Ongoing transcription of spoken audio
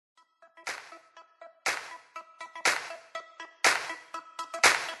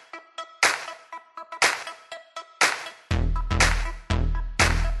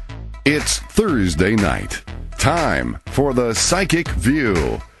It's Thursday night. Time for the Psychic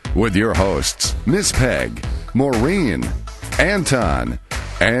View with your hosts, Miss Peg, Maureen, Anton,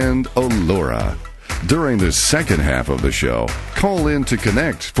 and Allura. During the second half of the show, call in to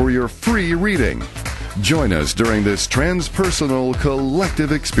connect for your free reading. Join us during this transpersonal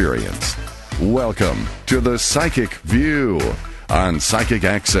collective experience. Welcome to the Psychic View on Psychic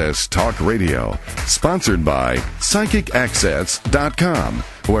Access Talk Radio, sponsored by PsychicAccess.com,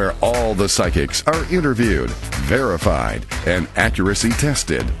 where all the psychics are interviewed, verified, and accuracy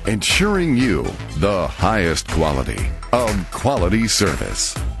tested, ensuring you the highest quality of quality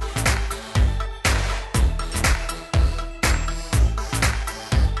service.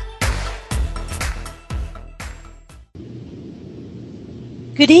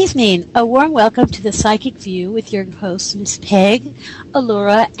 Good evening. A warm welcome to the Psychic View with your hosts, Miss Peg,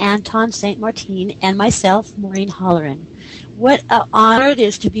 Allura, Anton St. Martin, and myself, Maureen Holleran. What an honor it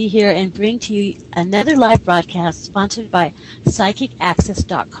is to be here and bring to you another live broadcast sponsored by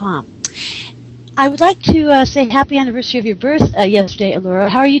PsychicAccess.com. I would like to say happy anniversary of your birth yesterday, Allura.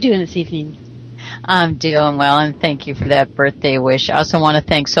 How are you doing this evening? I'm doing well, and thank you for that birthday wish. I also want to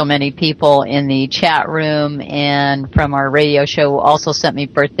thank so many people in the chat room and from our radio show who also sent me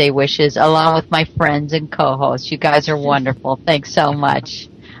birthday wishes, along with my friends and co-hosts. You guys are wonderful. Thanks so much.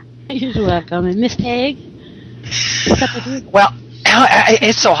 You're welcome. And Miss Peg? What's up with you? Well,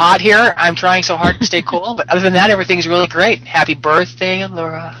 it's so hot here. I'm trying so hard to stay cool, but other than that, everything's really great. Happy birthday,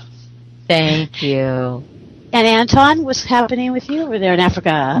 Allura. Thank you. And Anton, what's happening with you over there in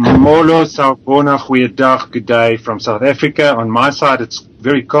Africa? Molo, Sawubona, goeiedag, good day from South Africa. On my side, it's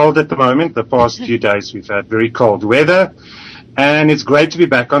very cold at the moment. The past few days, we've had very cold weather. And it's great to be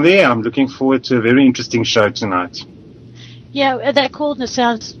back on the air. I'm looking forward to a very interesting show tonight. Yeah, that coldness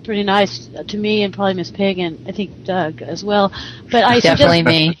sounds pretty nice to me and probably Miss Peg and I think Doug as well. But I definitely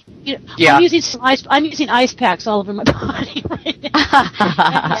me. You know, Yeah. I'm using ice packs all over my body right now.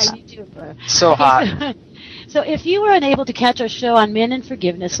 Yeah, you do. So hot. So if you were unable to catch our show on Men and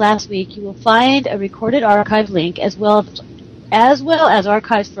Forgiveness last week, you will find a recorded archive link as well as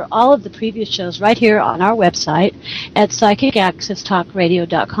archives for all of the previous shows right here on our website at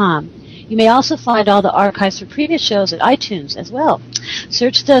PsychicAccessTalkRadio.com. You may also find all the archives for previous shows at iTunes as well.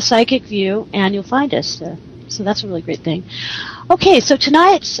 Search the Psychic View and you'll find us. So that's a really great thing. Okay, so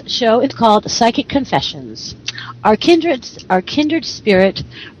tonight's show is called Psychic Confessions. Our kindred spirit,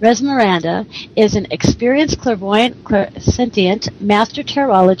 Resmyrranda, is an experienced clairvoyant, clairsentient, master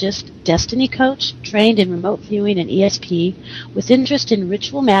tarologist, destiny coach, trained in remote viewing and ESP, with interest in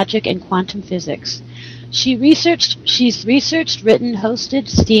ritual magic and quantum physics. She's researched, written, hosted,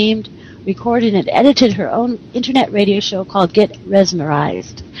 steamed, recorded, and edited her own internet radio show called Get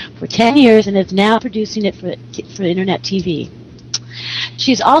Resmerized for 10 years and is now producing it for internet TV.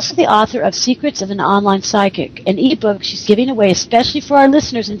 She's also the author of Secrets of an Online Psychic, an ebook she's giving away especially for our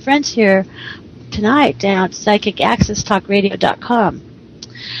listeners and friends here tonight down at PsychicAccessTalkRadio.com.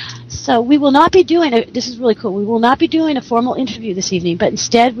 So we will not be doing this is really cool. We will not be doing a formal interview this evening, but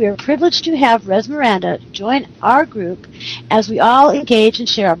instead we are privileged to have Resmyrranda join our group as we all engage and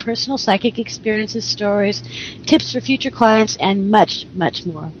share our personal psychic experiences, stories, tips for future clients, and much, much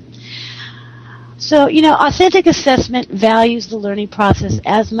more. So, authentic assessment values the learning process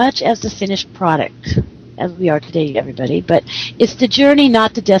as much as the finished product, as we are today, everybody. But it's the journey,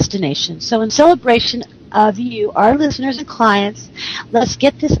 not the destination. So in celebration of you, our listeners and clients, let's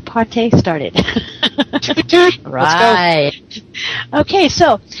get this party started. Right. Okay,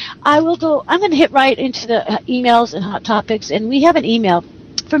 so I'm going to hit right into the emails and hot topics. And we have an email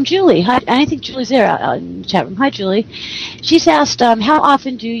from Julie. Hi, I think Julie's there in the chat room. Hi, Julie. She's asked, how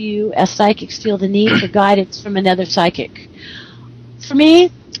often do you, as psychics, feel the need for guidance from another psychic? For me,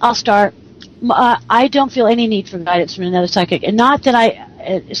 I'll start. I don't feel any need for guidance from another psychic. And not that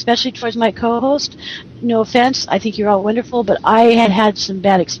especially towards my co-host, no offense, I think you're all wonderful, but I had some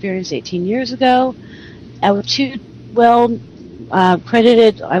bad experience 18 years ago. I was too well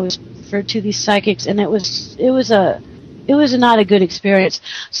credited. I was referred to these psychics, and it was not a good experience.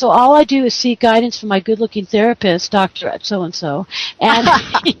 So all I do is seek guidance from my good-looking therapist, Dr. So-and-so. And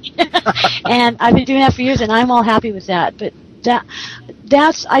and I've been doing that for years, and I'm all happy with that. But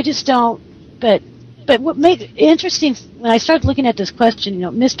that's I just don't. But what made it interesting, when I started looking at this question,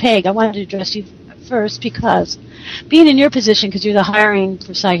 Miss Peg, I wanted to address you first because being in your position, because you're the hiring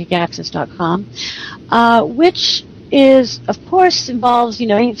for PsychicAccess.com, which is, of course, involves,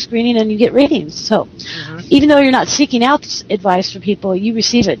 screening and you get ratings. So even though you're not seeking out advice from people, you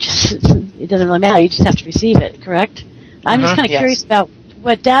receive it. It doesn't really matter. You just have to receive it, correct? I'm just kind of curious about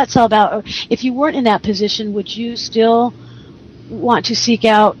what that's all about. If you weren't in that position, would you still want to seek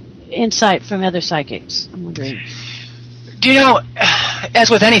out insight from other psychics? I'm wondering. Do you know, as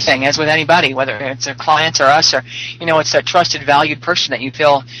with anything, as with anybody, whether it's a client or us, or it's that trusted, valued person that you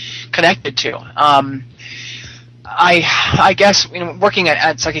feel connected to. I guess working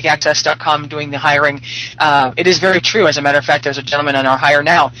at psychicaccess.com doing the hiring, it is very true. As a matter of fact, there's a gentleman on our hire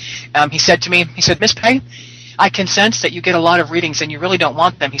now. He said to me, Miss Pei, I can sense that you get a lot of readings and you really don't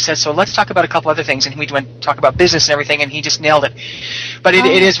want them. He says, so let's talk about a couple other things. And we went to talk about business and everything, and he just nailed it. But it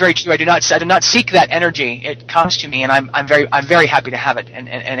is very true. I do not seek that energy. It comes to me, and I'm very happy to have it in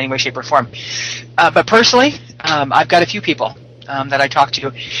any way, shape, or form. But personally, I've got a few people that I talk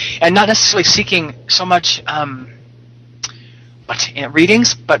to, and not necessarily seeking so much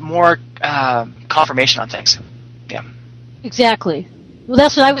readings, but more confirmation on things. Yeah. Exactly. Well,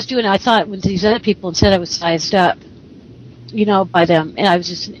 that's what I was doing. I thought with these other people and said I was sized up, by them, and I was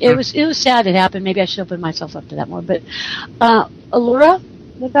just. It was sad it happened. Maybe I should open myself up to that more. But, Laura,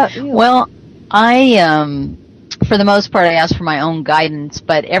 what about you? Well, I for the most part, I ask for my own guidance,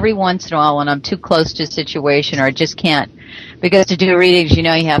 but every once in a while when I'm too close to a situation or I just can't, because to do readings, you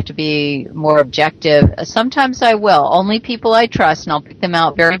have to be more objective. Sometimes I will. Only people I trust, and I'll pick them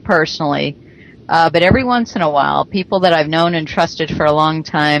out very personally. But every once in a while, people that I've known and trusted for a long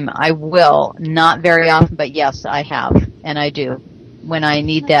time, I will. Not very often, but yes, I have, and I do. When I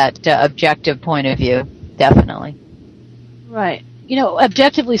need that objective point of view, definitely. Right.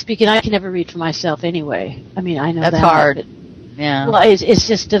 Objectively speaking, I can never read for myself anyway. I mean, I know that's that. hard. Yeah. Well, it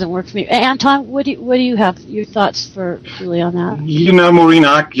just doesn't work for me. Anton, what do you have your thoughts for Julie on that? Maureen,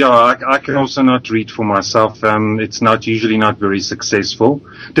 I can also not read for myself. It's usually not very successful.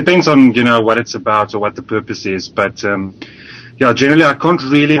 Depends on, what it's about or what the purpose is. But, generally I can't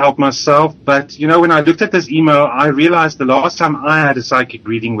really help myself. But, when I looked at this email, I realized the last time I had a psychic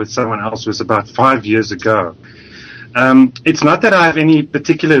reading with someone else was about 5 years ago. It's not that I have any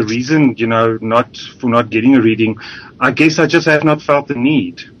particular reason, for not getting a reading. I guess I just have not felt the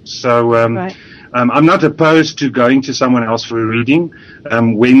need. So, right. I'm not opposed to going to someone else for a reading,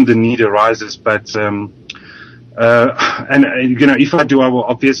 when the need arises. But, if I do, I will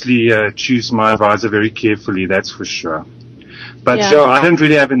obviously, choose my advisor very carefully. That's for sure. But, I don't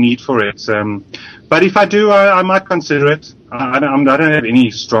really have a need for it. But if I do, I might consider it. I don't have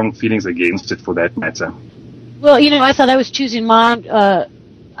any strong feelings against it for that matter. Well, I thought I was choosing mine. I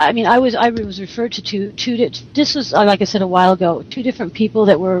was referred to two. This was, like I said a while ago, two different people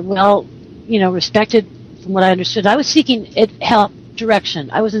that were well, respected from what I understood. I was seeking help,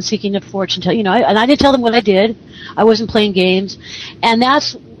 direction. I wasn't seeking a fortune tell. And I didn't tell them what I did. I wasn't playing games, and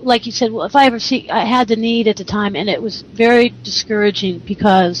that's like you said. Well, if I had the need at the time, and it was very discouraging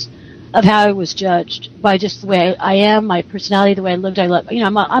because of how I was judged by just the way I am, my personality, the way I lived.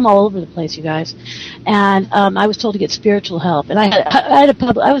 I'm all over the place, you guys. And I was told to get spiritual help. And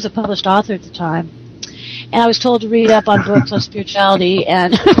I was a published author at the time. And I was told to read up on books on spirituality.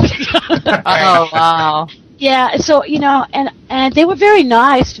 And oh, wow. Yeah, so, and they were very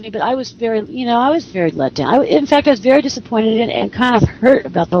nice to me, but I was very let down. In fact, I was very disappointed and kind of hurt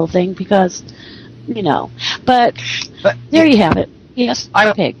about the whole thing because, but there you have it. Yes,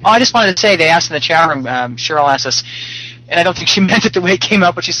 I just wanted to say, they asked in the chat room, Cheryl asked us, and I don't think she meant it the way it came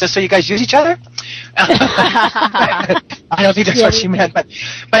out, but she says, so you guys use each other? I don't think that's what she meant, but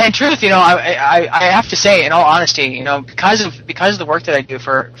in truth, I have to say, in all honesty, because of the work that I do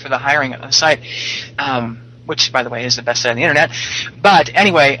for the hiring on the site, which, by the way, is the best site on the internet, but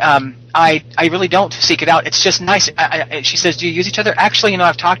anyway, I really don't seek it out. It's just nice. She says, do you use each other? Actually,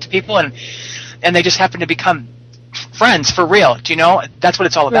 I've talked to people, and they just happen to become friends for real. Do you know? That's what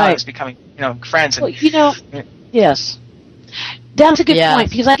it's all about, is becoming, friends. And, well, yes. That's a good point,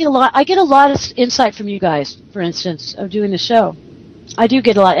 because I get a lot of insight from you guys, for instance, of doing the show. I do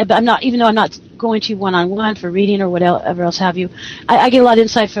get a lot, but even though I'm not going to you one-on-one for reading or whatever else have you, I get a lot of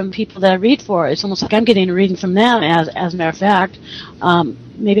insight from people that I read for. It's almost like I'm getting a reading from them, as a matter of fact.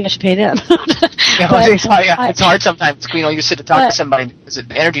 Maybe I should pay them. It's hard sometimes, you sit to talk to somebody, because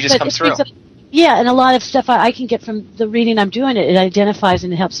the energy just comes through. Yeah, and a lot of stuff I can get from the reading I'm doing. It identifies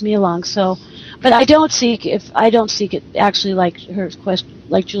and it helps me along. So, but I don't seek it actually, like her question,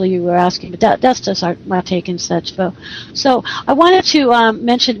 like Julie, you were asking. But that's just my take and such. So I wanted to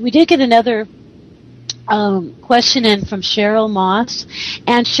mention we did get another question in from Cheryl Moss,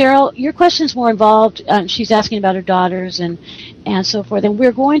 and Cheryl, your question's more involved. She's asking about her daughters and so forth. And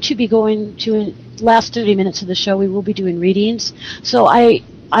we're going to be going to in the last 30 minutes of the show. We will be doing readings. So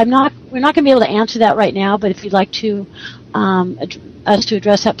we're not going to be able to answer that right now, but if you'd like to us to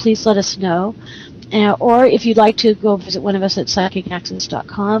address that, please let us know. Or if you'd like to go visit one of us at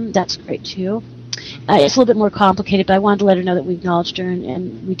psychicaccess.com, that's great too. It's a little bit more complicated, but I wanted to let her know that we acknowledged her,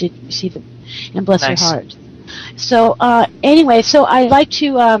 and we did receive it, and bless her heart. So anyway, so I'd like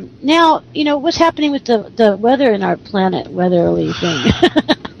to now, what's happening with the weather in our planet, weatherly thing.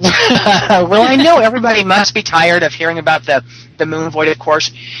 Well, I know everybody must be tired of hearing about the moon void, of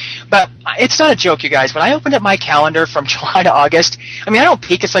course, but it's not a joke, you guys. When I opened up my calendar from July to August, I don't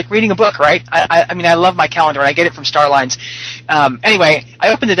peek. It's like reading a book, right? I love my calendar, and I get it from Starlines. Anyway,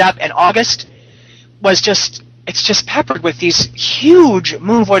 I opened it up, and August was it's just peppered with these huge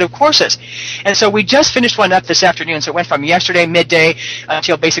moon void of courses. And so we just finished one up this afternoon, so it went from yesterday midday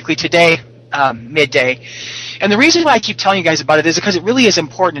until basically today midday. And the reason why I keep telling you guys about it is because it really is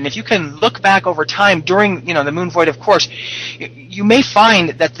important. And if you can look back over time during the moon void of course, you may find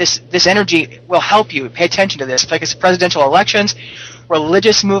that this energy will help you. Pay attention to this. Like it's presidential elections,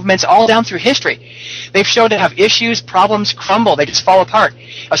 religious movements, all down through history. They've shown to have issues, problems crumble. They just fall apart.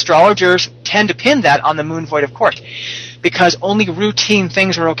 Astrologers tend to pin that on the moon void of course, because only routine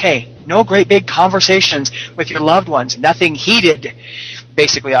things are okay. No great big conversations with your loved ones. Nothing heated,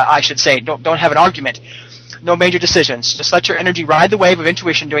 basically, I should say. Don't have an argument. No major decisions. Just let your energy ride the wave of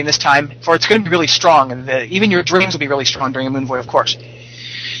intuition during this time, for it's going to be really strong, and even your dreams will be really strong during a moon void, of course.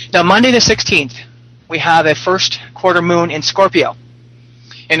 Now, Monday the 16th, we have a first quarter moon in Scorpio.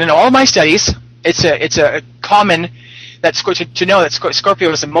 And in all of my studies, it's a common to know that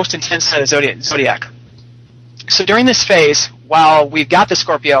Scorpio is the most intense sign of zodiac. So during this phase, while we've got the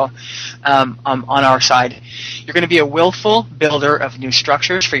Scorpio on our side, you're going to be a willful builder of new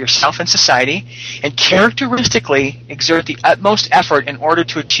structures for yourself and society, and characteristically exert the utmost effort in order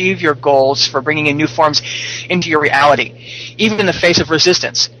to achieve your goals for bringing in new forms into your reality, even in the face of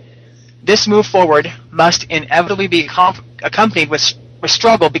resistance. This move forward must inevitably be accompanied with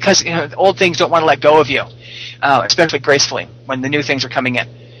struggle, because old things don't want to let go of you, especially gracefully when the new things are coming in.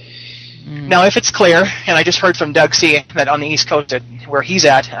 Now, if it's clear, and I just heard from Doug C. that on the East Coast, where he's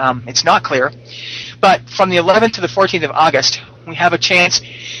at, it's not clear, but from the 11th to the 14th of August, we have a chance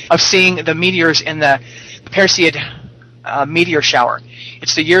of seeing the meteors in the Perseid meteor shower.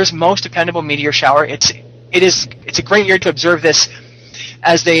 It's the year's most dependable meteor shower. It's a great year to observe this,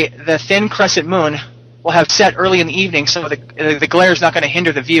 as the thin crescent moon will have set early in the evening, so the glare is not going to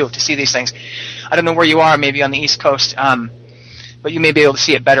hinder the view to see these things. I don't know where you are, maybe on the East Coast, but you may be able to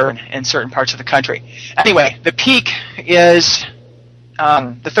see it better in certain parts of the country. Anyway, the peak is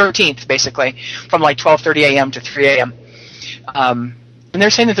the 13th, basically, from like 12:30 a.m. to 3 a.m. And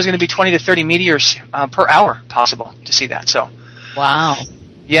they're saying that there's going to be 20 to 30 meteors per hour possible to see that. So, wow.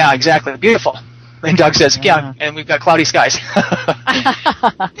 Yeah, exactly. Beautiful. And Doug says, yeah, and we've got cloudy skies.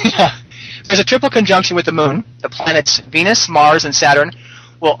 Yeah. There's a triple conjunction with the moon. The planets Venus, Mars, and Saturn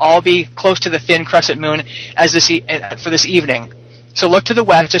will all be close to the thin crescent moon for this evening. So look to the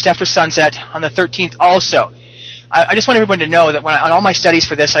west just after sunset on the 13th also. I just want everyone to know that on all my studies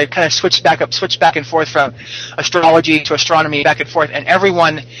for this, I kind of switched back and forth from astrology to astronomy, back and forth, and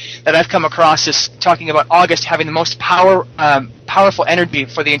everyone that I've come across is talking about August having the most powerful energy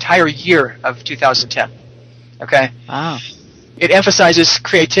for the entire year of 2010. Okay? Wow. It emphasizes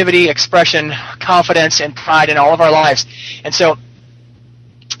creativity, expression, confidence, and pride in all of our lives. And so,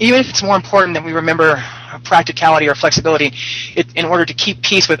 even if it's more important that we remember practicality or flexibility in order to keep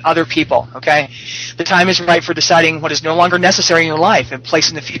peace with other people, okay? The time is right for deciding what is no longer necessary in your life and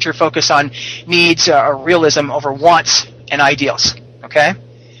placing the future focus on needs or realism over wants and ideals, okay?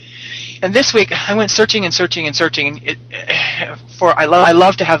 And this week, I went searching and searching and searching I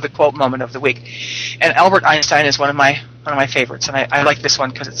love to have the quote moment of the week. And Albert Einstein is one of my favorites, and I like this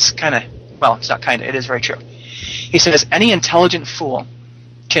one because it's it's not kind of, it is very true. He says, any intelligent fool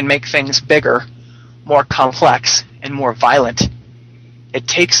can make things bigger, more complex, and more violent. It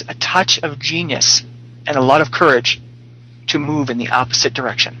takes a touch of genius and a lot of courage to move in the opposite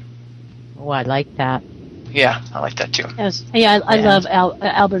direction. Oh, I like that. Yeah, I like that too. Yes. Yeah, I love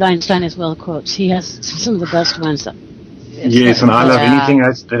Albert Einstein as well, quotes. He has some of the best ones. Yes, and I love anything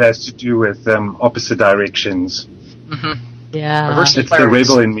that has to do with opposite directions. Mm-hmm. Yeah. It's the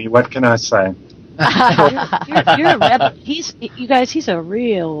rebel in me. What can I say? You're a rebel. He's a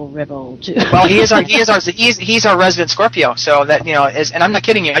real rebel too. Well, he's our resident Scorpio. So that and I'm not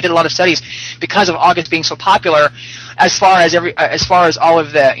kidding you. I did a lot of studies because of August being so popular, as far as all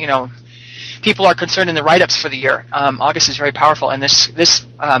of the people are concerned in the write-ups for the year. August is very powerful, and this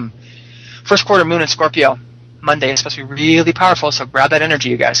first quarter moon in Scorpio Monday is supposed to be really powerful. So grab that energy,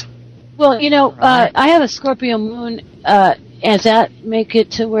 you guys. Well, I have a Scorpio moon. Does that make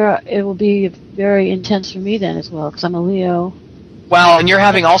it to where it will be very intense for me then as well? Because I'm a Leo. Well, and you're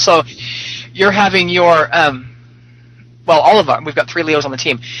having your well, all of them. We've got 3 Leos on the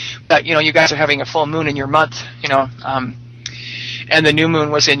team. But, you guys are having a full moon in your month, and the new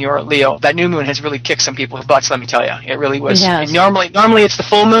moon was in your Leo. That new moon has really kicked some people's butts, let me tell you. It really was. And normally it's the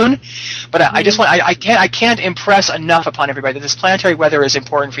full moon, but I can't impress enough upon everybody that this planetary weather is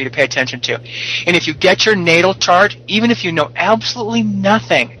important for you to pay attention to. And if you get your natal chart, even if you know absolutely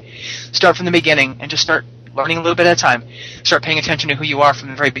nothing, start from the beginning and just start learning a little bit at a time. Start paying attention to who you are from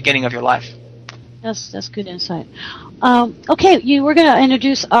the very beginning of your life. That's good insight. Okay, we're going to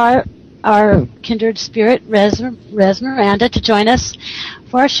introduce our kindred spirit, Resmyrranda, to join us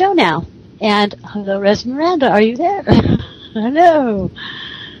for our show now. And hello, Resmyrranda, are you there? Hello.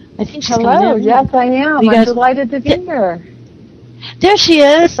 I think she's hello. Yes, I am. I'm delighted to be here. There she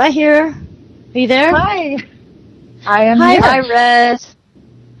is. I hear her. Are you there? Hi. I am here. Hi, Res.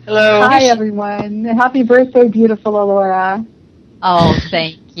 Hello. Hi, everyone. Happy birthday, beautiful Alora. Oh,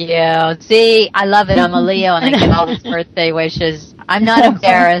 thank you. See, I love it. I'm a Leo, and I get all these birthday wishes. I'm not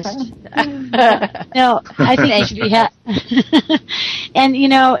embarrassed. No, I think you should be happy. And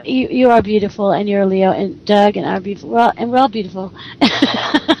you are beautiful, and you're a Leo, and Doug and I are beautiful. Well, and we're all beautiful.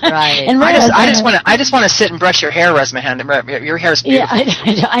 Right. And I just want to sit and brush your hair, Resmyrranda. Your hair's beautiful.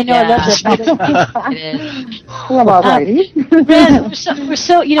 Yeah, I know. Yeah. That's It is. Well, all righty. We're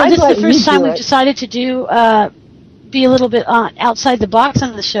so this is the first time we've decided to do be a little bit outside the box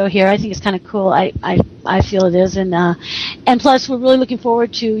on the show here. I think it's kind of cool. I feel it is, and plus we're really looking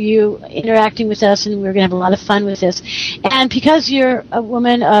forward to you interacting with us, and we're going to have a lot of fun with this. And because you're a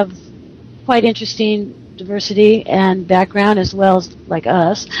woman of quite interesting diversity and background as well as like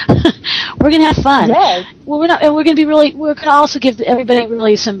us, we're going to have fun. Yes. Well, we're going to also give everybody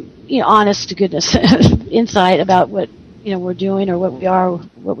really some honest to goodness insight about what we're doing, or what we are,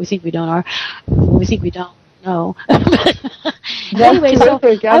 what we think we don't are, what we think we don't. No. Anyway, so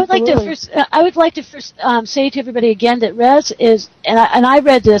I would like to first say to everybody again that Res is, and I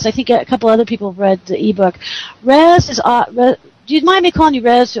read this. I think a couple other people have read the ebook. Res is. Do you mind me calling you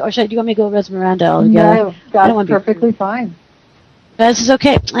Res, or do you want me to go Resmyrranda altogether? No, that's perfectly fine. Res is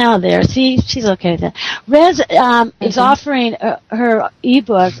okay. Oh, there. See, she's okay with that. Res is offering her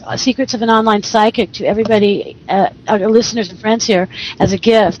ebook, Secrets of an Online Psychic, to everybody, our listeners and friends here, as a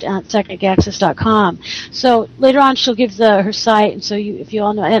gift at psychicaccess.com. So later on, she'll give her site, and so if you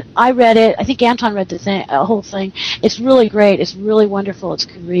all know, and I read it. I think Anton read the whole thing. It's really great. It's really wonderful. It's a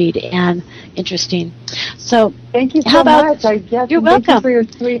good read and interesting. So thank you so much. You're welcome. Thank you for your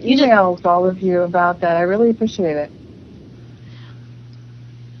sweet emails, all of you, about that. I really appreciate it.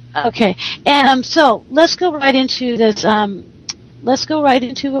 Okay, and so let's go right into this. Let's go right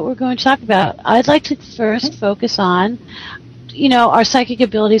into what we're going to talk about. I'd like to first focus on, our psychic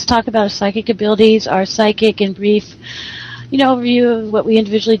abilities. Talk about our psychic abilities, our psychic in brief, overview of what we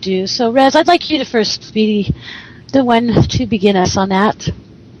individually do. So, Rez, I'd like you to first be the one to begin us on that.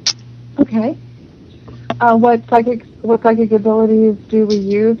 Okay. What psychic abilities do we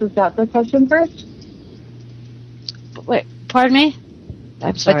use? Is that the question first? Wait, pardon me?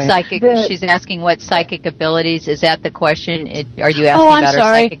 I'm sorry. She's asking what psychic abilities. Is that the question? Are you asking about her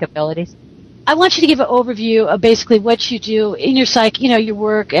psychic abilities? I want you to give an overview of basically what you do in your your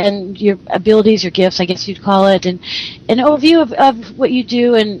work and your abilities, your gifts, I guess you'd call it, and an overview of what you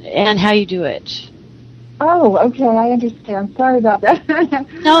do and how you do it. Oh, okay, I understand. Sorry about that.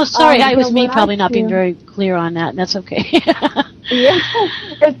 No, sorry, it was me probably not being very clear on that, and that's okay.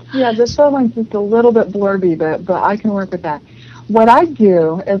 The phone line's just a little bit blurby, but I can work with that. What I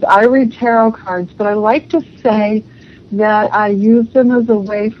do is I read tarot cards, but I like to say that I use them as a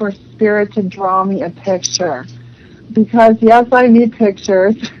way for Spirit to draw me a picture. Because, yes, I need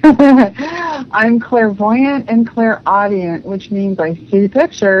pictures. I'm clairvoyant and clairaudient, which means I see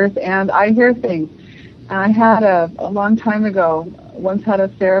pictures and I hear things. And I had a long time ago, once had a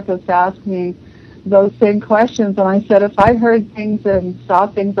therapist ask me those same questions, and I said if I heard things and saw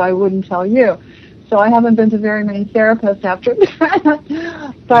things, I wouldn't tell you. So I haven't been to very many therapists after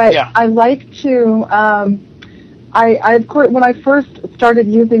that. But yeah. I like to, of course, when I first started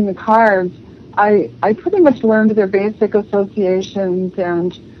using the cards, I pretty much learned their basic associations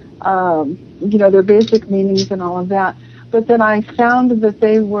and, their basic meanings and all of that. But then I found that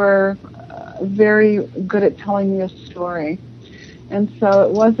they were very good at telling me a story. And so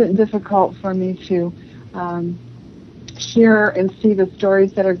it wasn't difficult for me to hear and see the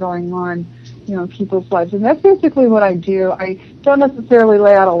stories that are going on, people's lives. And that's basically what I do. I don't necessarily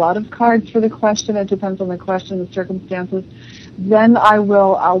lay out a lot of cards for the question. It depends on the question, the circumstances. Then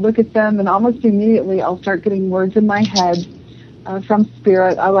I'll look at them, and almost immediately I'll start getting words in my head from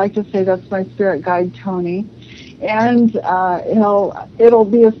Spirit. I like to say that's my spirit guide, Tony. And it'll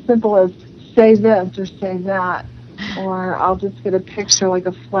be as simple as say this or say that. or I'll just get a picture, like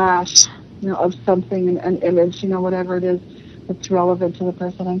a flash, of something, an image, whatever it is that's relevant to the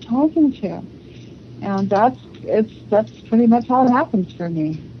person I'm talking to. And that's pretty much how it happens for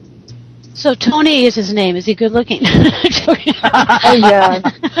me. So Tony is his name. Is he good looking? Oh yes,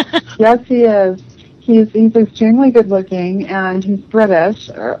 yes he is. He's extremely good looking, and he's British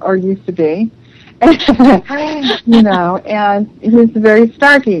or used to be, and he's very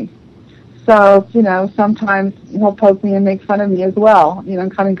snarky. So sometimes he'll poke me and make fun of me as well.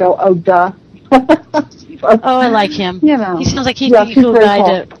 And kind of go, oh duh. Oh, I like him. He sounds like he'd be a cool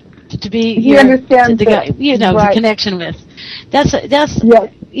guy to be. He understands the guy, right. the connection with. That's yes.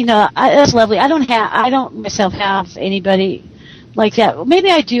 That's lovely. I don't myself have anybody like that. Maybe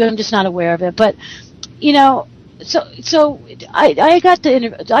I do. I'm just not aware of it. But so I got the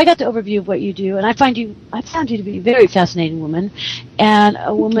overview of what you do, and I found you to be a very fascinating woman, and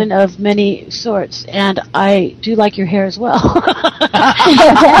a woman of many sorts. And I do like your hair as well.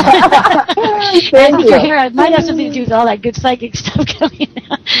 Thank you. Your hair might have something to do with all that good psychic stuff coming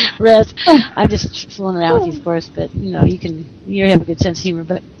out. Res, I'm just fooling around with you, of course, but you have a good sense of humor.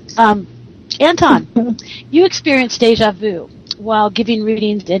 But Anton, you experience deja vu while giving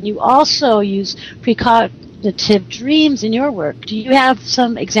readings, and you also use precognitive dreams in your work. Do you have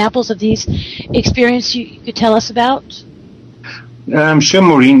some examples of these experiences you could tell us about? Sure,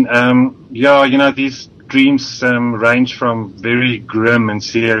 Maureen. These dreams range from very grim and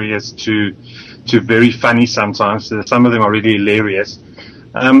serious to very funny sometimes. Some of them are really hilarious.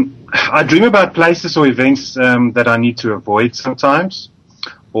 I dream about places or events that I need to avoid sometimes,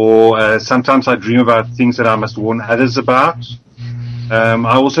 or sometimes I dream about things that I must warn others about.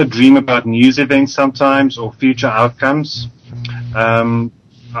 I also dream about news events sometimes or future outcomes.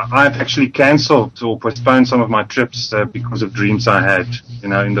 I've actually cancelled or postponed some of my trips because of dreams I had,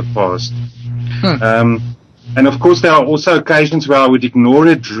 in the past. And of course, there are also occasions where I would ignore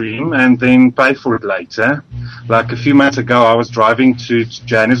a dream and then pay for it later. Like a few months ago, I was driving to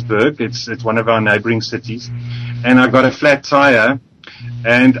Johannesburg. It's one of our neighboring cities, and I got a flat tire.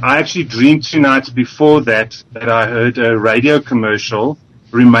 And I actually dreamed 2 nights before that I heard a radio commercial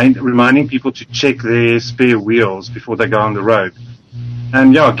reminding people to check their spare wheels before they go on the road.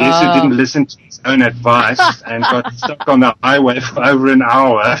 And I guess he didn't listen to his own advice and got stuck on the highway for over an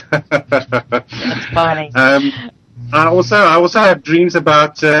hour. That's funny. I also have dreams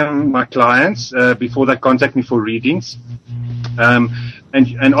about my clients before they contact me for readings.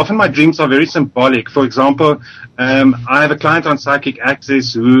 And often my dreams are very symbolic. For example, I have a client on Psychic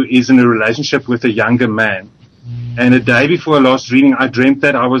Access who is in a relationship with a younger man. And a day before a last reading, I dreamt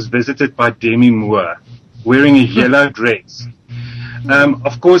that I was visited by Demi Moore wearing a yellow dress.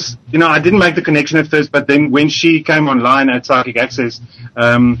 Of course, I didn't make the connection at first, but then when she came online at Psychic Access,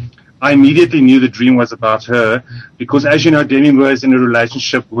 I immediately knew the dream was about her because, as you know, Demi Moore is in a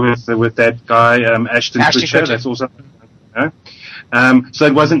relationship with that guy, Ashton Kutcher. That's also, so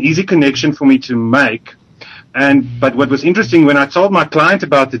it was an easy connection for me to make. But what was interesting, when I told my client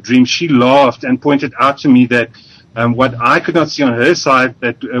about the dream, she laughed and pointed out to me that what I could not see on her side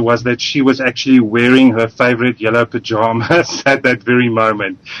was that she was actually wearing her favorite yellow pajamas at that very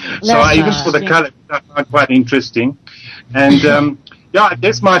moment. So I even saw the color. I found quite interesting. And I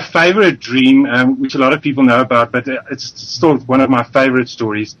guess my favorite dream, which a lot of people know about, but it's still one of my favorite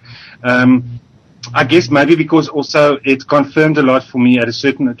stories. I guess maybe because also it confirmed a lot for me at a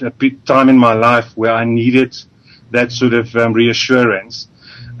certain time in my life where I needed that sort of reassurance.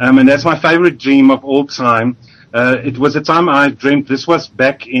 And that's my favorite dream of all time. It was a time I dreamt, this was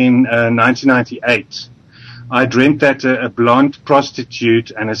back in 1998. I dreamt that a blonde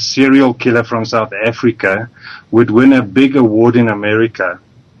prostitute and a serial killer from South Africa would win a big award in America.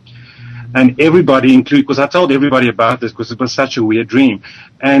 And everybody, because I told everybody about this because it was such a weird dream.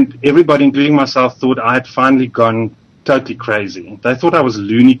 And everybody, including myself, thought I had finally gone totally crazy. They thought I was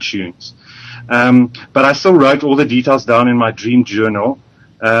Looney Tunes. But I still wrote all the details down in my dream journal.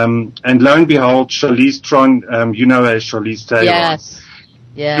 And lo and behold, Charlize Tron, you know her as Charlize Theron. Yes.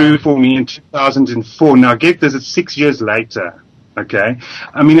 Yeah. Drew for me in 2004. Now get this, it's 6 years later. Okay.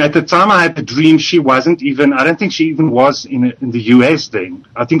 I mean, at the time I had the dream, I don't think she even was in the US then.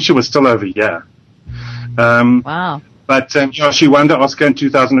 I think she was still over here. Wow. But, she won the Oscar in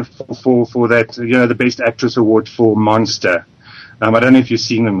 2004 for that, the Best Actress Award for Monster. I don't know if you've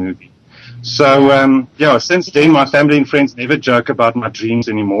seen the movie. So, since then, my family and friends never joke about my dreams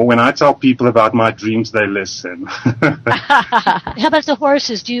anymore. When I tell people about my dreams, they listen. How about the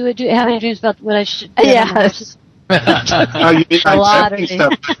horses? Do you have any dreams about what I should do? Yes. You mean A like lottery.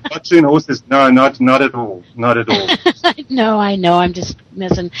 gambling stuff? Watching horses? No, not at all. Not at all. No, I know. I'm just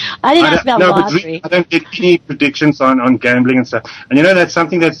missing. I didn't ask about But lottery. really, I don't get any predictions on gambling and stuff. And that's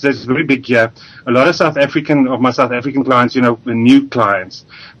something that's very big here. A lot of my South African clients, new clients,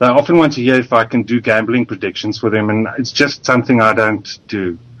 they often want to hear if I can do gambling predictions for them, and it's just something I don't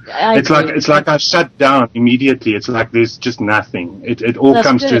do. It's like I shut down immediately. It's like there's just nothing. It all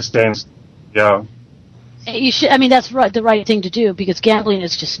comes to a standstill. Yeah. You should. I mean, that's right. The right thing to do, because gambling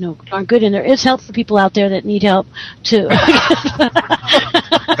is just no darn good, and there is help for people out there that need help too.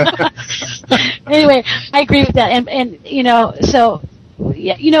 Anyway, I agree with that, and so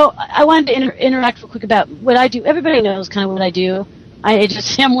yeah, I wanted to interact real quick about what I do. Everybody knows kind of what I do. I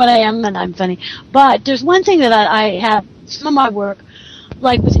just am what I am, and I'm funny. But there's one thing that I have. Some of my work,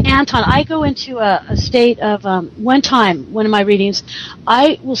 like with Anton, I go into a state of, one of my readings,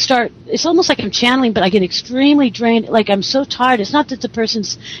 I will start, it's almost like I'm channeling, but I get extremely drained, like I'm so tired. It's not that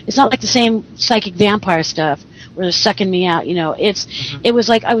it's not like the same psychic vampire stuff where they're sucking me out, It was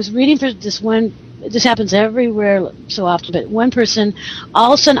like I was reading for this happens everywhere so often, but one person,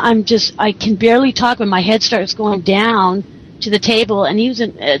 all of a sudden I can barely talk when my head starts going down to the table, and he was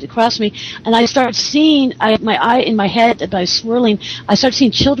across me, and I started seeing my eye in my head by swirling. I started seeing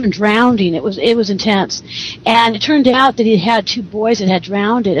children drowning. It was intense, and it turned out that he had 2 boys that had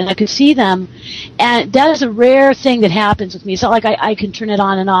drowned, and I could see them, and that is a rare thing that happens with me. It's not like I can turn it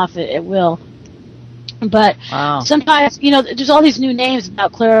on and off at will. But sometimes, there's all these new names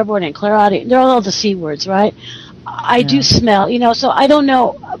about clairvoyant and clairaudient. They're all the C words, right? I do smell, so I don't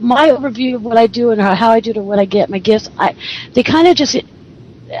know. My overview of what I do and how I do it or what I get, my gifts, they kind of just,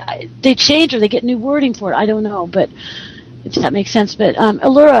 they change or they get new wording for it. I don't know, but if that makes sense. But,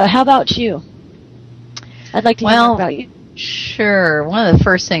 Allura, how about you? I'd like to hear more about you. Sure. One of the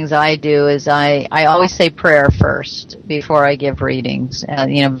first things I do is I always say prayer first before I give readings.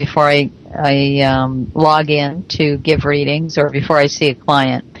 Before I log in to give readings or before I see a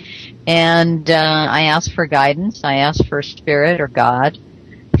client. And I ask for guidance. I ask for Spirit or God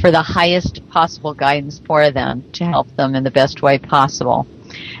for the highest possible guidance for them to help them in the best way possible.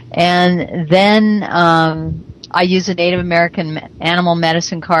 And then I use the Native American animal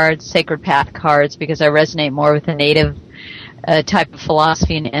medicine cards, sacred path cards, because I resonate more with the Native type of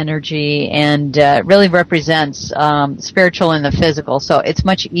philosophy and energy, and really represents spiritual and the physical. So it's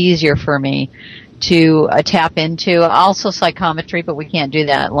much easier for me to tap into. Also psychometry, but we can't do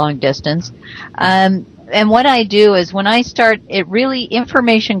that long distance. And what I do is when I start,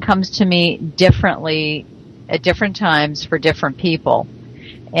 information comes to me differently at different times for different people.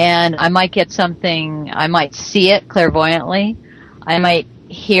 And I might get something, I might see it clairvoyantly, I might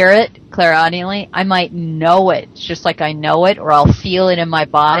hear it clairaudiently, I might know it just like I know it, or I'll feel it in my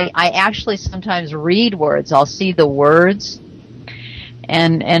body. I actually sometimes read words. I'll see the words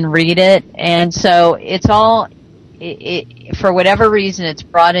and read it, and so it's all, for whatever reason, it's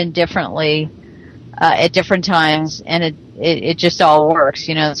brought in differently at different times, and it just all works,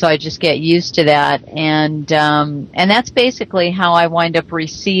 so I just get used to that, and that's basically how I wind up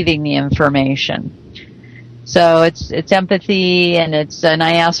receiving the information. So it's empathy, and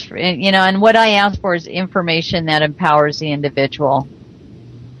I ask for, and what I ask for is information that empowers the individual.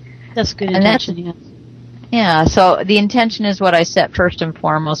 That's good intention, yeah. Yeah, so the intention is what I set first and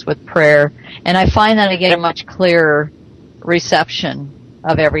foremost with prayer, and I find that I get a much clearer reception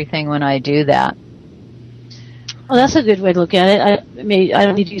of everything when I do that. Well, that's a good way to look at it. I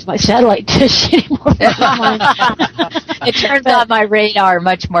don't need to use my satellite dish anymore. It turns on my radar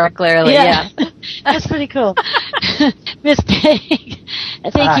much more clearly, yeah. That's pretty cool. Miss Peg,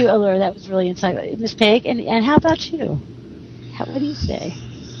 thank you, Allura. That was really insightful. Miss Peg, and how about you? What do you say?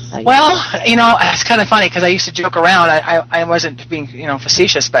 Well, it's kind of funny because I used to joke around. I wasn't being,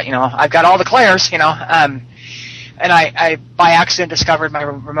 facetious, but, I've got all the clairs, and I by accident discovered my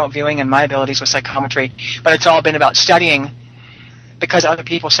remote viewing and my abilities with psychometry, but it's all been about studying because other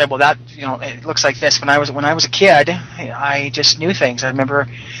people said, well, that, it looks like this. When I was a kid, I just knew things. I remember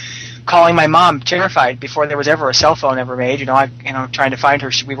calling my mom terrified before there was ever a cell phone ever made, trying to find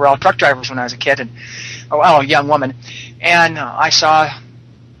her. We were all truck drivers when I was a kid, a young woman, and I saw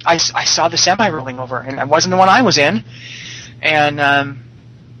the semi rolling over, and it wasn't the one I was in, and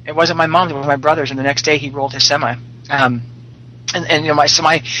it wasn't my mom, it was my brother's, and the next day he rolled his semi. My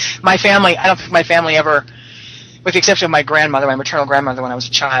family, I don't think my family ever, with the exception of my grandmother, my maternal grandmother when I was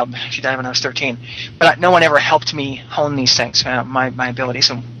a child, she died when I was 13, but no one ever helped me hone these things, my abilities.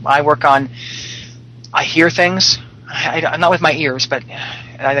 So I hear things, not with my ears, but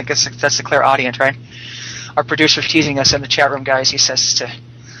I guess that's the clairaudient, right? Our producer's teasing us in the chat room, guys. He says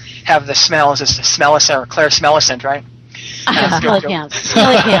have the smells as the smell-a-scent or clair-smell-a-scent, right? Smelly pants.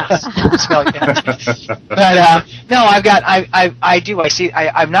 Smelly pants. Smelly pants. But no, I do.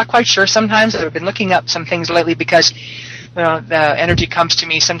 I'm not quite sure. Sometimes I've been looking up some things lately because the energy comes to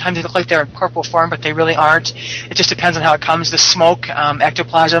me. Sometimes they look like they're in corporal form, but they really aren't. It just depends on how it comes. The smoke,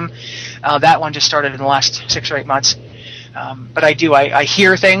 ectoplasm, that one just started in the last 6 or 8 months. But I do. I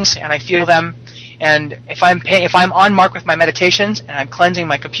hear things and I feel them. And if I'm on mark with my meditations and I'm cleansing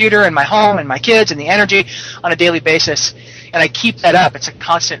my computer and my home and my kids and the energy on a daily basis, and I keep that up, it's a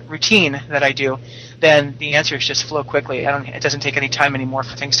constant routine that I do, then the answers just flow quickly. It doesn't take any time anymore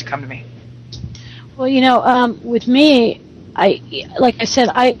for things to come to me. Well, with me, like I said,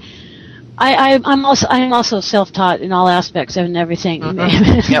 I'm also self-taught in all aspects and everything.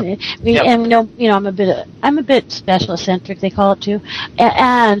 Mm-hmm. Yep. And I'm a bit special eccentric, they call it too,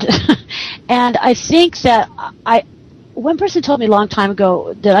 and I think that one person told me a long time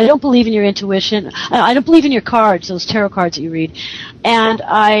ago that I don't believe in your intuition. I don't believe in your cards, those tarot cards that you read. And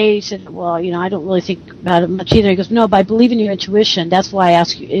I said, well, I don't really think about it much either. He goes, no, but I believe in your intuition. That's why I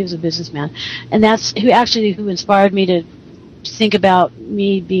asked you. He was a businessman, and that's who inspired me to think about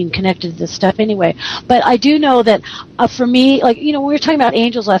me being connected to this stuff anyway. But I do know that for me, like, we were talking about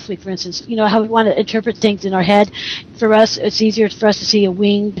angels last week, for instance, how we want to interpret things in our head. For us, it's easier for us to see a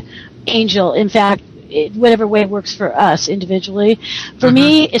winged angel. In fact, whatever way works for us individually. For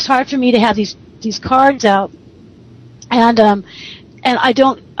me, it's hard for me to have these cards out, and I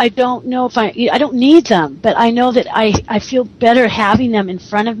don't know if I don't need them, but I know that I feel better having them in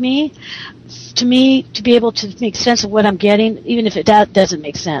front of me, to be able to make sense of what I'm getting, even if that doesn't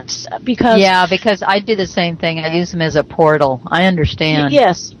make sense. Because I do the same thing. I use them as a portal. I understand.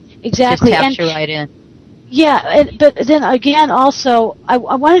 Yes, exactly. Just taps you right in. Yeah, but then again, also, I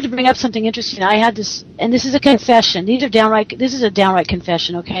wanted to bring up something interesting. I had this, and this is a confession. This is a downright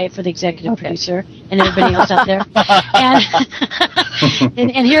confession, okay, for the executive producer and everybody else out there.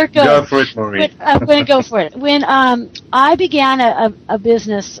 And here it goes. Go for it, Maureen. I'm going to go for it. When I began a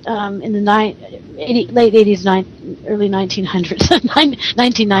business in the late 80s, early 1900s,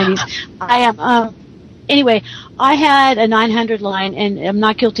 1990s, anyway, I had a 900 line, and I'm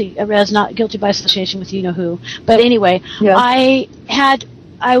not guilty by association with you-know-who. But anyway, yes.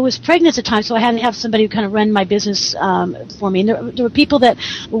 I was pregnant at the time, so I had to have somebody who kind of run my business for me. And there were people that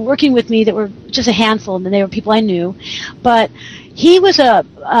were working with me that were just a handful, and they were people I knew. But he was a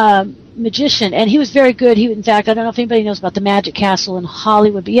magician, and he was very good. In fact, I don't know if anybody knows about the Magic Castle in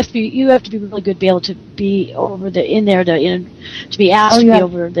Hollywood, but you have to be really good to be able to be over to be asked to be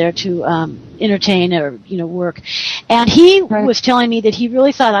over there to entertain or work. And he was telling me that he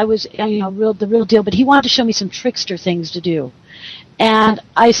really thought I was the real deal, but he wanted to show me some trickster things to do. And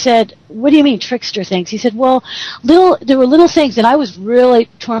I said, what do you mean trickster things? He said, well, there were little things, and I was really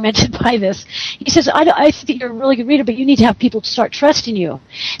tormented by this. He says, I think you're a really good reader, but you need to have people start trusting you.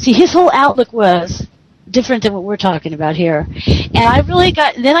 See, his whole outlook was different than what we're talking about here. And I really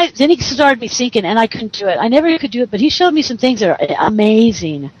then he started me thinking, and I couldn't do it. I never could do it, but he showed me some things that are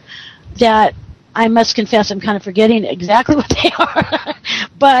amazing that I must confess I'm kind of forgetting exactly what they are.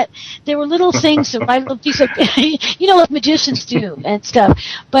 But there were little things that I looked, like magicians do and stuff.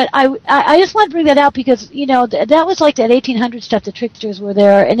 But I just want to bring that out because, that was like that 1800 stuff. The tricksters were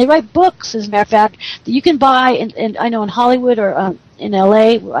there. And they write books, as a matter of fact, that you can buy. And I know in Hollywood or in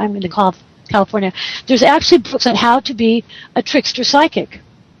L.A., I'm in California, there's actually books on how to be a trickster psychic.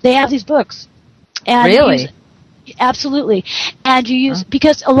 They have these books. And really? Absolutely. And you use,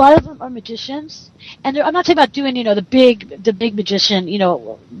 because a lot of them are magicians, and I'm not talking about doing, the big magician,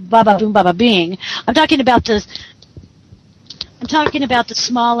 baba boom, baba bing. I'm talking about the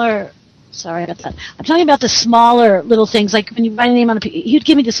smaller, sorry about that. I'm talking about the smaller little things, like when you write a name on he'd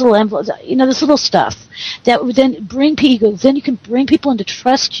give me this little envelope, this little stuff that would then then you can bring people in to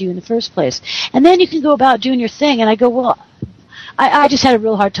trust you in the first place. And then you can go about doing your thing, and I go, well, I just had a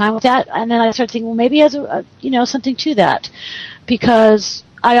real hard time with that, and then I started thinking, well, maybe there's something to that, because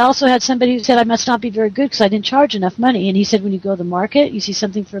I also had somebody who said I must not be very good because I didn't charge enough money, and he said when you go to the market, you see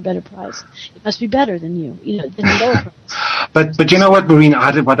something for a better price. It must be better than than the lower price. But you know what, Maureen?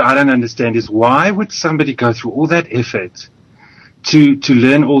 What I don't understand is why would somebody go through all that effort to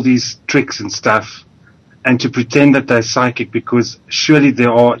learn all these tricks and stuff, and to pretend that they're psychic? Because surely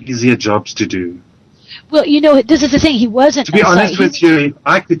there are easier jobs to do. Well, this is the thing. He wasn't. To be honest with you, if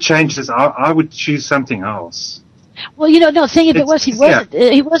I could change this, I would choose something else. Well, the thing of it was he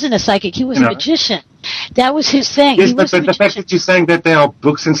wasn't a psychic. He was a magician. That was his thing. Yes, but the fact that you're saying that there are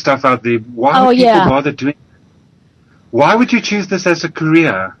books and stuff out there, why would people bother doing? Why would you choose this as a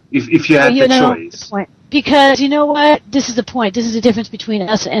career if you had the choice? Because you know what? This is the point. This is the difference between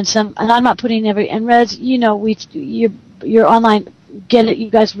us and some. And I'm not putting and Reds. You know, you're online. Get it? You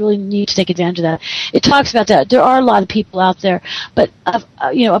guys really need to take advantage of that. It talks about that. There are a lot of people out there, but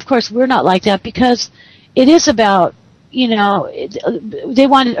of course, we're not like that because it is about. They're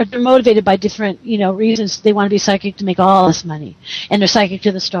motivated by different, reasons. They want to be psychic to make all this money, and they're psychic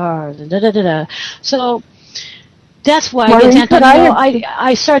to the stars, and da-da-da-da. So that's why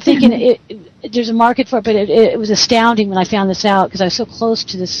I started thinking there's a market for it, but it was astounding when I found this out because I was so close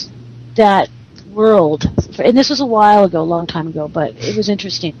to that world. And this was a while ago, a long time ago, but it was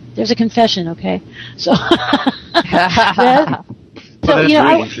interesting. There's a confession, okay? So, That's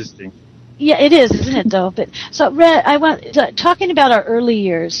really interesting. Yeah, it is, isn't it, though? But so, Red, talking about our early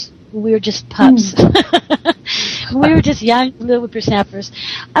years. We were just pups. We were just young little whippersnappers.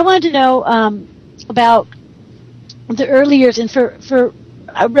 I wanted to know about the early years, and for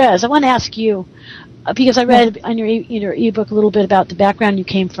Rez, I want to ask you because I read on your ebook a little bit about the background you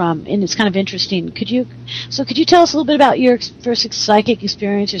came from, and it's kind of interesting. Could you tell us a little bit about your first psychic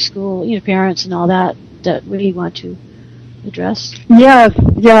experience, your school, your parents, and all that we want to address? Yes.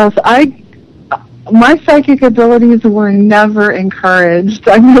 My psychic abilities were never encouraged,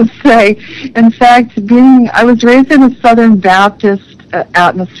 I must say. In fact, I was raised in a Southern Baptist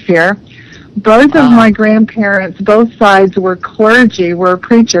atmosphere. Both of my grandparents, both sides, were clergy, were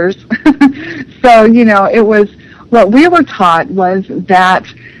preachers. So, it was, what we were taught was that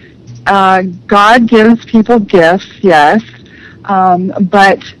God gives people gifts, yes,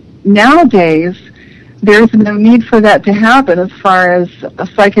 but nowadays, there's no need for that to happen as far as a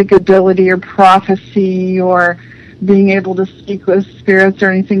psychic ability or prophecy or being able to speak with spirits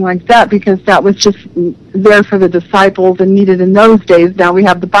or anything like that, because that was just there for the disciples and needed in those days. Now we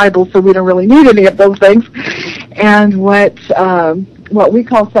have the Bible, so we don't really need any of those things. And what we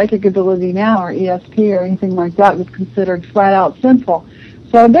call psychic ability now, or ESP or anything like that, was considered flat out sinful.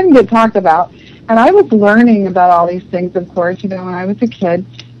 So it didn't get talked about. And I was learning about all these things, of course, when I was a kid,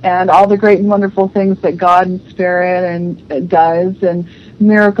 and all the great and wonderful things that God and Spirit and does, and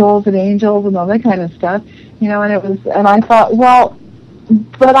miracles and angels and all that kind of stuff, and I thought, well,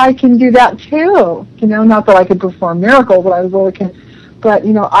 but I can do that too, not that I could perform miracles when I was a little kid, but,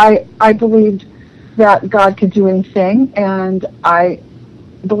 I believed that God could do anything, and I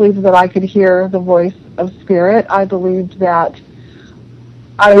believed that I could hear the voice of Spirit. I believed that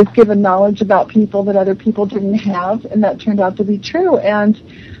I was given knowledge about people that other people didn't have, and that turned out to be true. And,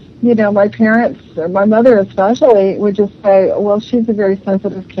 my parents, or my mother especially, would just say, well, she's a very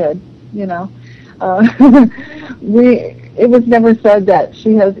sensitive kid, It was never said that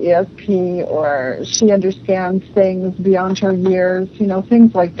she has ESP or she understands things beyond her years,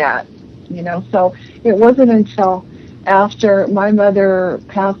 things like that, So it wasn't until after my mother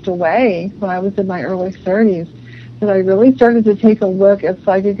passed away, when I was in my early 30s, that I really started to take a look at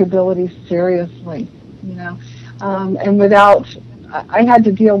psychic abilities seriously, and I had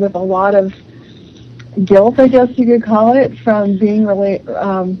to deal with a lot of guilt, I guess you could call it, from being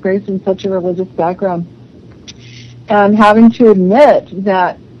raised in such a religious background, and having to admit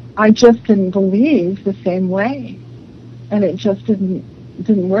that I just didn't believe the same way, and it just didn't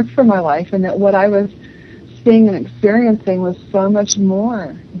work for my life, and that what I was seeing and experiencing was so much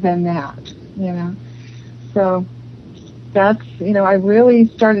more than that, So that's, I really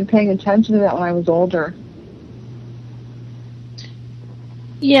started paying attention to that when I was older.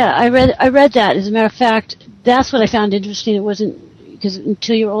 Yeah, I read that. As a matter of fact, that's what I found interesting. It wasn't because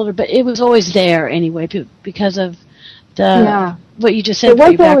until you're older, but it was always there anyway because of what you just said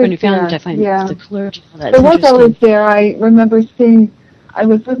about your background. You found it. I find the clergy. It was always there. I remember I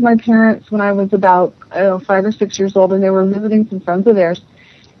was with my parents when I was about 5 or 6 years old, and they were visiting some friends of theirs.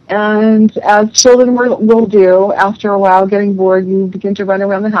 And as children will do, after a while, getting bored, you begin to run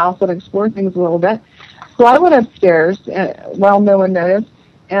around the house and explore things a little bit. So I went upstairs while no one noticed,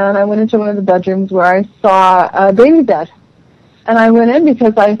 and I went into one of the bedrooms where I saw a baby bed. And I went in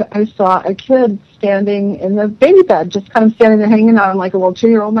because I saw a kid standing in the baby bed, just kind of standing there hanging on like a little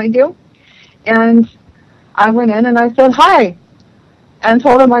 2-year-old might do. And I went in and I said, hi, and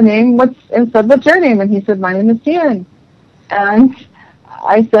told him my name, and said, what's your name? And he said, my name is Dan. And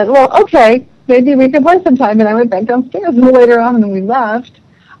I said, well, okay, maybe we could play sometime. And I went back downstairs, and later on when we left,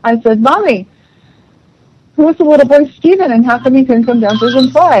 I said, Mommy, who's the little boy Stephen, and how come he couldn't come downstairs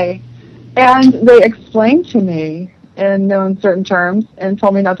and play? And they explained to me in no uncertain terms, and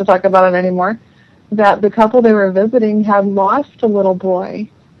told me not to talk about it anymore, that the couple they were visiting had lost a little boy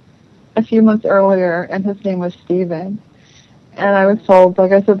a few months earlier, and his name was Stephen. And I was told,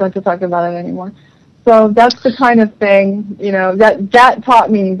 like I said, not to talk about it anymore. So that's the kind of thing, that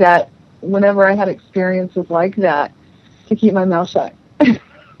taught me that whenever I had experiences like that, to keep my mouth shut.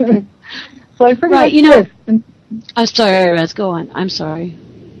 So I pretty much did. I'm sorry, Rez, go on. I'm sorry.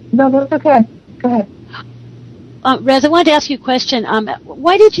 No, that's okay. Go ahead. Rez, I wanted to ask you a question.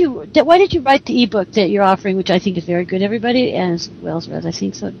 Why did you write the ebook that you're offering, which I think is very good, everybody, as well as Rez, I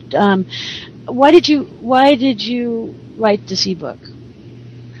think so. Why did you write this ebook?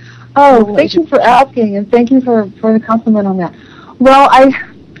 Oh, thank you for asking, and thank you for the compliment on that. Well,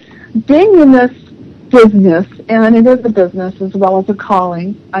 being in this business, and it is a business as well as a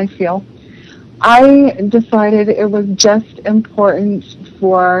calling, I feel, I decided it was just important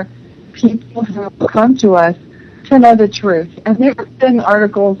for people who come to us to know the truth. And there have been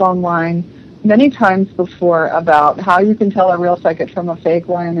articles online many times before about how you can tell a real psychic from a fake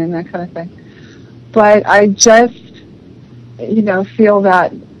one and that kind of thing. But I just, feel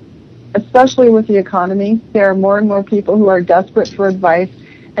that, especially with the economy, there are more and more people who are desperate for advice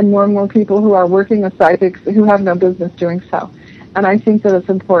and more people who are working with psychics who have no business doing so. And I think that it's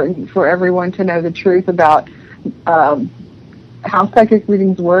important for everyone to know the truth about how psychic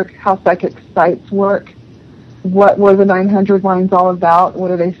readings work, how psychic sites work, what were the 900 lines all about,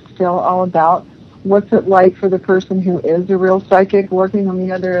 what are they still all about, what's it like for the person who is a real psychic working on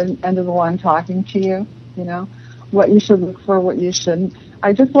the other end of the line talking to you, what you should look for, what you shouldn't.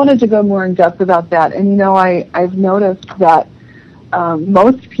 I just wanted to go more in depth about that. And, I've noticed that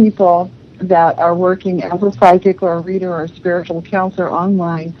most people that are working as a psychic or a reader or a spiritual counselor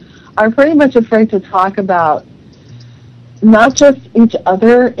online are pretty much afraid to talk about not just each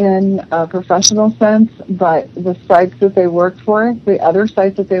other in a professional sense, but the sites that they work for, the other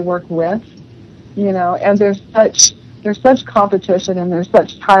sites that they work with, and there's such competition and there's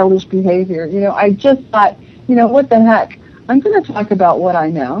such childish behavior. I just thought, what the heck? I'm going to talk about what I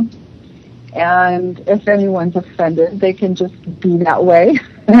know. And if anyone's offended, they can just be that way.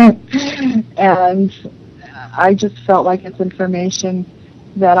 And I just felt like it's information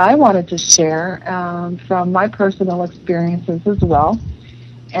that I wanted to share from my personal experiences as well.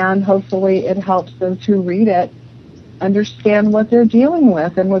 And hopefully it helps those who read it understand what they're dealing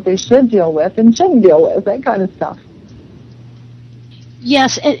with and what they should deal with and shouldn't deal with, that kind of stuff.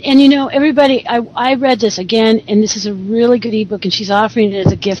 Yes, and everybody, I read this again, and this is a really good ebook, and she's offering it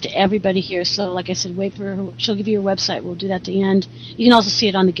as a gift to everybody here. So, like I said, wait for her. She'll give you her website. We'll do that at the end. You can also see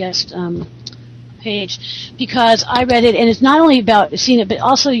it on the guest page, because I read it, and it's not only about seeing it, but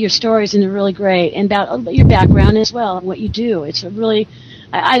also your stories, and they're really great, and about your background as well, and what you do. It's a really,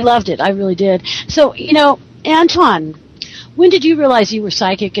 I loved it. I really did. So, Anton, when did you realize you were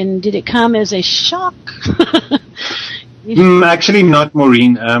psychic, and did it come as a shock? Actually not,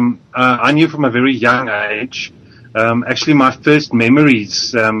 Maureen. I knew from a very young age. Actually, my first memories,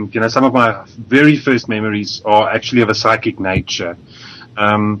 some of my very first memories are actually of a psychic nature.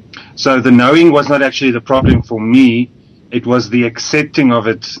 So the knowing was not actually the problem for me. It was the accepting of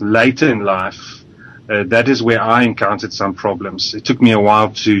it later in life. That is where I encountered some problems. It took me a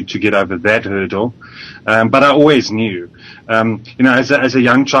while to get over that hurdle. But I always knew. As a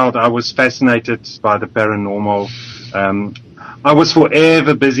young child, I was fascinated by the paranormal. I was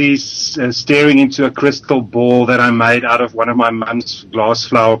forever busy staring into a crystal ball that I made out of one of my mum's glass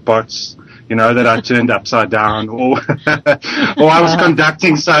flower pots, that I turned upside down, or I was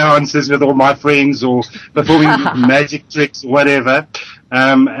conducting seances with all my friends, or performing magic tricks, or whatever.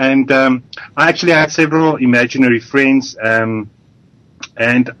 I actually had several imaginary friends,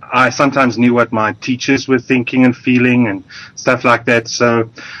 and I sometimes knew what my teachers were thinking and feeling and stuff like that. So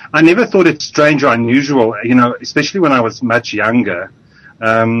I never thought it strange or unusual, especially when I was much younger.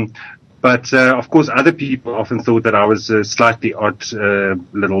 But of course, other people often thought that I was a slightly odd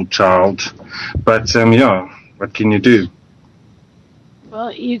little child. But what can you do?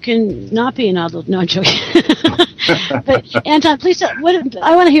 Well, you can not be an adult. No, I'm joking. But Anton, please, I want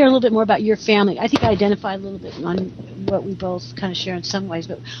to hear a little bit more about your family. I think I identified a little bit on what we both kind of share in some ways.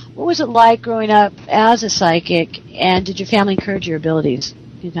 But what was it like growing up as a psychic, and did your family encourage your abilities?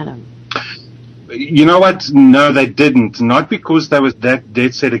 You know what? No, they didn't. Not because they was that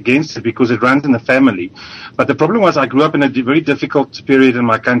dead set against it, because it runs in the family. But the problem was I grew up in a very difficult period in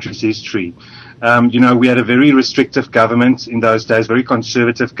my country's history. We had a very restrictive government in those days, very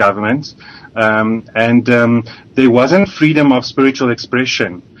conservative government. And there wasn't freedom of spiritual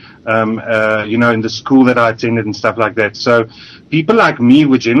expression. in the school that I attended and stuff like that. So people like me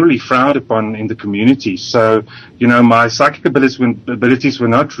were generally frowned upon in the community. So, my psychic abilities were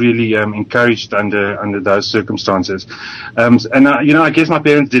not really encouraged under those circumstances. I guess my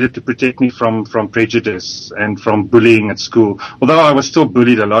parents did it to protect me from prejudice and from bullying at school, although I was still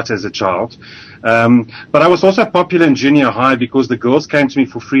bullied a lot as a child. But I was also popular in junior high because the girls came to me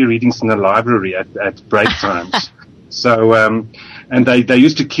for free readings in the library at break times. So, and they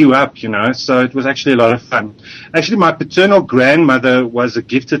used to queue up, so it was actually a lot of fun. Actually, my paternal grandmother was a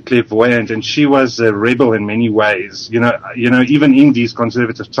gifted clairvoyant, and she was a rebel in many ways, even in these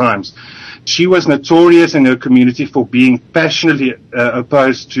conservative times. She was notorious in her community for being passionately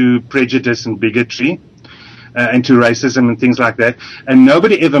opposed to prejudice and bigotry, and to racism and things like that. And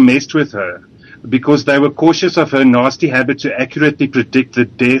nobody ever messed with her, because they were cautious of her nasty habit to accurately predict the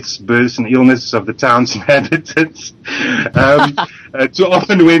deaths, births, and illnesses of the town's inhabitants, too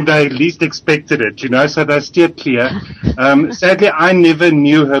often when they least expected it, so they steered clear. Sadly, I never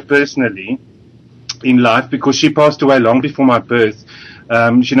knew her personally in life because she passed away long before my birth.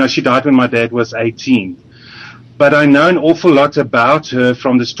 She died when my dad was 18. But I know an awful lot about her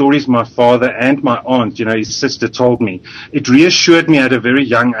from the stories my father and my aunt, his sister, told me. It reassured me at a very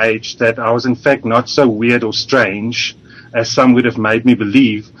young age that I was in fact not so weird or strange as some would have made me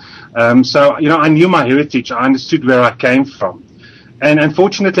believe. So, I knew my heritage. I understood where I came from. And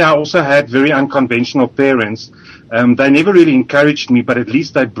unfortunately, I also had very unconventional parents. They never really encouraged me, but at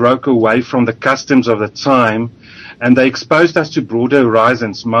least they broke away from the customs of the time, and they exposed us to broader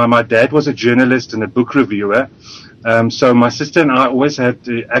horizons. My dad was a journalist and a book reviewer. So my sister and I always had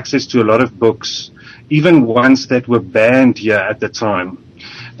access to a lot of books, even ones that were banned here at the time.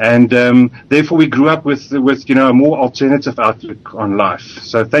 And therefore we grew up with a more alternative outlook on life.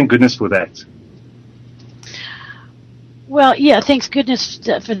 So thank goodness for that. Well, yeah, thanks goodness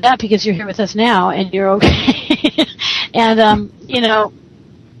for that, because you're here with us now and you're okay. And,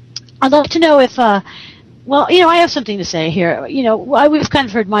 I'd love to know if, I have something to say here. We've kind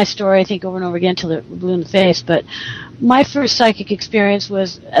of heard my story, I think, over and over again till it blew in the face, but my first psychic experience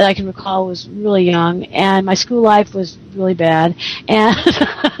I can recall, was really young, and my school life was really bad, and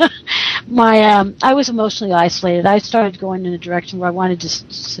I was emotionally isolated. I started going in a direction where I wanted to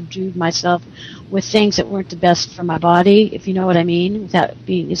subdue myself with things that weren't the best for my body, if you know what I mean, without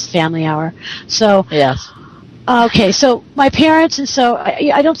being this family hour. So, yes. Okay, so my parents, and so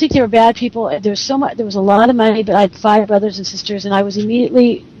I don't think they were bad people. There was a lot of money, but I had 5 brothers and sisters, and I was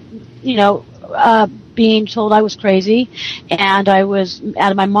immediately, being told I was crazy, and I was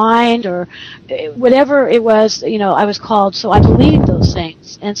out of my mind, or whatever it was, I was called. So I believed those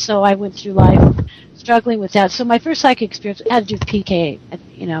things, and so I went through life struggling with that. So my first psychic experience had to do with PK,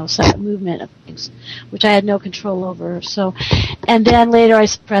 movement of things, which I had no control over. So, and then later I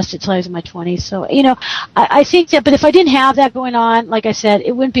suppressed it till I was in my 20s. So, I think that, but if I didn't have that going on, like I said,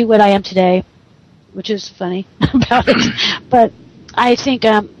 it wouldn't be what I am today, which is funny about it. But I think,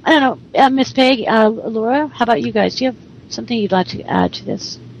 I don't know, Miss Peg, Laura, how about you guys? Do you have something you'd like to add to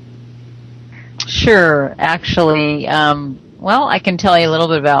this? Sure. Actually, I can tell you a little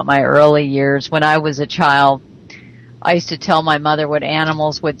bit about my early years. When I was a child, I used to tell my mother what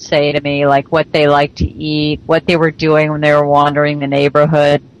animals would say to me, like what they liked to eat, what they were doing when they were wandering the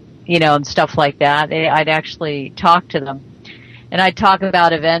neighborhood, and stuff like that. I'd actually talk to them. And I'd talk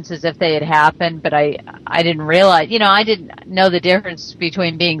about events as if they had happened, but I didn't realize, I didn't know the difference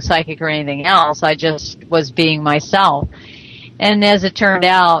between being psychic or anything else. I just was being myself. And as it turned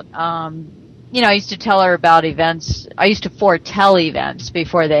out, I used to tell her about events. I used to foretell events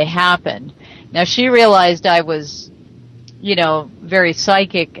before they happened. Now, she realized I was, very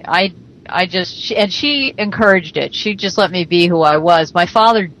psychic. And she encouraged it. She just let me be who I was. My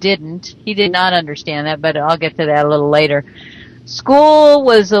father didn't. He did not understand that, but I'll get to that a little later. School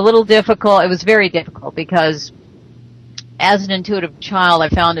was a little difficult. It was very difficult because as an intuitive child, I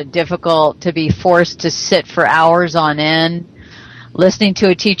found it difficult to be forced to sit for hours on end listening to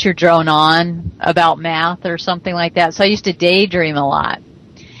a teacher drone on about math or something like that. So I used to daydream a lot.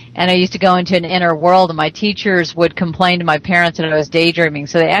 And I used to go into an inner world, and my teachers would complain to my parents that I was daydreaming.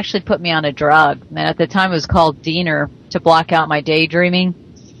 So they actually put me on a drug. And at the time it was called Diener, to block out my daydreaming.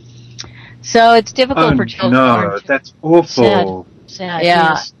 So it's difficult for children. No, that's awful. Sad.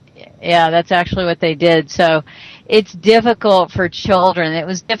 Yeah, that's actually what they did. So it's difficult for children. It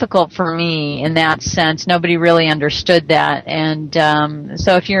was difficult for me in that sense. Nobody really understood that. And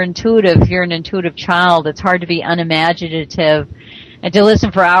so if you're an intuitive child, it's hard to be unimaginative and to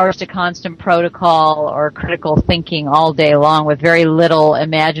listen for hours to constant protocol or critical thinking all day long with very little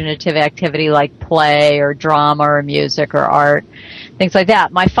imaginative activity like play or drama or music or art. things like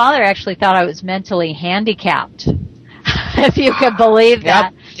that. My father actually thought I was mentally handicapped, if you could believe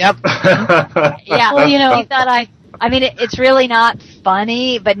that. Yep. Yeah, well, he thought I mean, it's really not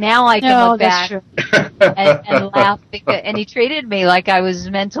funny, but now I can look back and laugh. And he treated me like I was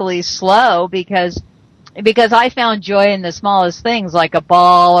mentally slow because I found joy in the smallest things, like a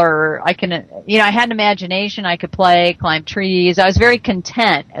ball, or I had an imagination. I could play, climb trees. I was very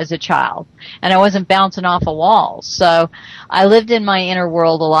content as a child, and I wasn't bouncing off of walls. So I lived in my inner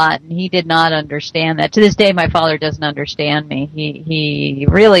world a lot, and he did not understand that. To this day, my father doesn't understand me. He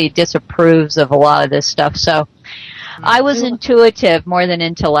really disapproves of a lot of this stuff. So I was intuitive more than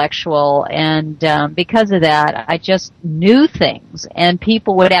intellectual, and because of that, I just knew things. And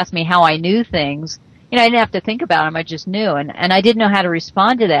people would ask me how I knew things. I didn't have to think about them. I just knew, and I didn't know how to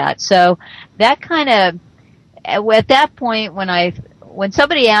respond to that. So that kind of, at that point, when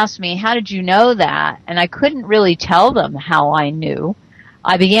somebody asked me, how did you know that? And I couldn't really tell them how I knew,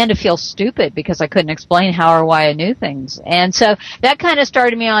 I began to feel stupid because I couldn't explain how or why I knew things. And so that kind of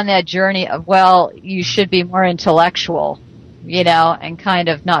started me on that journey of, well, you should be more intellectual, and kind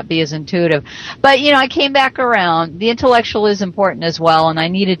of not be as intuitive. But, I came back around. The intellectual is important as well, and I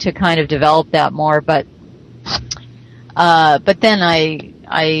needed to kind of develop that more. But then I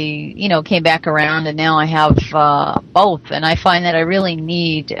came back around, and now I have both. And I find that I really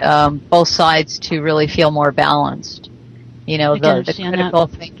need both sides to really feel more balanced. The critical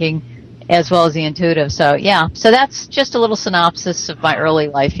thinking as well as the intuitive. So, yeah. So that's just a little synopsis of my early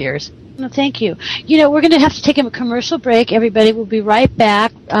life years. No, thank you. We're going to have to take a commercial break. Everybody will be right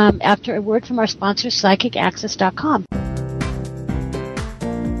back after a word from our sponsor, PsychicAccess.com.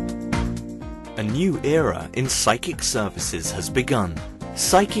 A new era in psychic services has begun.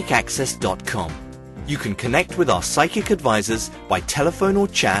 PsychicAccess.com. You can connect with our psychic advisors by telephone or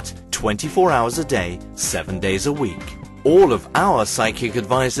chat 24 hours a day, 7 days a week. All of our psychic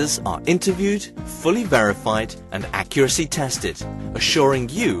advisors are interviewed, fully verified, and accuracy tested, assuring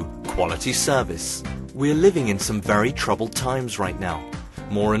you quality service. We're living in some very troubled times right now.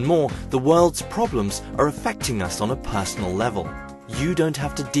 More and more, the world's problems are affecting us on a personal level. You don't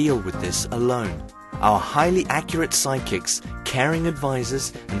have to deal with this alone. Our highly accurate psychics, caring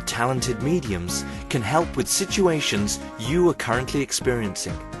advisors, and talented mediums can help with situations you are currently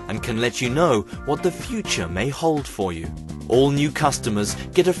experiencing and can let you know what the future may hold for you. All new customers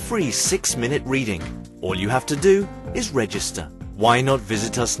get a free 6-minute reading. All you have to do is register. Why not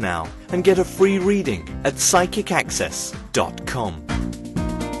visit us now and get a free reading at PsychicAccess.com.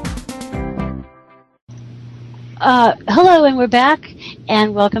 Hello, and we're back,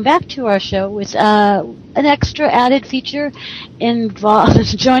 and welcome back to our show with an extra added feature involved.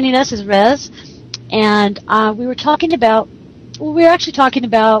 Joining us is Rez, and we were actually talking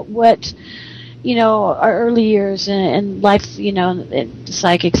about what, our early years and life, and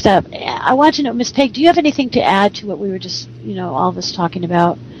psychic stuff. I want to know, Miss Peg, do you have anything to add to what we were just, all of us talking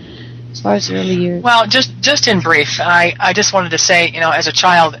about as far as the early years? Well, just in brief, I just wanted to say, as a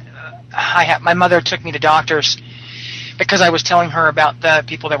child, my mother took me to doctors because I was telling her about the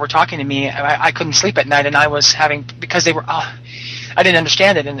people that were talking to me. I couldn't sleep at night, and I was because they were, I didn't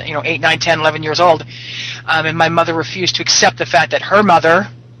understand it, and 8, 9, 10, 11 years old, and my mother refused to accept the fact that her mother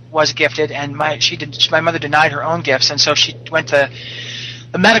was gifted, and my mother denied her own gifts, and so she went to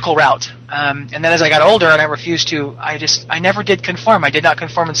the medical route. And then as I got older, and I refused to, I never did conform. I did not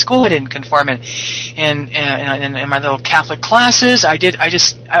conform in school. I didn't conform in my little Catholic classes. I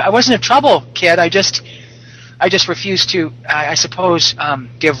wasn't a trouble kid. I just refused to, I suppose,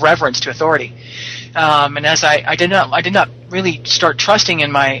 give reverence to authority. And as I did not really start trusting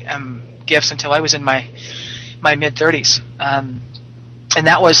in my gifts until I was in my mid-30s. And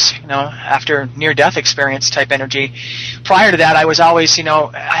that was, after near-death experience type energy. Prior to that, I was always,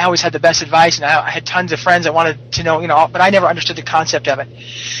 I always had the best advice, and I had tons of friends that wanted to know, but I never understood the concept of it.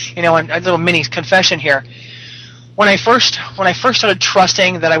 And a little mini confession here. When I first started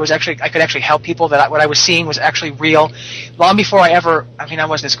trusting that I could actually help people, that what I was seeing was actually real, long before I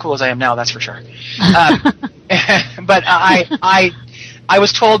wasn't as cool as I am now, that's for sure. But I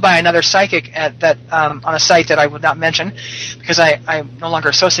was told by another psychic that on a site that I would not mention because I'm no longer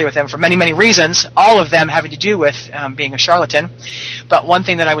associated with them for many, many reasons, all of them having to do with being a charlatan. But one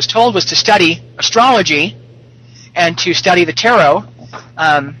thing that I was told was to study astrology and to study the tarot,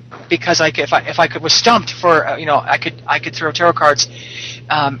 because if I was stumped for I could throw tarot cards,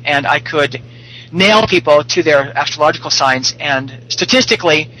 and I could nail people to their astrological signs, and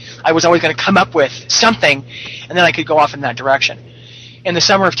statistically I was always going to come up with something, and then I could go off in that direction. In the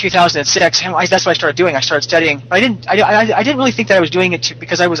summer of 2006, that's what I started doing. I started studying, but I didn't really think that I was doing it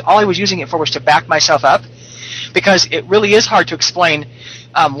because all I was using it for was to back myself up. because it really is hard to explain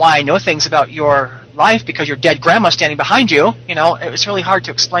why I know things about your life because your dead grandma's standing behind you. It's really hard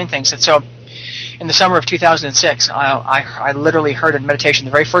to explain things. And so in the summer of 2006, I literally heard in meditation,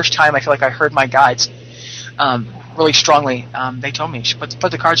 the very first time I feel like I heard my guides really strongly. They told me,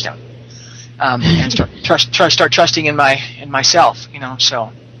 put the cards down and start trusting in myself.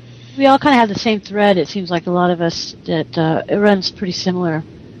 So we all kind of have the same thread. It seems like a lot of us that it runs pretty similar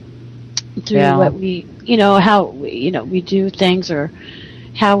through what we, how we do things, or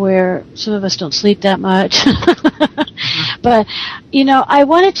how some of us don't sleep that much. But I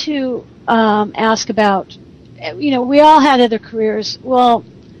wanted to ask about, we all had other careers. Well,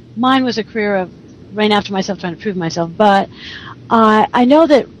 mine was a career of running after myself, trying to prove myself. But I know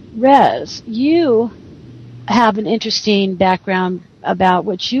that, Res, you have an interesting background about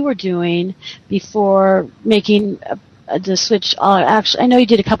what you were doing before making the switch. Actually, I know you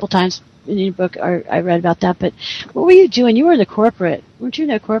did a couple times in your book, or I read about that, but what were you doing? You were in the weren't you in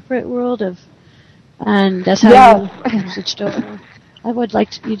the corporate world and that's how you switched over? I would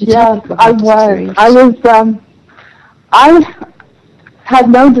like you to tell people about this experience. I had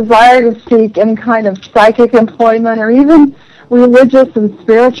no desire to seek any kind of psychic employment or even religious and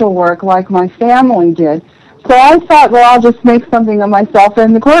spiritual work like my family did. So I thought, well, I'll just make something of myself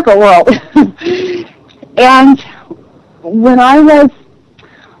in the corporate world. And when I was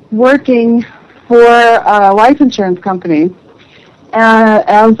working for a life insurance company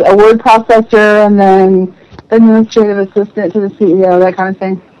as a word processor and then administrative assistant to the CEO, that kind of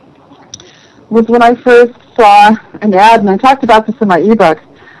thing, was when I first saw an ad, and I talked about this in my ebook,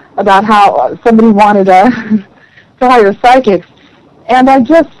 about how somebody wanted to hire psychics. And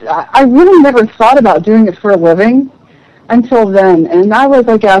I really never thought about doing it for a living until then. And I was,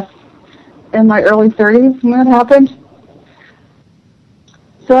 I guess, in my early 30s when that happened.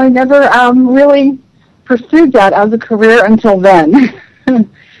 So I never really pursued that as a career until then. And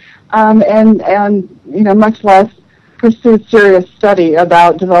much less pursued serious study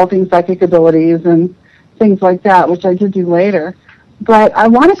about developing psychic abilities and things like that, which I did do later. But I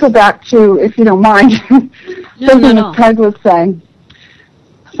want to go back to, if you don't mind, something Ms. Peg was saying.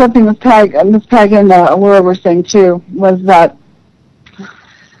 Something Ms. Peg and Laura were saying, too, was that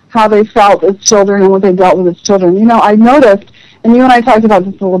how they felt as children and what they dealt with as children. I noticed, and you and I talked about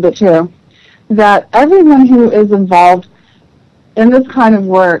this a little bit, too, that everyone who is involved in this kind of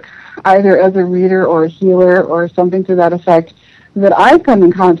work, either as a reader or a healer or something to that effect, that I've come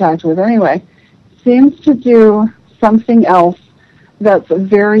in contact with anyway, seems to do something else that's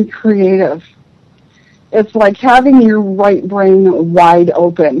very creative. It's like having your right brain wide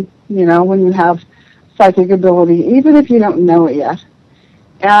open, when you have psychic ability, even if you don't know it yet.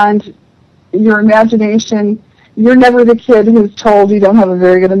 And your imagination, you're never the kid who's told you don't have a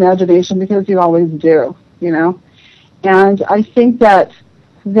very good imagination, because you always do, And I think that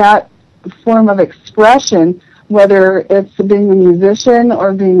form of expression, whether it's being a musician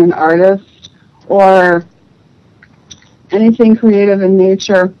or being an artist or anything creative in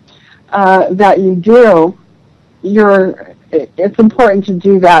nature that you do, it's important to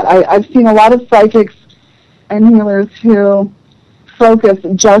do that. I've seen a lot of psychics and healers who focus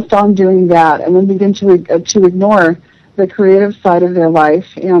just on doing that and then begin to ignore the creative side of their life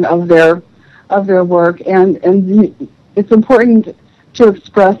and of their work, and it's important to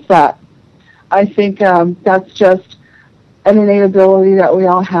express that. I think that's just an innate ability that we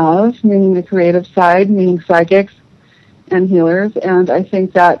all have, meaning the creative side, meaning psychics and healers, and I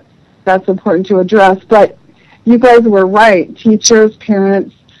think that that's important to address. But you guys were right. Teachers,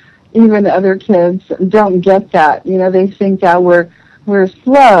 parents, even other kids don't get that. They think that we're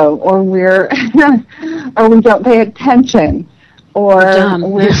slow, or or we don't pay attention, or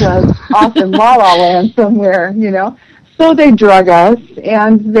we're just off in La La Land somewhere, So they drug us,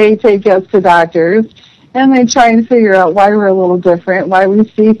 and they take us to doctors, and they try and figure out why we're a little different, why we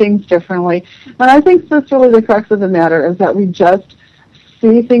see things differently. And I think that's really the crux of the matter, is that we just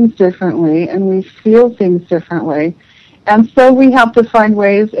see things differently, and we feel things differently. And so we have to find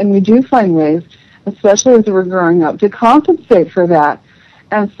ways, and we do find ways, especially as we're growing up, to compensate for that.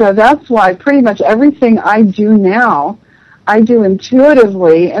 And so that's why pretty much everything I do now, I do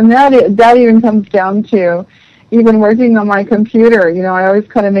intuitively, and that even comes down to even working on my computer. I always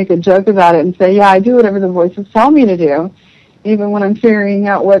kind of make a joke about it and say, I do whatever the voices tell me to do, even when I'm figuring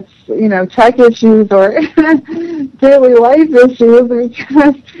out what's, tech issues or daily life issues,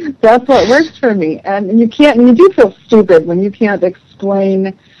 because that's what works for me. And you do feel stupid when you can't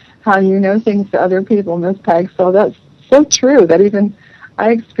explain how you know things to other people, Ms. Peg. So that's so true that even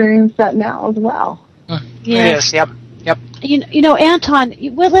I experience that now as well. Yes. It is. Yep. Anton,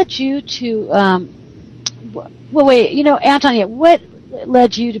 what led you to Well, wait. Antonia, what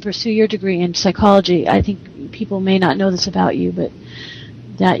led you to pursue your degree in psychology? I think people may not know this about you, but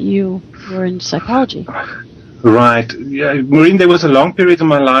that you were in psychology. Right. Yeah, Maureen, there was a long period in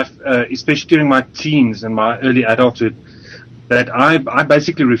my life, especially during my teens and my early adulthood, that I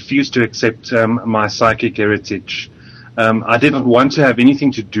basically refused to accept my psychic heritage. I didn't want to have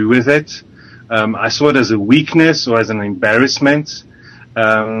anything to do with it. I saw it as a weakness or as an embarrassment.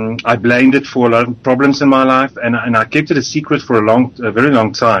 I blamed it for a lot of problems in my life, and I kept it a secret for a very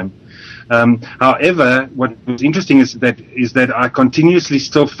long time. However, what was interesting is that I continuously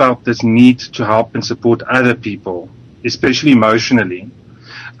still felt this need to help and support other people, especially emotionally.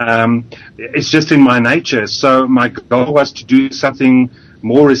 It's just in my nature. So my goal was to do something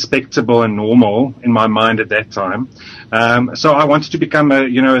more respectable and normal in my mind at that time. So I wanted to become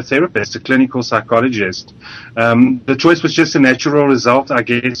a therapist, a clinical psychologist. The choice was just a natural result, I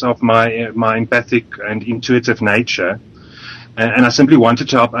guess, of my empathic and intuitive nature. And I simply wanted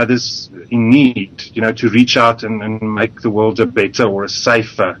to help others in need, to reach out and make the world a better or a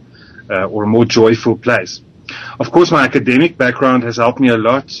safer or a more joyful place. Of course, my academic background has helped me a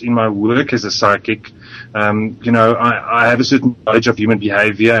lot in my work as a psychic. I have a certain knowledge of human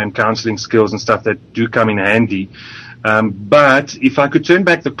behavior and counseling skills and stuff that do come in handy. But if I could turn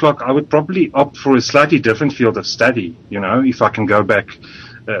back the clock, I would probably opt for a slightly different field of study, if I can go back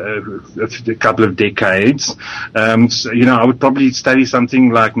a couple of decades. I would probably study something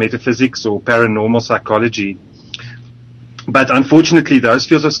like metaphysics or paranormal psychology. But unfortunately, those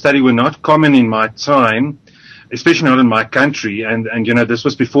fields of study were not common in my time, especially not in my country. And this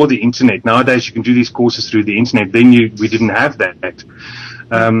was before the internet. Nowadays, you can do these courses through the internet. Then we didn't have that.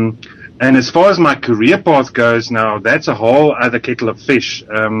 And as far as my career path goes now, that's a whole other kettle of fish.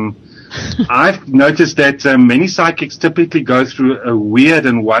 I've noticed that many psychics typically go through a weird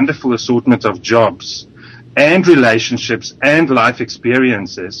and wonderful assortment of jobs and relationships and life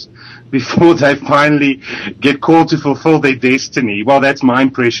experiences before they finally get called to fulfill their destiny. Well, that's my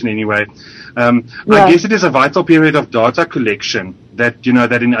impression anyway. I guess it is a vital period of data collection that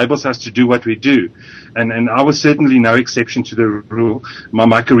enables us to do what we do. And I was certainly no exception to the rule.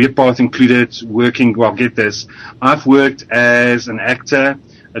 My career path included working, well, get this, I've worked as an actor,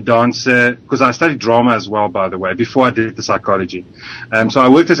 a dancer, because I studied drama as well, by the way, before I did the psychology. So I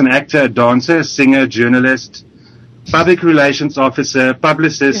worked as an actor, a dancer, a singer, journalist, public relations officer,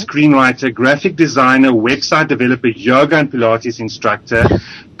 publicist, screenwriter, graphic designer, website developer, yoga and Pilates instructor,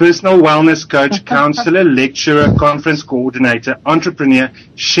 personal wellness coach, counselor, lecturer, conference coordinator, entrepreneur,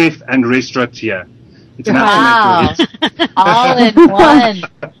 chef, and restaurateur. It's an absolute all in one.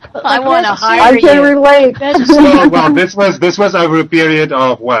 I want to hire I can relate. Well, this was over a period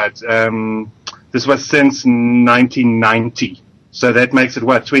of what? This was since 1990. So that makes it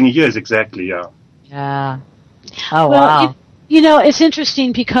 20 years exactly, yeah. Yeah. Oh, wow. It's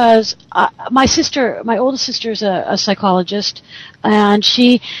interesting because my oldest sister is a psychologist, and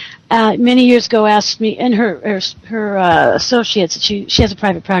she many years ago asked me, and her associates, she has a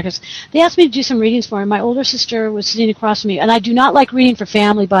private practice, they asked me to do some readings for her. My older sister was sitting across from me, and I do not like reading for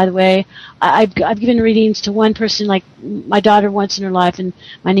family, by the way. I've given readings to one person, like my daughter once in her life, and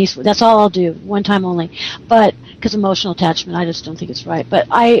my niece. That's all I'll do, one time only. But because emotional attachment, I just don't think it's right. But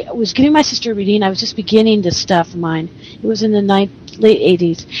I was giving my sister a reading. I was just beginning this stuff of mine. It was in the late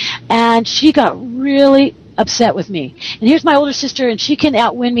 80s, and she got really upset with me. And here's my older sister, and she can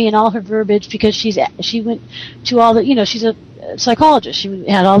outwin me in all her verbiage because she went to all the, she's a psychologist. She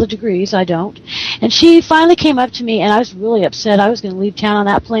had all the degrees. I don't. And she finally came up to me, and I was really upset. I was going to leave town on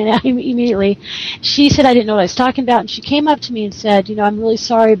that plane immediately. She said I didn't know what I was talking about, and she came up to me and said, I'm really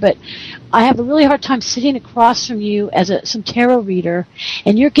sorry, but I have a really hard time sitting across from you as some tarot reader,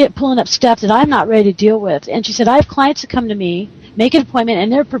 and you're pulling up stuff that I'm not ready to deal with. And she said, I have clients that come to me, make an appointment,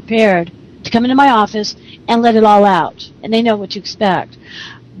 and they're prepared to come into my office and let it all out, and they know what to expect.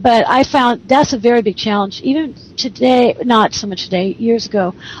 But I found that's a very big challenge. Even today, not so much today, years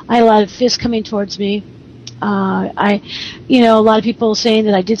ago, I had a lot of fists coming towards me. A lot of people saying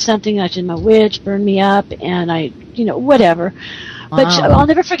that I did something, I did my witch, burned me up, and whatever. But I'll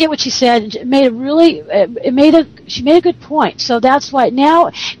never forget what she said. She made a good point. So that's why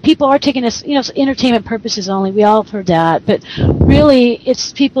now people are taking this, for entertainment purposes only. We all have heard that. But really,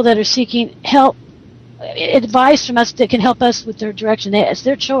 it's people that are seeking help, advice from us that can help us with their direction. It's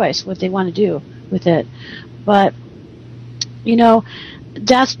their choice what they want to do with it. But,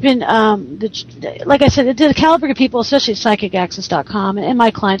 that's been, like I said, the caliber of people, especially at psychicaccess.com, and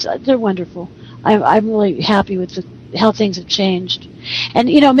my clients, they're wonderful. I'm really happy with how things have changed. And,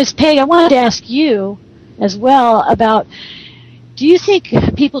 Ms. Peg, I wanted to ask you as well about, Do you think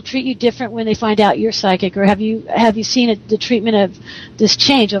people treat you different when they find out you're psychic, or have you seen the treatment of this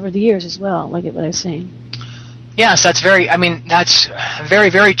change over the years as well, like what I was saying? Yes, that's very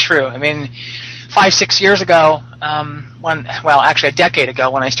very true. I mean, 5-6 years ago, actually a decade ago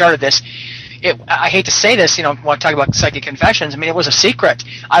when I started this, I hate to say this, when I talk about psychic confessions, I mean, it was a secret.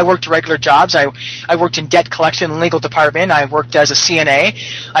 I worked regular jobs. I worked in debt collection and legal department. I worked as a CNA.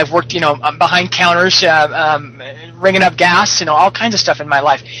 I've worked, behind counters, ringing up gas, all kinds of stuff in my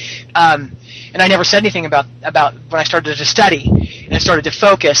life. And I never said anything about when I started to study and I started to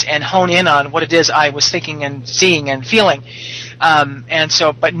focus and hone in on what it is I was thinking and seeing and feeling.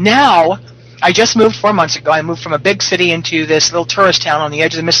 But now, I just moved 4 months ago. I moved from a big city into this little tourist town on the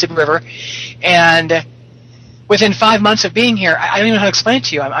edge of the Mississippi River, and within 5 months of being here, I don't even know how to explain it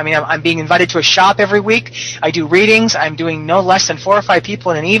to you. I'm being invited to a shop every week. I do readings. I'm doing no less than 4 or 5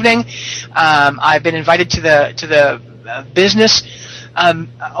 people in an evening. I've been invited to the business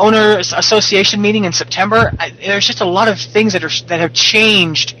owners association meeting in September. There's just a lot of things that have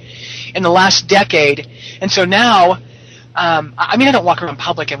changed in the last decade, and so now. I don't walk around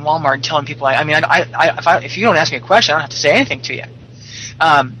public in Walmart and telling people. If you don't ask me a question, I don't have to say anything to you.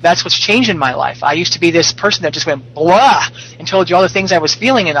 That's what's changed in my life. I used to be this person that just went blah and told you all the things I was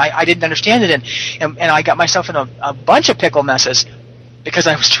feeling, and I didn't understand it, and I got myself in a bunch of pickle messes because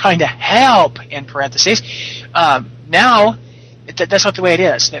I was trying to help. In parentheses, now that's not the way it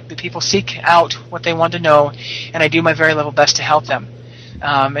is. That people seek out what they want to know, and I do my very level best to help them.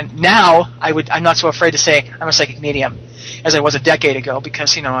 And now I'm not so afraid to say I'm a psychic medium as I was a decade ago,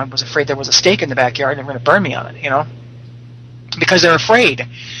 because I was afraid there was a stake in the backyard and they were going to burn me on it, because they're afraid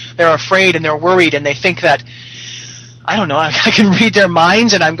and they're worried, and they think that I don't know, I can read their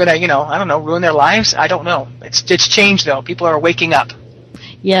minds and I'm going to ruin their lives. I don't know. It's changed though. People are waking up.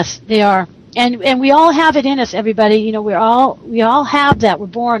 Yes, they are. And we all have it in us, everybody. We all have that. We're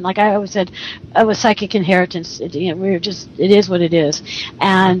born, like I always said, with psychic inheritance. It is what it is,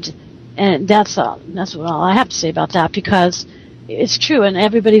 and that's what all I have to say about that, because it's true. And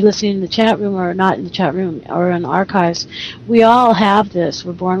everybody listening in the chat room or not in the chat room or in the archives, we all have this.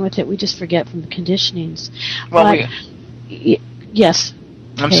 We're born with it. We just forget from the conditionings. Well, yes.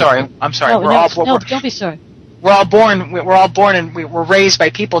 I'm sorry. Don't be sorry. We're all born, and we're raised by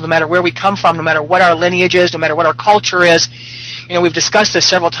people, no matter where we come from, no matter what our lineage is, no matter what our culture is. We've discussed this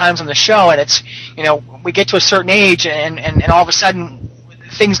several times on the show, and it's, we get to a certain age, and all of a sudden,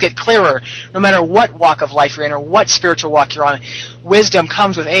 things get clearer. No matter what walk of life you're in or what spiritual walk you're on, wisdom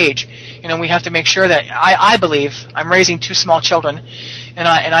comes with age. We have to make sure that, I believe, I'm raising 2 small children, and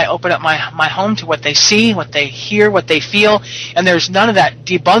I open up my home to what they see, what they hear, what they feel, and there's none of that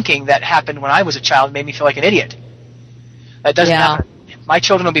debunking that happened when I was a child and made me feel like an idiot. That doesn't happen. My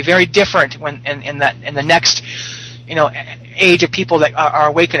children will be very different when in the next age of people that are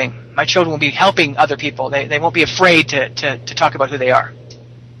awakening. My children will be helping other people. They won't be afraid to talk about who they are.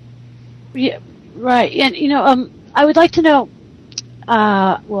 Yeah, right. And I would like to know.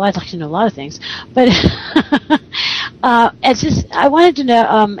 I'd like to know a lot of things, but I wanted to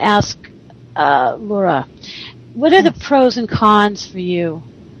know, ask Laura, what are the pros and cons for you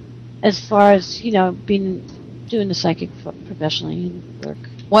as far as doing the psychic professionally work?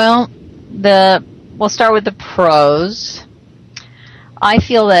 Well, we'll start with the pros. I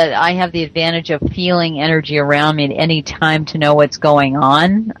feel that I have the advantage of feeling energy around me at any time to know what's going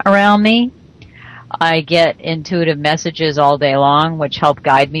on around me. I get intuitive messages all day long, which help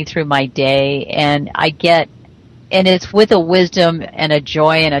guide me through my day, and it's with a wisdom and a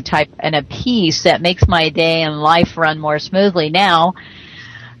joy and a peace that makes my day and life run more smoothly. Now,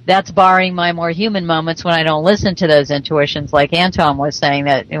 that's barring my more human moments when I don't listen to those intuitions, like Anton was saying,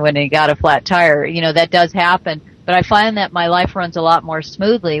 that when he got a flat tire, that does happen. But I find that my life runs a lot more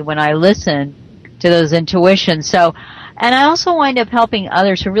smoothly when I listen to those intuitions. So, and I also wind up helping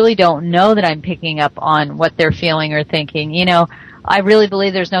others who really don't know that I'm picking up on what they're feeling or thinking. I really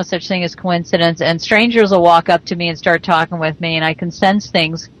believe there's no such thing as coincidence, and strangers will walk up to me and start talking with me, and I can sense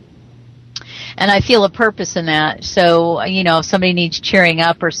things. And I feel a purpose in that. So, if somebody needs cheering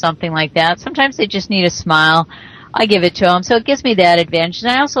up or something like that, sometimes they just need a smile. I give it to them. So it gives me that advantage.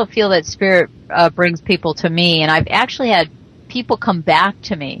 And I also feel that spirit brings people to me. And I've actually had people come back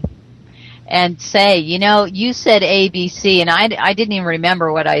to me and say, you said ABC, and I didn't even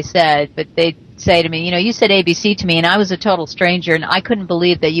remember what I said, but they say to me, you said ABC to me, and I was a total stranger, and I couldn't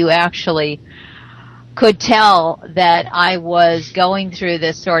believe that you actually could tell that I was going through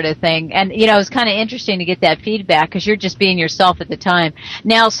this sort of thing. And, it was kind of interesting to get that feedback because you're just being yourself at the time.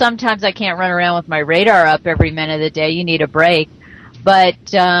 Now, sometimes I can't run around with my radar up every minute of the day. You need a break. But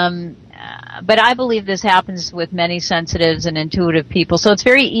but I believe this happens with many sensitives and intuitive people. So it's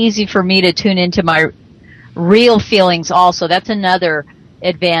very easy for me to tune into my real feelings also. That's another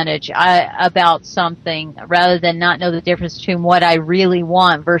advantage about something, rather than not know the difference between what I really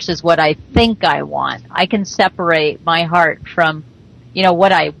want versus what I think I want. I can separate my heart from,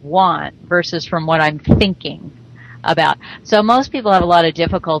 what I want versus from what I'm thinking about. So most people have a lot of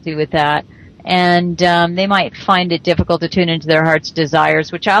difficulty with that. And they might find it difficult to tune into their heart's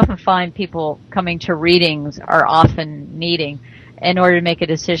desires, which I often find people coming to readings are often needing in order to make a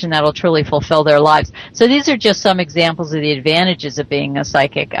decision that will truly fulfill their lives. So these are just some examples of the advantages of being a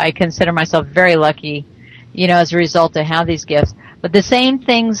psychic. I consider myself very lucky, as a result to have these gifts. But the same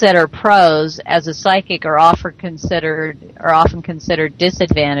things that are pros as a psychic are often considered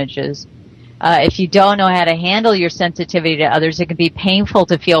disadvantages. If you don't know how to handle your sensitivity to others, it can be painful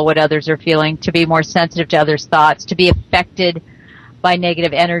to feel what others are feeling, to be more sensitive to others' thoughts, to be affected by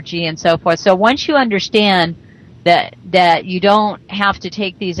negative energy and so forth. So once you understand that you don't have to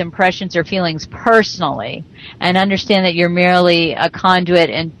take these impressions or feelings personally, and understand that you're merely a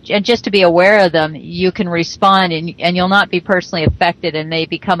conduit, and just to be aware of them, you can respond, and you'll not be personally affected, and they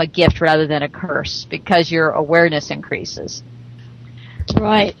become a gift rather than a curse because your awareness increases.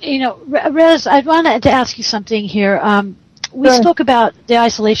 Right. Rez, I wanted to ask you something here. We spoke about the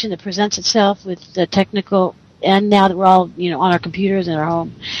isolation that presents itself with the technical, and now that we're all, on our computers in our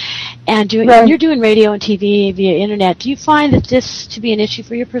home, and when you're doing radio and TV via internet, do you find that this to be an issue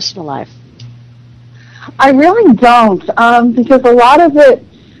for your personal life? I really don't, because a lot of it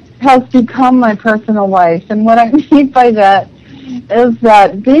has become my personal life. And what I mean by that is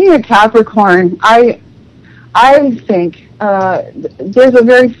that being a Capricorn, I think there's a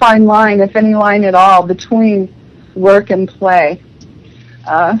very fine line, if any line at all, between work and play.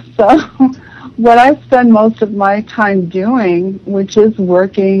 So what I spend most of my time doing, which is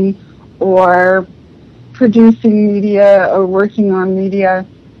working or producing media or working on media,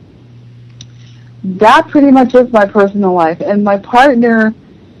 that pretty much is my personal life. And my partner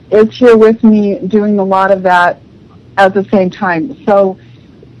is here with me doing a lot of that at the same time. So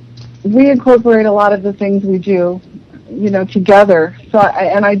we incorporate a lot of the things we do, together. So,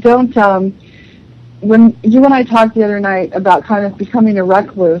 I don't, when you and I talked the other night about kind of becoming a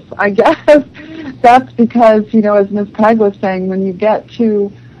recluse, I guess that's because, as Ms. Peg was saying, when you get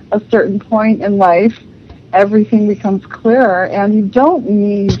to a certain point in life, everything becomes clearer, and you don't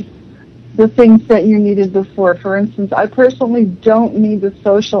need the things that you needed before. For instance, I personally don't need the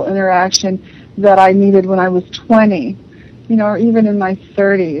social interaction that I needed when I was 20, or even in my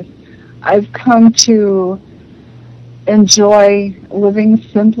 30s. I've come to enjoy living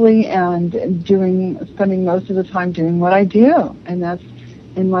simply and spending most of the time doing what I do, and that's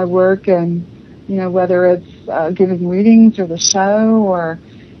in my work, and whether it's giving readings or the show or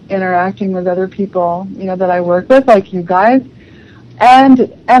interacting with other people that I work with, like you guys, and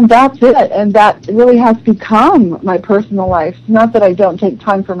that's it. And that really has become my personal life. Not that I don't take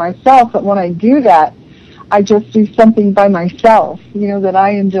time for myself, but when I do that, I just do something by myself, that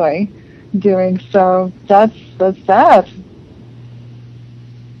I enjoy doing. So that's that.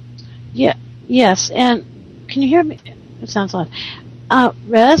 Yeah. Yes. And can you hear me? It sounds loud.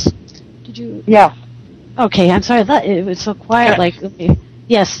 Rez, did you? Yeah. Okay. I'm sorry. I thought it was so quiet. Okay.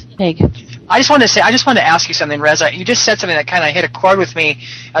 Yes, Peg. I just wanted to ask you something, Rez. You just said something that kind of hit a chord with me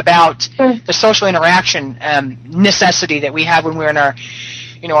about the social interaction necessity that we have when we're in our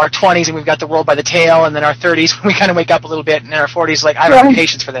 20s and we've got the world by the tail, and then our 30s when we kind of wake up a little bit, and in our 40s, I don't have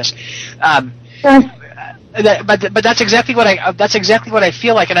patience for this. But that's exactly what I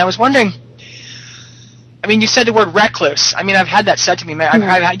feel like, and I was wondering. I mean, you said the word recluse. I mean, I've had that said to me. You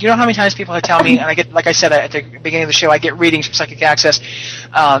know how many times people tell me, and I get, like I said at the beginning of the show, I get readings from Psychic Access,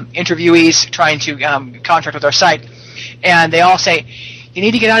 interviewees trying to contract with our site, and they all say, "You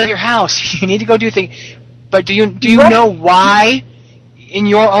need to get out of your house. You need to go do things." But do you know why, in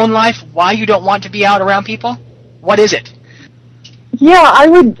your own life, why you don't want to be out around people? What is it? Yeah, I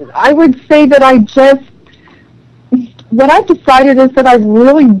would say that what I've decided is that I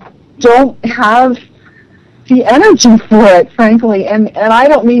really don't have the energy for it, frankly, and I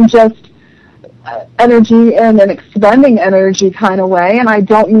don't mean just energy in an expending energy kind of way, and I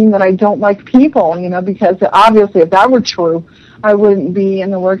don't mean that I don't like people, because obviously if that were true, I wouldn't be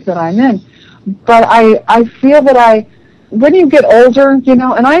in the work that I'm in. But I feel that when you get older,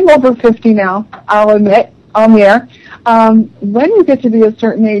 and I'm over 50 now, I'll admit, on the air, when you get to be a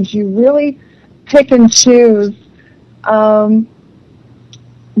certain age, you really pick and choose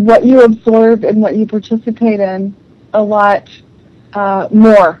what you absorb and what you participate in a lot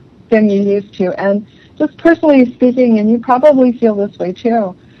more than you used to. And just personally speaking, and you probably feel this way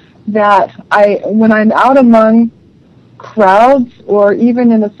too, that when I'm out among crowds or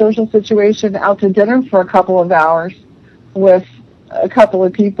even in a social situation, out to dinner for a couple of hours with a couple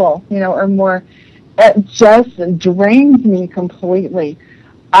of people, or more, it just drains me completely.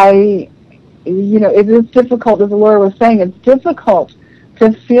 It is difficult, as Laura was saying, it's difficult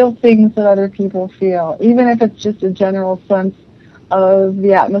to feel things that other people feel, even if it's just a general sense of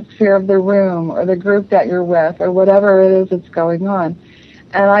the atmosphere of the room or the group that you're with or whatever it is that's going on.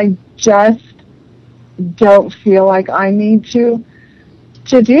 And I just don't feel like I need to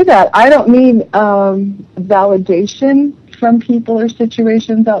do that. I don't need validation from people or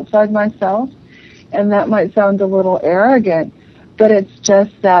situations outside myself, and that might sound a little arrogant, but it's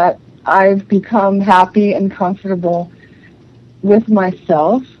just that I've become happy and comfortable with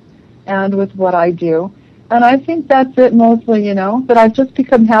myself and with what I do. And I think that's it mostly, that I've just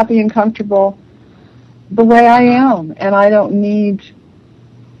become happy and comfortable the way I am, and I don't need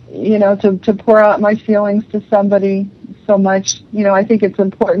to pour out my feelings to somebody so much. I think it's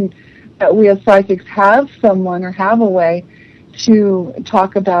important that we as psychics have someone or have a way to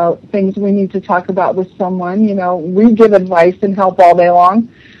talk about things we need to talk about with someone. We give advice and help all day long.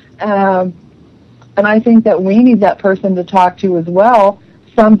 And I think that we need that person to talk to as well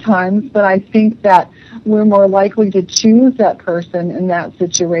sometimes, but I think that we're more likely to choose that person in that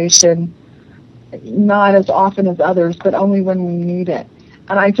situation, not as often as others, but only when we need it.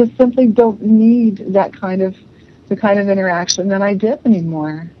 And I just simply don't need the kind of interaction that I did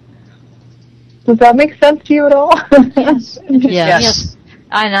anymore. Does that make sense to you at all? Yes. Yes.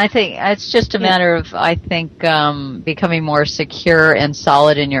 And I think it's just a matter of, becoming more secure and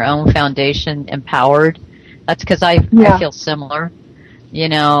solid in your own foundation, empowered. That's because I feel similar.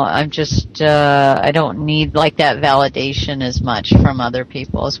 I'm just, I don't need like that validation as much from other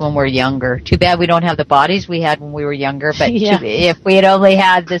people as when we're younger. Too bad we don't have the bodies we had when we were younger, but if we had only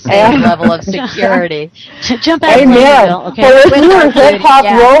had the same level of security. Jump out of the window, okay? Well, if we were hip-hop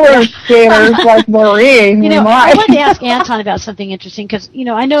roller skaters like Maureen, I wanted to ask Anton about something interesting because,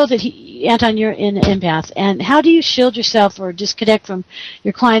 I know that Anton, you're an empath, and how do you shield yourself or disconnect from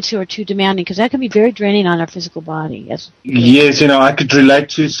your clients who are too demanding? Because that can be very draining on our physical body. Yes, I could relate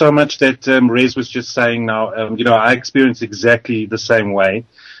to so much that Rez was just saying now. I experience exactly the same way.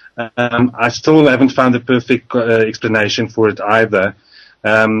 I still haven't found a perfect explanation for it either.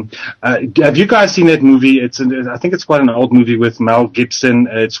 Have you guys seen that movie? I think it's quite an old movie with Mel Gibson.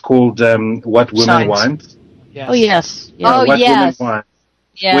 It's called What Women Want. Yes. Oh, yes. Oh, What yes. Women Want.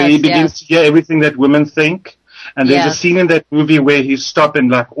 Yes, where he begins to hear everything that women think. And there's a scene in that movie where he stops and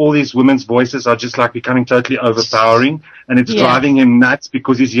like all these women's voices are just like becoming totally overpowering, and it's driving him nuts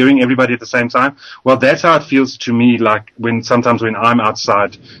because he's hearing everybody at the same time. Well, that's how it feels to me, like sometimes when I'm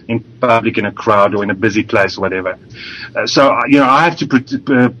outside in public in a crowd or in a busy place or whatever. So I have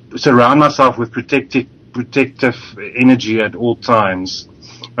to surround myself with protective energy at all times.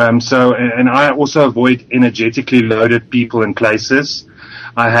 And I also avoid energetically loaded people and places.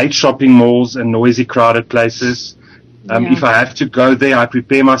 I hate shopping malls and noisy, crowded places. If I have to go there, I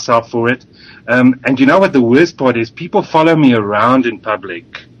prepare myself for it. And you know what the worst part is? People follow me around in public.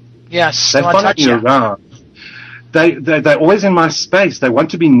 Yes, they follow me around. They're always in my space. They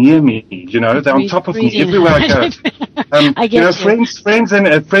want to be near me. They're on top of me everywhere I go. I get friends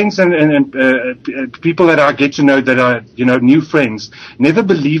and people that I get to know that are new friends never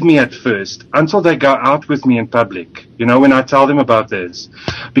believe me at first until they go out with me in public. When I tell them about this,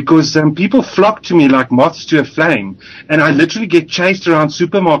 because people flock to me like moths to a flame, and I literally get chased around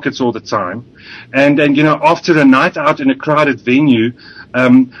supermarkets all the time. And after a night out in a crowded venue,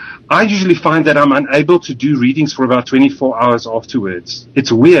 I usually find that I'm unable to do readings for about 24 hours afterwards.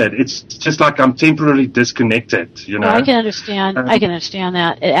 It's weird. It's just like I'm temporarily disconnected, I can understand. I can understand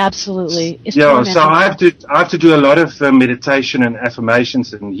that. Absolutely. It's so I have to do a lot of meditation and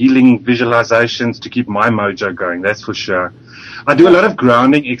affirmations and healing visualizations to keep my mojo going. That's for sure. I do a lot of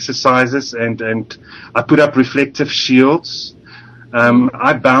grounding exercises and I put up reflective shields.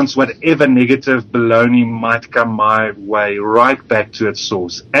 I bounce whatever negative baloney might come my way right back to its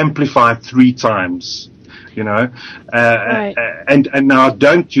source, amplified 3 times, Right. And now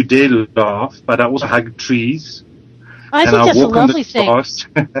don't you dare laugh, but I also hug trees. I think that's a lovely thing. That's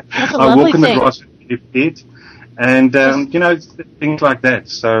a I lovely walk in thing. the grass with feet. And, things like that.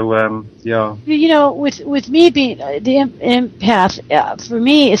 So, with me being the empath, for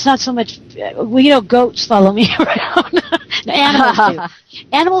me, it's not so much, goats follow me around. No, animals do.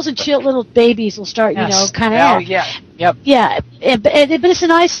 Animals and little babies will start, kind of. Oh, yeah. Yep. Yeah, but it's a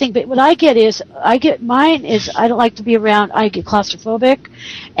nice thing. But what I get mine is I don't like to be around. I get claustrophobic,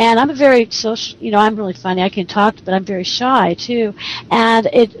 and I'm a very social. I'm really funny. I can talk, but I'm very shy too. And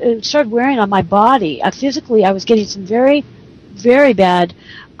it started wearing on my body. Physically, I was getting some very, very bad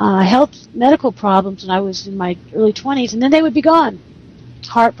health medical problems when I was in my early 20s, and then they would be gone.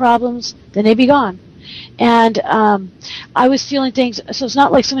 Heart problems, then they'd be gone. And I was feeling things, so it's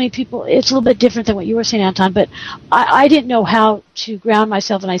not like so many people, it's a little bit different than what you were saying, Anton, but I didn't know how to ground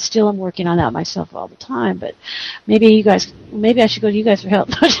myself, and I still am working on that myself all the time. But maybe I should go to you guys for help.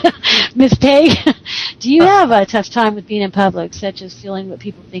 Miss Peg, do you have a tough time with being in public, such as feeling what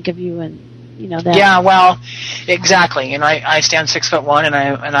people think of you and that? Yeah, well, exactly. And I stand 6'1", and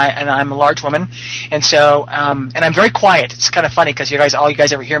I'm a large woman, and so and I'm very quiet. It's kind of funny because all you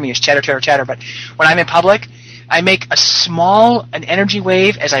guys ever hear me is chatter, chatter, chatter. But when I'm in public, I make an energy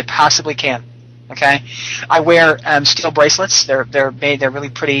wave as I possibly can. Okay, I wear steel bracelets. They're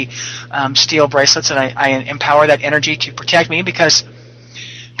really pretty steel bracelets, and I empower that energy to protect me because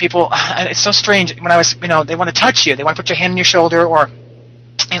people. It's so strange when I was they want to touch you, they want to put your hand on your shoulder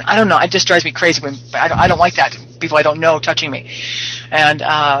and I don't know, it just drives me crazy when I don't like that. People I don't know touching me and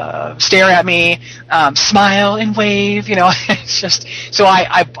stare at me, smile and wave. It's just so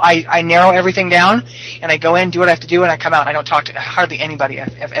I narrow everything down and I go in, do what I have to do, and I come out. And I don't talk to hardly anybody,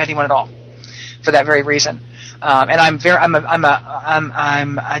 if anyone at all, for that very reason. And I'm very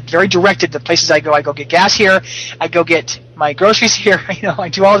directed. The places I go get gas here. I go get my groceries here. I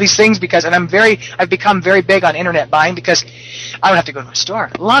do all these things I've become very big on internet buying because I don't have to go to a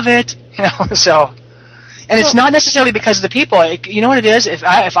store. I love it. So, and it's not necessarily because of the people. You know what it is? If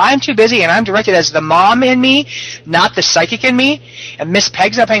I'm too busy and I'm directed as the mom in me, not the psychic in me, and Miss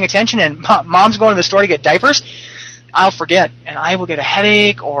Peg's not paying attention and mom's going to the store to get diapers, I'll forget, and I will get a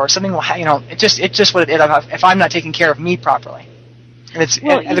headache or something will it's just what it is if I'm not taking care of me properly. And it's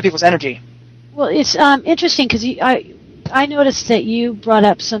other people's energy. Well, it's interesting because I noticed that you brought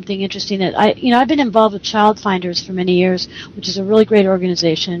up something interesting that I've been involved with Child Finders for many years, which is a really great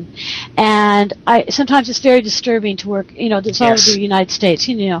organization, and sometimes it's very disturbing to work. It's all over the United States.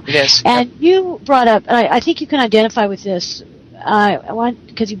 It is. And you brought up, I think you can identify with this.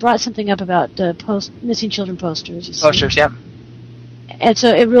 Because you brought something up about missing children posters. Posters, yeah. And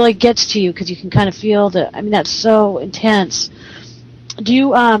so it really gets to you because you can kind of feel that's so intense. Do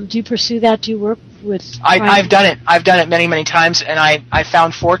you pursue that? Do you work with? I've done it. I've done it many, many times, and I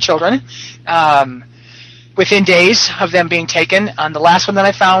found 4 children within days of them being taken. The last one that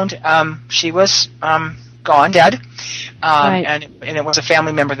I found, she was gone, dead, and it was a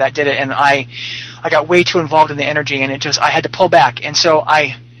family member that did it, and I got way too involved in the energy, and I had to pull back, and so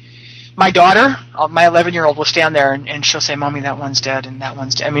my daughter, my 11-year-old, will stand there and she'll say, "Mommy, that one's dead, and that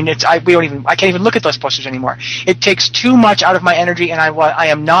one's dead." I mean, I can't even look at those posters anymore. It takes too much out of my energy, and I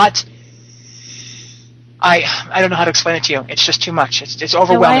am not. I don't know how to explain it to you. It's just too much. It's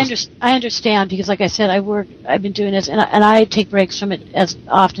overwhelming. No, I understand because, like I said, I've been doing this, and I take breaks from it as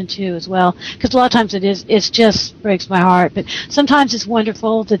often too as well. Because a lot of times it just breaks my heart. But sometimes it's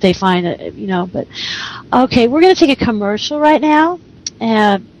wonderful that they find it, But okay, we're going to take a commercial right now.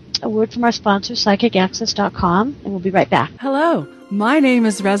 A word from our sponsor, PsychicAccess.com, and we'll be right back. Hello, my name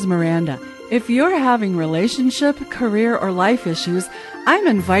is Resmyrranda. If you're having relationship, career, or life issues, I'm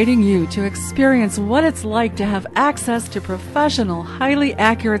inviting you to experience what it's like to have access to professional, highly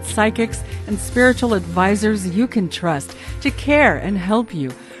accurate psychics and spiritual advisors you can trust to care and help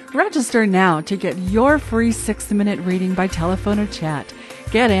you. Register now to get your free 6-minute reading by telephone or chat.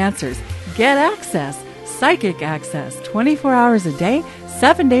 Get answers. Get access. Psychic Access, 24 hours a day,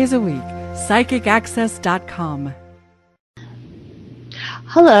 7 days a week. PsychicAccess.com.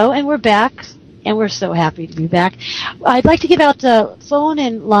 Hello, and we're back, and we're so happy to be back. I'd like to give out the phone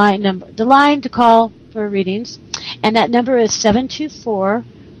and line number, the line to call for readings, and that number is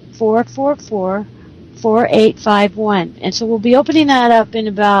 724-444-4851. And so we'll be opening that up in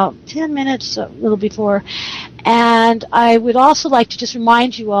about 10 minutes, a little before. And I would also like to just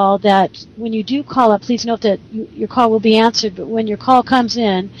remind you all that when you do call up, please note that your call will be answered, but when your call comes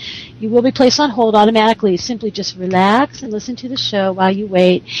in, you will be placed on hold automatically. Simply just relax and listen to the show while you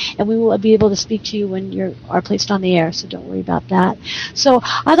wait, and we will be able to speak to you when you are placed on the air, so don't worry about that. So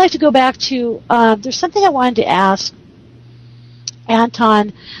I'd like to go back to, there's something I wanted to ask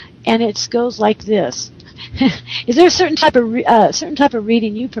Anton, and it goes like this. Is there a certain type of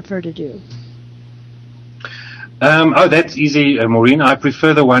reading you prefer to do? That's easy, Maureen. I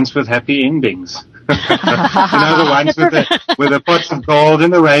prefer the ones with happy endings. The ones with the pots of gold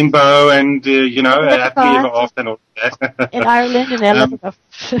and the rainbow and, happily ever after and all that. In Ireland and Edinburgh.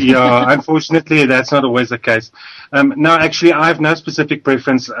 Yeah, unfortunately, that's not always the case. No, actually, I have no specific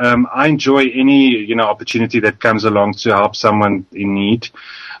preference. I enjoy any, opportunity that comes along to help someone in need.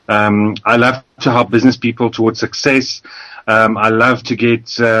 I love to help business people towards success. I love to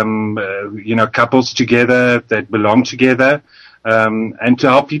get, couples together that belong together. And to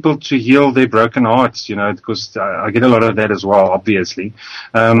help people to heal their broken hearts, because I get a lot of that as well, obviously.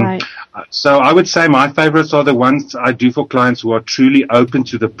 Right. So I would say my favorites are the ones I do for clients who are truly open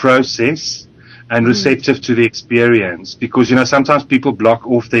to the process and receptive to the experience, because, sometimes people block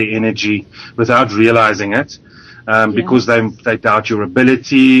off their energy without realizing it. Because they doubt your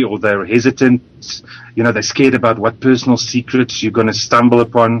ability, or they're hesitant, they're scared about what personal secrets you're going to stumble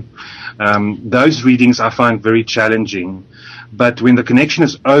upon. Those readings I find very challenging. But when the connection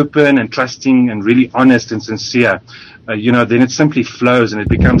is open and trusting and really honest and sincere, then it simply flows and it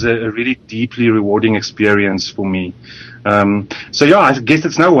becomes a really deeply rewarding experience for me. I guess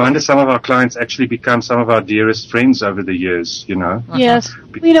it's no wonder some of our clients actually become some of our dearest friends over the years, Yes.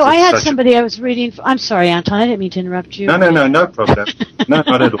 I had somebody I was reading. I'm sorry, Anton, I didn't mean to interrupt you. No problem. No,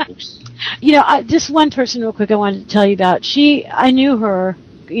 not at all. This one person real quick I wanted to tell you about. I knew her,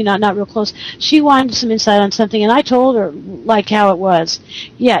 not real close. She wanted some insight on something, and I told her, like, how it was.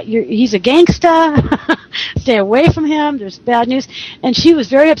 Yeah, he's a gangsta. Stay away from him. There's bad news. And she was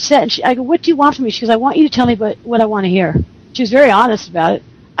very upset. And I go, what do you want from me? She goes, I want you to tell me what I want to hear. She was very honest about it.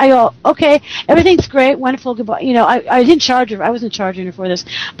 I go, okay, everything's great, wonderful, goodbye. I didn't charge her. I wasn't charging her for this.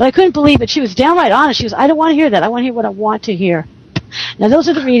 But I couldn't believe it. She was downright honest. She goes, I don't want to hear that. I want to hear what I want to hear. Now, those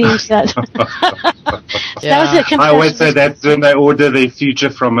are the readings that... Yeah. That was I always say that's when they order their future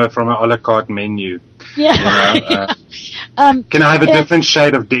from a la carte menu. Yeah. Can I have a different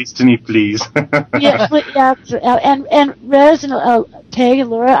shade of destiny, please? And Rez and Peg and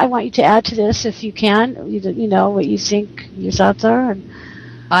Laura, I want you to add to this if you can. What you think your thoughts are.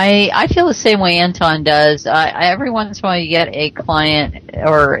 I feel the same way Anton does. Every once in a while you get a client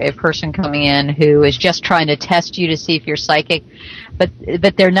or a person coming in who is just trying to test you to see if you're psychic, but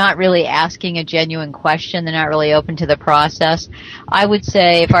they're not really asking a genuine question. They're not really open to the process. I would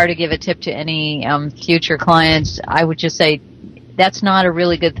say, if I were to give a tip to any future clients, I would just say that's not a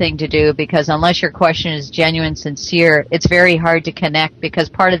really good thing to do, because unless your question is genuine, sincere, it's very hard to connect, because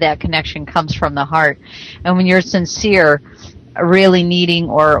part of that connection comes from the heart. And when you're sincere, really needing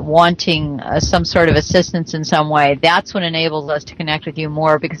or wanting some sort of assistance in some way, that's what enables us to connect with you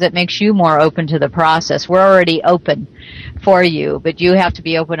more, because it makes you more open to the process. We're already open for you, but you have to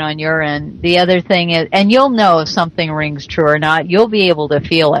be open on your end. The other thing is, and you'll know if something rings true or not, you'll be able to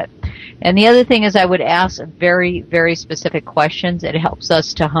feel it. And the other thing is, I would ask very, very specific questions. It helps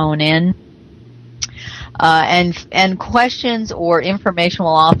us to hone in. And questions or information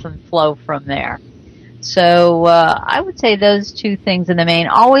will often flow from there. So I would say those two things in the main.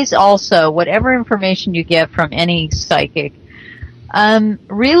 Always also, whatever information you get from any psychic,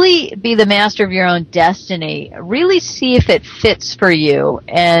 really be the master of your own destiny. Really see if it fits for you,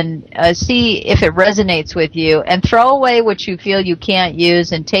 and see if it resonates with you, and throw away what you feel you can't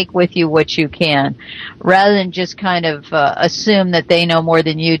use and take with you what you can, rather than just kind of assume that they know more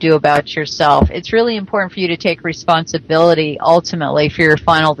than you do about yourself. It's really important for you to take responsibility ultimately for your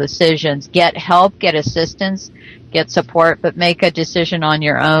final decisions. Get help, get assistance, get support, but make a decision on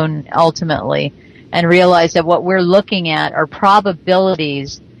your own ultimately. And realize that what we're looking at are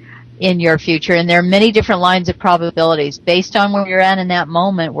probabilities in your future. And there are many different lines of probabilities. Based on where you're at in that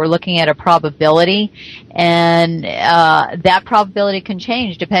moment, we're looking at a probability. And that probability can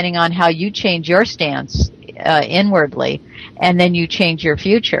change depending on how you change your stance inwardly. And then you change your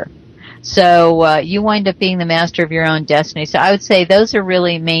future. So you wind up being the master of your own destiny. So I would say those are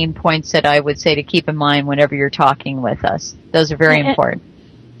really main points that I would say to keep in mind whenever you're talking with us. Those are very important.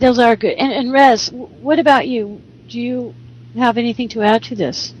 Those are good. And Rez, what about you? Do you have anything to add to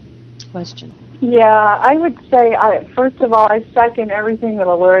this question? Yeah, I would say, first of all, I second everything that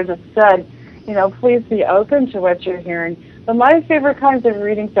Allura just said. Please be open to what you're hearing. But my favorite kinds of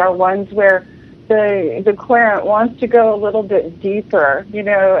readings are ones where the clairant wants to go a little bit deeper,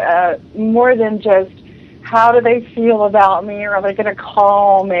 more than just how do they feel about me, or are they going to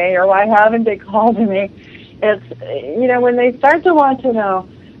call me, or why haven't they called me? It's, when they start to want to know,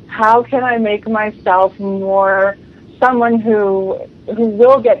 how can I make myself more someone who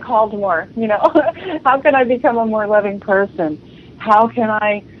will get called more? How can I become a more loving person? How can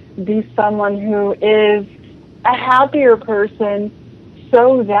I be someone who is a happier person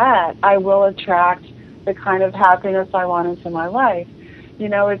so that I will attract the kind of happiness I want into my life?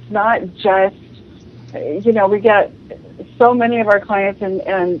 It's not just we get so many of our clients,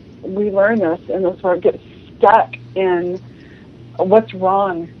 and we learn this in this work, get stuck in what's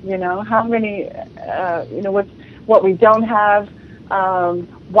wrong, how many, what we don't have,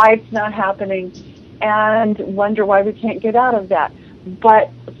 why it's not happening, and wonder why we can't get out of that. But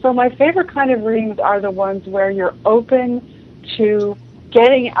so my favorite kind of readings are the ones where you're open to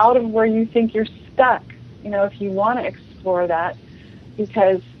getting out of where you think you're stuck, if you want to explore that,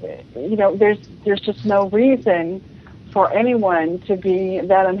 because, there's just no reason for anyone to be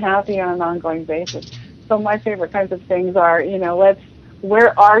that unhappy on an ongoing basis. So my favorite kinds of things are,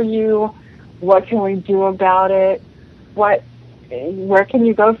 where are you? What can we do about it? Where can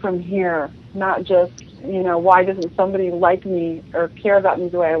you go from here? Not just, why doesn't somebody like me or care about me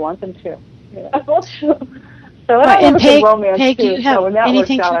the way I want them to? So I love a good romance Peg, too. So when that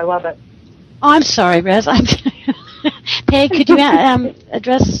works out, I love it. Oh, I'm sorry, Rez. Peg, could you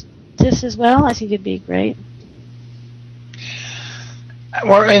address this as well? I think it'd be great.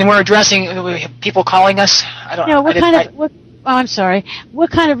 We're addressing people calling us. I'm sorry.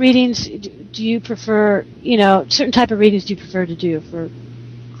 What kind of readings do you prefer? Certain type of readings do you prefer to do for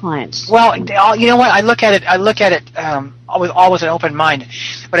clients? Well, you know what? I look at it all with an open mind.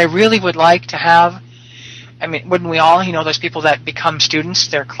 But I really would like to have. I mean, wouldn't we all? Those people that become students,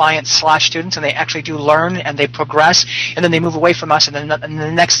 they're clients/students, and they actually do learn and they progress, and then they move away from us, and then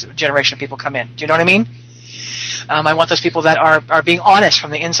the next generation of people come in. Do you know what I mean? I want those people that are being honest from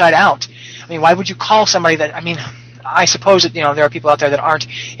the inside out. I mean, why would you call somebody that? I mean, I suppose that there are people out there that aren't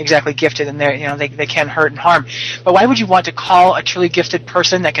exactly gifted, and they can hurt and harm. But why would you want to call a truly gifted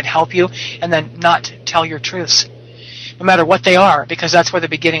person that can help you and then not tell your truths, no matter what they are? Because that's where the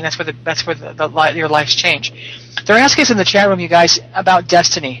beginning. That's where your life's change. They're asking us in the chat room, you guys, about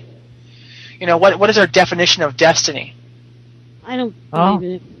destiny. What is our definition of destiny? I don't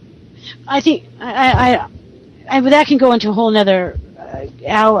believe it. I think that can go into a whole other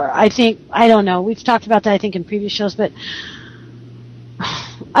hour. I don't know. We've talked about that, I think, in previous shows, but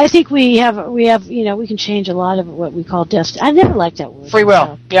I think we can change a lot of what we call destiny. I never liked that word. Free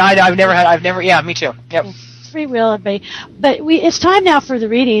will. Yeah, me too. Yep. Free will, everybody. But it's time now for the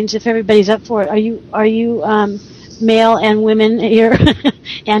readings. If everybody's up for it, are you male and women here?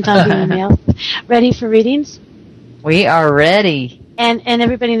 Anton being male, ready for readings? We are ready. And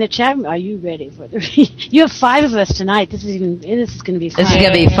everybody in the chat room, are you ready for the reading? You have 5 of us tonight. This is going to be fun. This is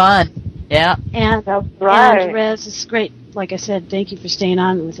going to be fun. Yeah. And that's right. And Rez, it's great. Like I said, thank you for staying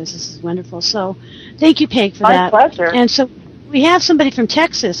on with us. This is wonderful. So, thank you, Peg, for that. My pleasure. And so we have somebody from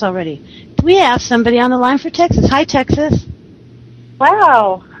Texas already. We have somebody on the line for Texas. Hi, Texas.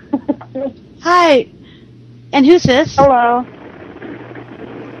 Wow. Hi. And who's this? Hello.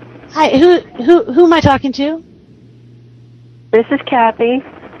 Hi. Who am I talking to? This is Kathy.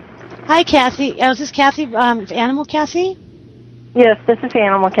 Hi, Kathy. Is this Kathy? Animal Kathy? Yes, this is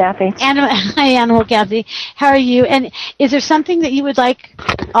Animal Kathy. Hi, Animal Kathy. How are you? And is there something that you would like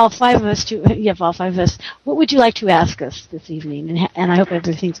all 5 of us to? You have all 5 of us. What would you like to ask us this evening? And I hope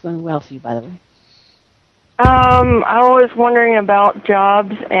everything's going well for you, by the way. I was wondering about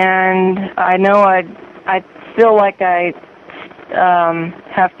jobs, and I know I feel like I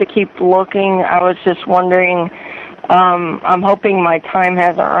have to keep looking. I was just wondering. I'm hoping my time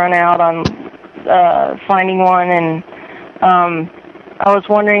hasn't run out on finding one, and I was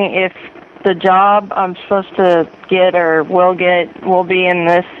wondering if the job I'm supposed to get or will be in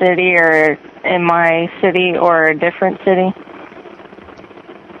this city or in my city or a different city.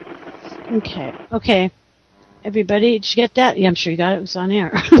 Okay. Everybody, did you get that? Yeah, I'm sure you got it. It was on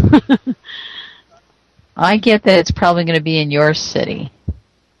air. I get that it's probably going to be in your city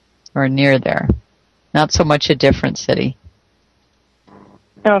or near there. Not so much a different city.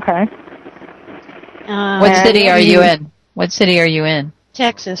 Okay. What city are you in? What city are you in?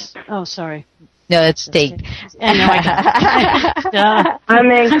 Texas. Oh, sorry. No, that's state. I'm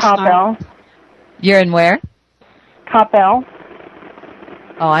in Coppell. You're in where? Coppell.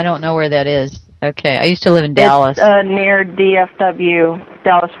 Oh, I don't know where that is. Okay. I used to live in Dallas. It's near DFW,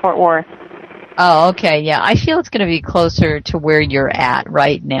 Dallas-Fort Worth. Oh, okay. Yeah. I feel it's going to be closer to where you're at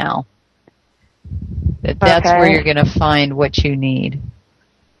right now. That's where you're going to find what you need.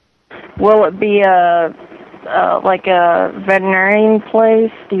 Will it be like a veterinarian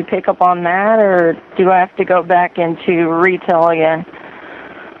place? Do you pick up on that, or do I have to go back into retail again?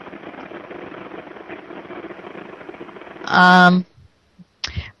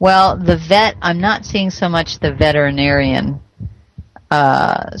 Well, the vet, I'm not seeing so much the veterinarian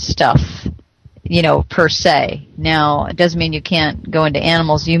stuff, per se. Now, it doesn't mean you can't go into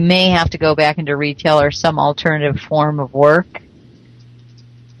animals. You may have to go back into retail or some alternative form of work.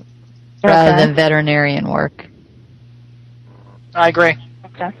 rather than veterinarian work. I agree.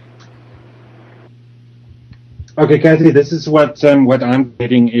 Okay. Okay, Kathy, this is what I'm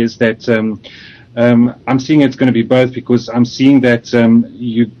getting is that I'm seeing it's going to be both, because I'm seeing that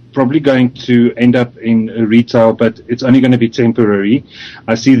you're probably going to end up in retail, but it's only going to be temporary.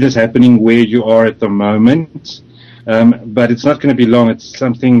 I see this happening where you are at the moment, but it's not going to be long. It's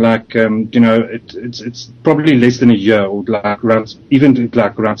something like it's probably less than a year, or like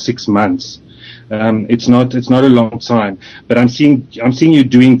around 6 months. It's not a long time, but I'm seeing you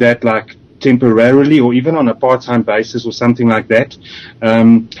doing that like temporarily, or even on a part-time basis or something like that.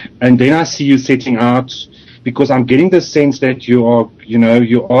 And then I see you setting out, because I'm getting the sense that you are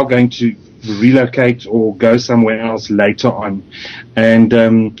going to relocate or go somewhere else later on, and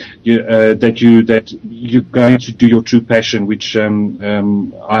that you're going to do your true passion, which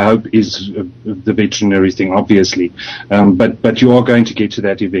I hope is the veterinary thing, obviously, but you are going to get to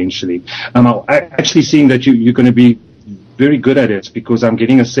that eventually. And I'm actually seeing that you're going to be very good at it, because I'm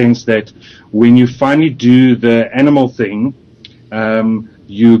getting a sense that when you finally do the animal thing,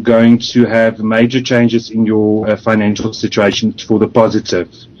 you're going to have major changes in your financial situation for the positive.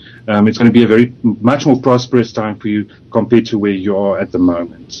 It's going to be a much more prosperous time for you compared to where you are at the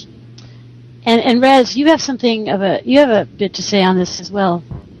moment. And Rez, you have you have a bit to say on this as well.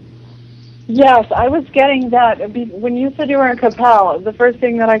 Yes, I was getting that. When you said you were in Capel, the first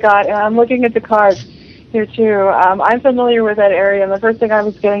thing that I got, and I'm looking at the cards here too, I'm familiar with that area, and the first thing I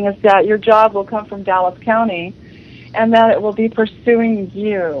was getting is that your job will come from Dallas County, and that it will be pursuing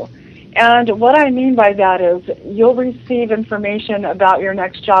you. And what I mean by that is you'll receive information about your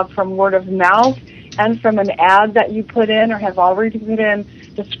next job from word of mouth and from an ad that you put in or have already put in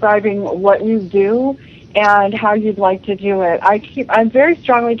describing what you do and how you'd like to do it. I very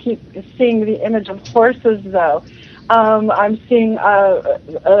strongly keep seeing the image of horses, though. I'm seeing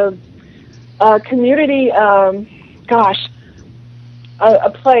a community, a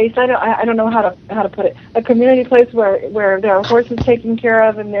place. I don't know how to put it. A community place where there are horses taken care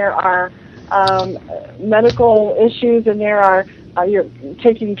of, and there are medical issues, and there are you're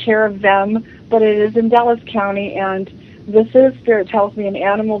taking care of them. But it is in Dallas County, and this is, Spirit tells me, an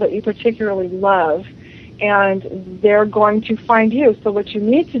animal that you particularly love, and they're going to find you. So what you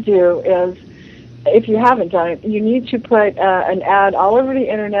need to do is, if you haven't done it, you need to put an ad all over the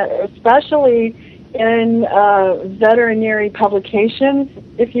internet, especially in veterinary publications,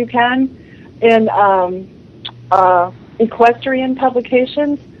 if you can, in equestrian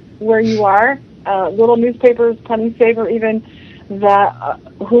publications where you are, little newspapers, Pony Saver, even, that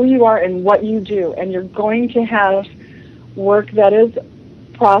who you are and what you do. And you're going to have work that is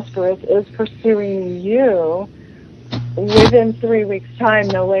prosperous, is pursuing you within 3 weeks' time,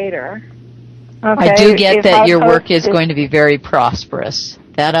 no later. Okay. I do get that your work is going to be very prosperous.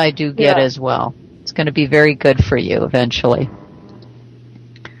 That I do get as well. It's going to be very good for you eventually.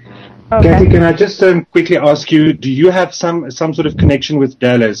 Okay. Kathy, can I just quickly ask you, do you have some sort of connection with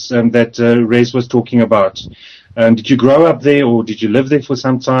Dallas that Rez was talking about? Did you grow up there, or did you live there for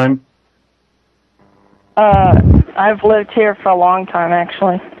some time? I've lived here for a long time,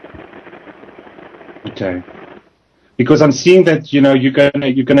 actually. Okay. Because I'm seeing that you're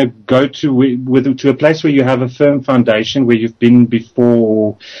gonna go to a place where you have a firm foundation, where you've been before,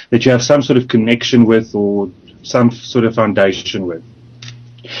 or that you have some sort of connection with, or some sort of foundation with.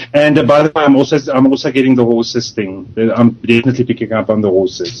 And by the way, I'm also getting the horses thing. I'm definitely picking up on the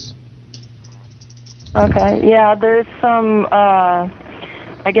horses. Okay, yeah, there's some,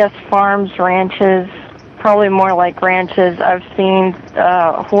 I guess, farms, ranches, probably more like ranches. I've seen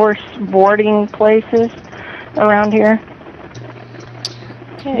horse boarding places around here.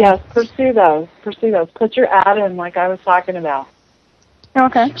 Okay. Yes, pursue those. Put your ad in, like I was talking about.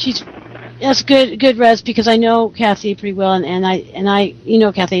 Okay. That's good, Rez, because I know Kathy pretty well, and I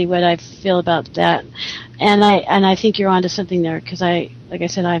Kathy, what I feel about that, and I think you're onto something there, because like I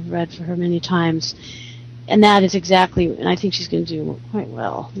said, I've read for her many times, and that is exactly, and I think she's going to do quite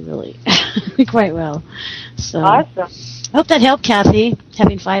well, really, quite well. So awesome. I hope that helped, Kathy.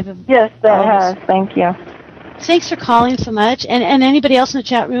 Having 5 of yes, that has. Thank you. Thanks for calling so much. And anybody else in the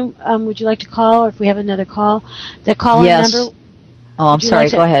chat room, would you like to call, or if we have another call, the call-in number? Oh, I'm sorry.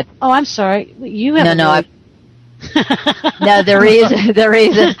 Go ahead. Oh, I'm sorry. You have no. The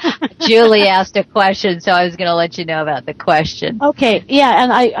reason Julie asked a question, so I was going to let you know about the question. Okay, yeah,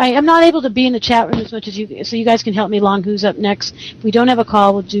 and I am not able to be in the chat room as much as you, so you guys can help me along. Who's up next? If we don't have a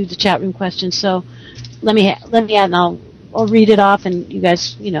call, we'll do the chat room questions. So let me add, and I'll read it off, and you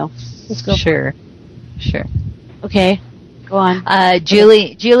guys, let's go. Sure. Okay, go on.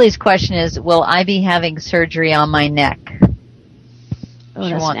 Julie's question is, will I be having surgery on my neck? Oh,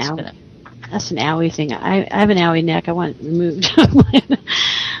 that's now. That's an owie thing. I have an owie neck. I want it removed.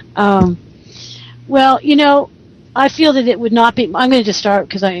 Well, I feel that it would not be. I'm going to just start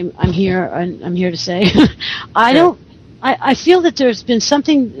because I'm here and I'm here to say I feel that there's been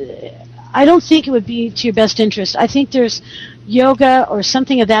something. I don't think it would be to your best interest. I think there's yoga or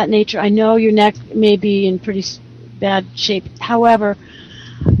something of that nature. I know your neck may be in pretty bad shape. However,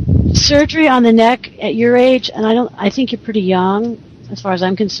 surgery on the neck at your age, and I think you're pretty young, as far as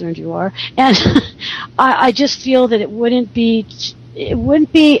I'm concerned you are, and I just feel that it wouldn't be,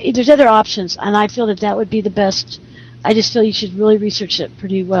 there's other options, and I feel that would be the best. I just feel you should really research it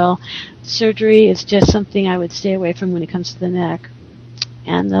pretty well. Surgery is just something I would stay away from when it comes to the neck,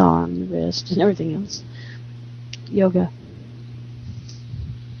 and the arm, the wrist, and everything else. Yoga.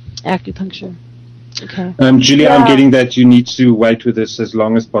 Acupuncture. Okay. Julia, I'm getting that you need to wait with this as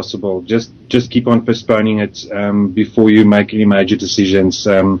long as possible. Just keep on postponing it before you make any major decisions,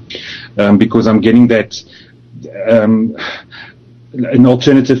 because I'm getting that an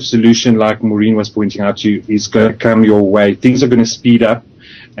alternative solution, like Maureen was pointing out to you, is going to come your way. Things are going to speed up,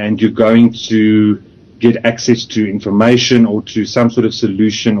 and you're going to get access to information or to some sort of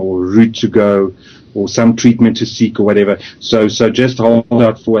solution or route to go, or some treatment to seek or whatever. So just hold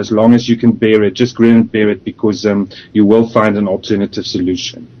out for as long as you can bear it. Just grin and bear it, because you will find an alternative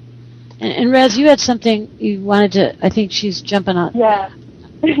solution. And Rez, you had something you wanted to, I think she's jumping on. Yeah.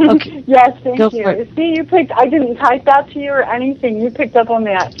 Okay. Yes, thank Go you. for it. See, I didn't type that to you or anything. You picked up on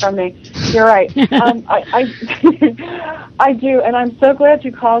that from me. You're right. I do, and I'm so glad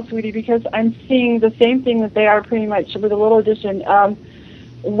you called, sweetie, because I'm seeing the same thing that they are pretty much, with a little addition.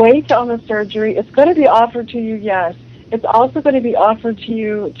 Wait on the surgery. It's going to be offered to you, yes. It's also going to be offered to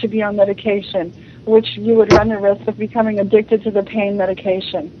you to be on medication, which you would run the risk of becoming addicted to the pain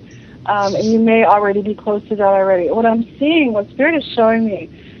medication. And you may already be close to that already. What I'm seeing, what Spirit is showing me,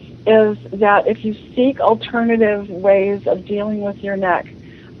 is that if you seek alternative ways of dealing with your neck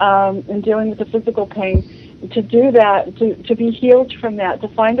and dealing with the physical pain, to do that, to be healed from that, to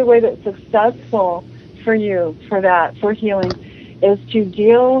find a way that's successful for you for healing, is to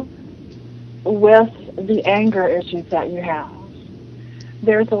deal with the anger issues that you have.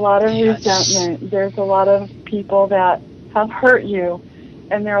 There's a lot of resentment. There's a lot of people that have hurt you,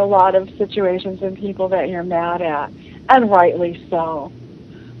 and there are a lot of situations and people that you're mad at, and rightly so.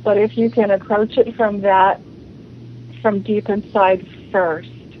 But if you can approach it from deep inside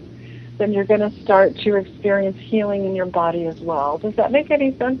first, then you're going to start to experience healing in your body as well. Does that make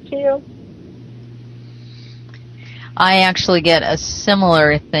any sense to you? I actually get a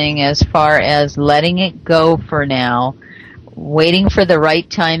similar thing as far as letting it go for now, waiting for the right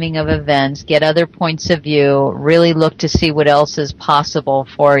timing of events, get other points of view, really look to see what else is possible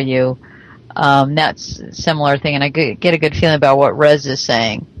for you. That's a similar thing, and I get a good feeling about what Rez is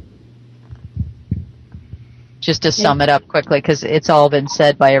saying. Just to sum it up quickly, because it's all been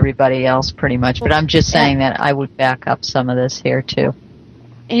said by everybody else pretty much, but I'm just saying that I would back up some of this here too.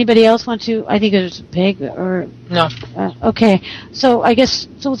 Anybody else want to? I think it's Peg or no. Okay, so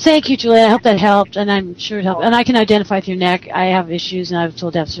thank you, Julia. I hope that helped, and I'm sure it helped. And I can identify with your neck. I have issues, and I was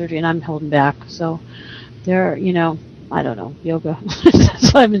told to have surgery, and I'm holding back. So there, I don't know, yoga.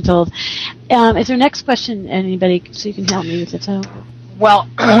 That's what I've been told. Is there a next question, anybody, so you can help me with it? So. Well,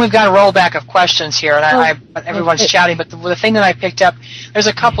 we've got a rollback of questions here, and everyone's chatting. But the thing that I picked up, there's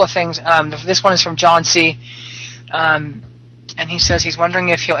a couple of things. This one is from John C. And he says he's wondering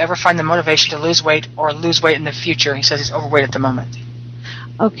if he'll ever find the motivation to lose weight or lose weight in the future. He says he's overweight at the moment.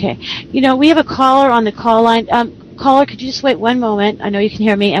 Okay. We have a caller on the call line. Caller, could you just wait one moment? I know you can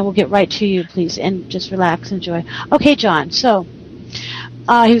hear me, and we'll get right to you, please, and just relax, enjoy. Okay, John. So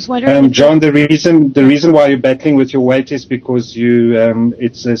he was wondering. John, the reason why you're battling with your weight is because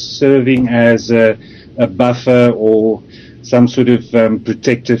it's serving as a buffer or some sort of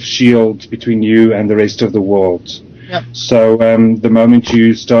protective shield between you and the rest of the world. Yep. So the moment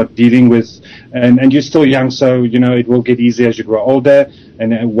you start dealing with, and you're still young, so it will get easier as you grow older.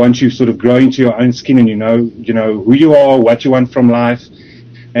 And once you sort of grow into your own skin and you know who you are, what you want from life,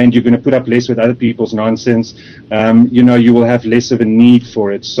 and you're going to put up less with other people's nonsense, you will have less of a need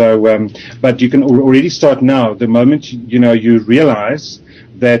for it. So, but you can already start now. The moment you realize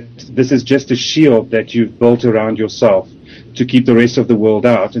that this is just a shield that you've built around yourself to keep the rest of the world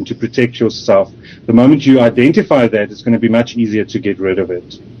out and to protect yourself. The moment you identify that, it's going to be much easier to get rid of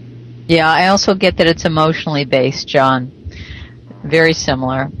it. Yeah, I also get that it's emotionally based, John. Very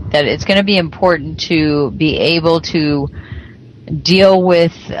similar. That it's going to be important to be able to deal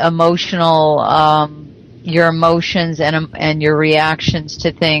with your emotions and your reactions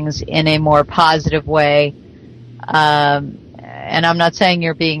to things in a more positive way, and I'm not saying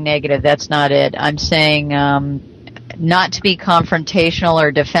you're being negative, that's not it. I'm saying not to be confrontational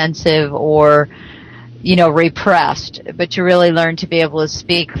or defensive or, repressed, but to really learn to be able to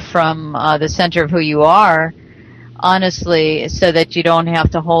speak from the center of who you are, honestly, so that you don't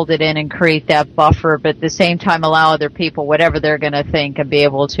have to hold it in and create that buffer, but at the same time allow other people, whatever they're going to think, and be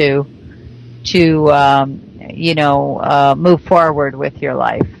able to move forward with your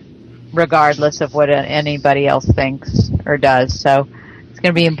life, regardless of what anybody else thinks or does. So it's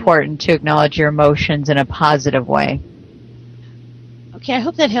going to be important to acknowledge your emotions in a positive way. Okay, I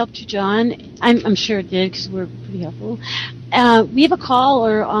hope that helped you, John. I'm sure it did, because we're pretty helpful. We have a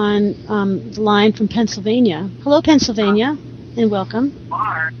caller on the line from Pennsylvania. Hello, Pennsylvania, and welcome.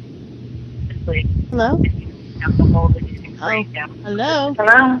 Hello? Oh, hello?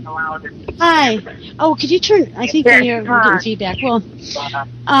 Hello? Hi. Oh, could you turn, I think we're getting feedback. Well,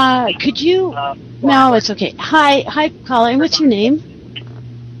 could you, no, it's okay. Hi, caller, and what's your name?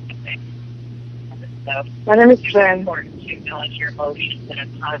 My name is Jen.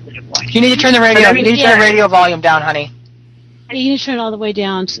 You need to turn the radio. You need to turn the radio volume down, honey. Yeah, you need to turn it all the way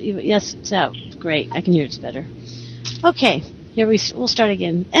down. So yes, it's out. Great. I can hear it's better. Okay. Here we'll start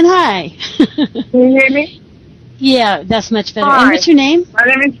again. And hi. Can you hear me? Yeah, that's much better. Hi. And what's your name? My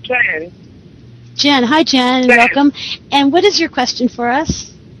name is Jen. Jen. Hi, Jen. Jen. Welcome. And what is your question for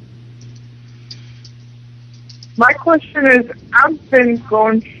us? My question is, I've been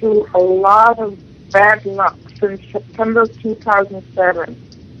going through a lot of bad luck since September 2007.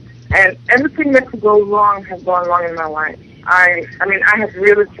 And everything that could go wrong has gone wrong in my life. I have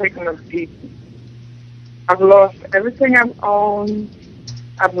really taken a beating. I've lost everything I've owned.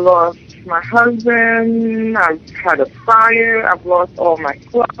 I've lost my husband. I've had a fire. I've lost all my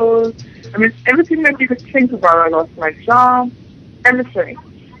clothes. Everything that you could think about. I lost my job, everything.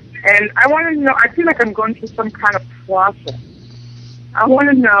 And I want to know, I feel like I'm going through some kind of process. I want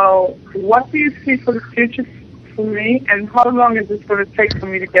to know, what do you see for the future for me, and how long is this going to take for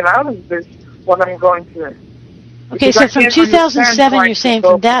me to get out of this, what I'm going through? Okay, so from 2007, you're saying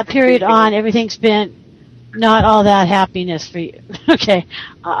from that period on, everything's been not all that happiness for you. Okay,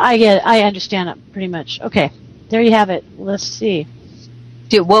 I get it. I understand it pretty much. Okay, there you have it. Let's see.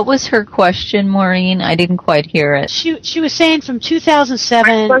 What was her question, Maureen? I didn't quite hear it. She was saying from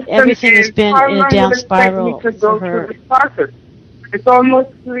 2007, everything has been in a down spiral for her. It's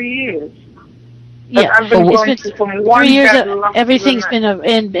almost 3 years. Yeah, it's been 3 years. Everything's been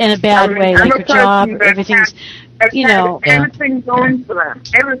in a bad way, like her job. Everything's, everything going for them.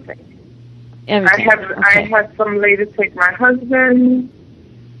 Everything. I had some lady take my husband.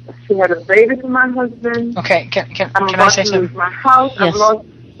 She had a baby for my husband. Okay, can I say something? My house. Yes. I've lost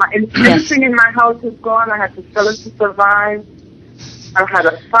everything in my house is gone. I had to sell it to survive. I've had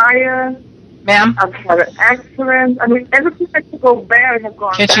a fire. Ma'am? I've had an accident. Everything that could go bad has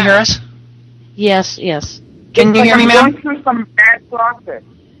gone bad. Can't you hear us? Yes. Can you hear me, ma'am? I'm going through some bad process.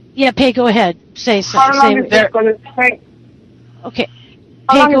 Yeah, Pay, go ahead. Say so. How long is it going to take? Okay.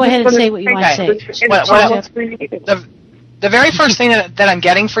 Pay, go ahead and say what you want to say. The very first thing that I'm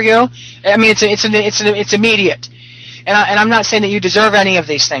getting for you, it's immediate. And I'm not saying that you deserve any of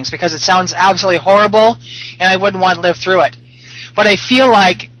these things, because it sounds absolutely horrible, and I wouldn't want to live through it. But I feel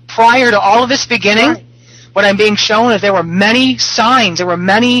like prior to all of this beginning, what I'm being shown is there were many signs, there were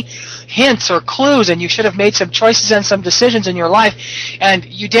many hints or clues, and you should have made some choices and some decisions in your life, and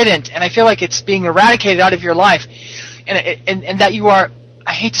you didn't. And I feel like it's being eradicated out of your life, and that you are,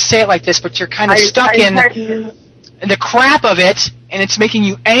 I hate to say it like this, but you're kind of stuck in the crap of it, and it's making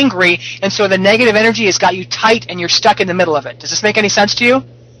you angry, and so the negative energy has got you tight, and you're stuck in the middle of it. Does this make any sense to you?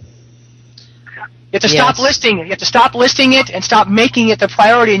 You have to stop listing it. You have to stop listing it and stop making it the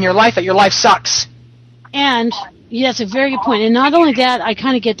priority in your life that your life sucks. And that's a very good point. And not only that, I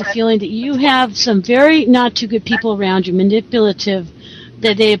kind of get the feeling that you have some very not too good people around you, manipulative,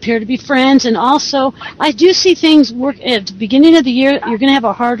 that they appear to be friends. And also, I do see things work at the beginning of the year. You're going to have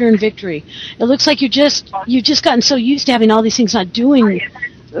a hard-earned victory. It looks like you've just gotten so used to having all these things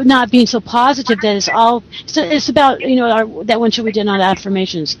not being so positive that it's about, that one show we did on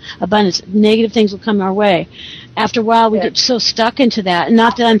affirmations, abundance. Negative things will come our way. After a while, we get so stuck into that. And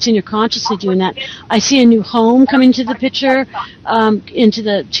not that I'm saying you're consciously doing that. I see a new home coming to the picture, into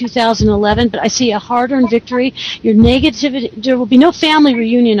the 2011, but I see a hard-earned victory. Your negativity, there will be no family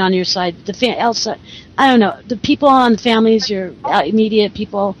reunion on your side. I don't know, the people on the families, your immediate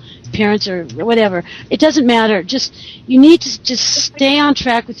people, parents or whatever, it doesn't matter. You need to just stay on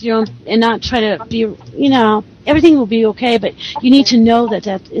track with your own and not try to be, everything will be okay, but you need to know that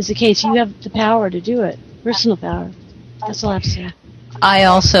is the case. You have the power to do it, personal power. That's all I have to say. I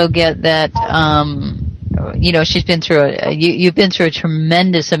also get that she's been through you've been through a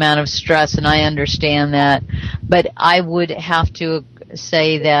tremendous amount of stress, and I understand that. But I would have to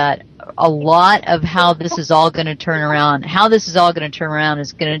say that a lot of how this is all going to turn around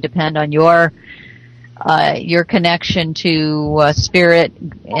is going to depend on your connection to spirit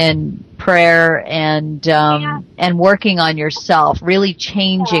and prayer and working on yourself, really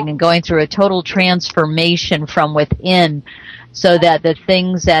changing and going through a total transformation from within, so that the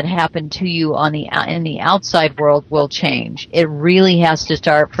things that happen to you in the outside world will change. It really has to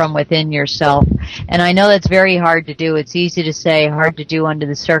start from within yourself. And I know that's very hard to do. It's easy to say, hard to do under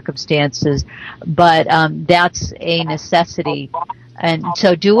the circumstances, but that's a necessity. And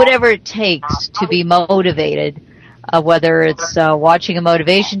so do whatever it takes to be motivated, whether it's watching a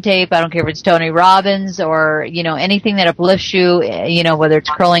motivation tape, I don't care if it's Tony Robbins or, anything that uplifts you, whether it's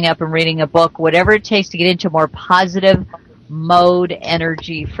curling up and reading a book, whatever it takes to get into more positive mode,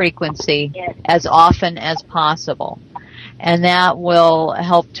 energy, frequency as often as possible. And that will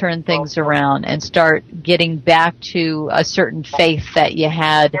help turn things around and start getting back to a certain faith that you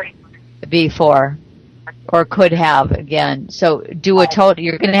had before or could have again. So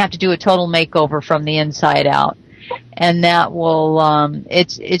you're going to have to do a total makeover from the inside out. And that will,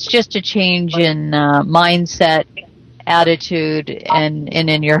 it's just a change in mindset, attitude, and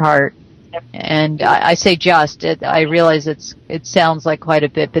in your heart. And I say I realize it sounds like quite a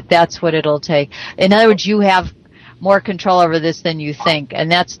bit, but that's what it'll take. In other words, you have more control over this than you think, and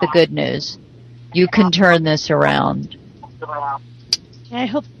that's the good news. You can turn this around. I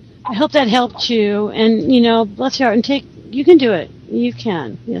hope that helped you, and bless your heart, and you can do it. You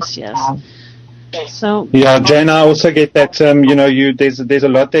can. Yes. So yeah, Jane, I also get that there's a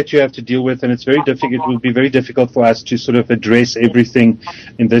lot that you have to deal with, and it's very difficult. It will be very difficult for us to sort of address everything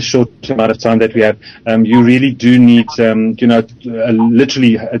in this short amount of time that we have. You really do need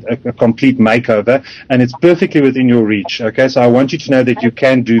literally a complete makeover, and it's perfectly within your reach. Okay, so I want you to know that you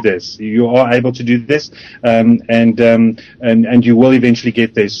can do this. You are able to do this, and you will eventually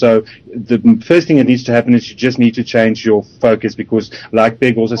get there. So the first thing that needs to happen is you just need to change your focus, because like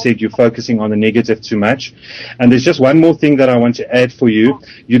Peg also said, you're focusing on the negative too much. And there's just one more thing that I want to add for you.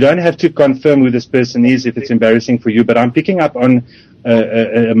 You don't have to confirm who this person is if it's embarrassing for you, but I'm picking up on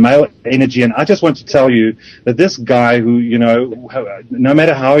a male energy, and I just want to tell you that this guy who, no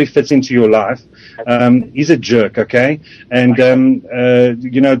matter how he fits into your life, he's a jerk, okay? And don't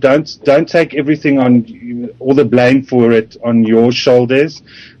take everything on all the blame for it on your shoulders,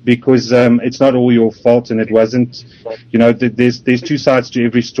 because it's not all your fault, and it wasn't. There's two sides to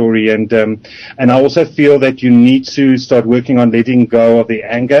every story, and I also feel that you need to start working on letting go of the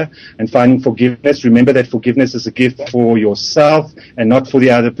anger and finding forgiveness. Remember that forgiveness is a gift for yourself and not for the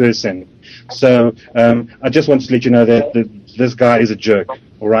other person. So I just want to let you know that this guy is a jerk.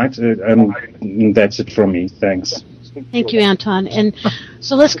 All right, that's it from me. Thanks. Thank you, Anton. And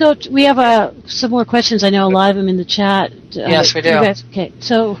so let's go. We have some more questions. I know a lot of them in the chat. Yes, we do. Okay,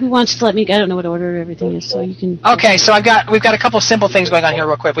 so who wants to let me? I don't know what order everything is, so you can. Okay, so we've got a couple of simple things going on here,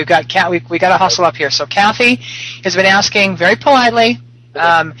 real quick. We got to hustle up here. So Kathy has been asking very politely,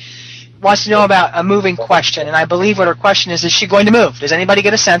 wants to know about a moving question, and I believe what her question is she going to move? Does anybody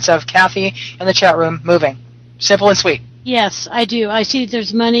get a sense of Kathy in the chat room moving? Simple and sweet. Yes, I do. I see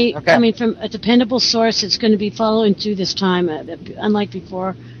there's money coming from a dependable source. It's going to be following through this time, unlike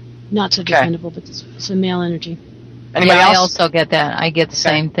before. Not so dependable, but it's a male energy. Anybody else? I also get that. I get the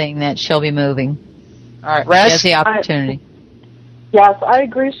same thing, that she'll be moving. All right, Res? She has the opportunity. Yes, I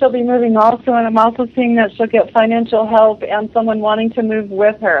agree she'll be moving also, and I'm also seeing that she'll get financial help and someone wanting to move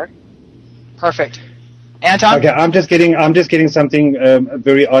with her. Perfect. Anton? Okay, I'm just getting something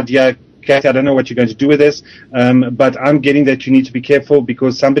very odd here. Kathy, I don't know what you're going to do with this, but I'm getting that you need to be careful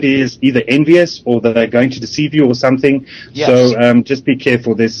because somebody is either envious or they're going to deceive you or something. Yes. So just be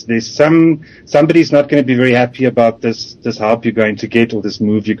careful. There's somebody's not going to be very happy about this help you're going to get or this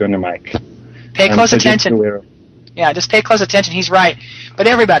move you're going to make. Pay close attention. Yeah, just pay close attention. He's right. But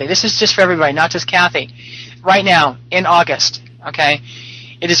everybody, this is just for everybody, not just Kathy. Right now, in August, okay,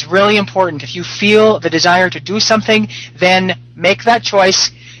 it is really important. If you feel the desire to do something, then make that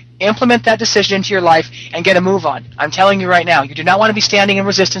choice. Implement that decision into your life and get a move on. I'm telling you right now, you do not want to be standing in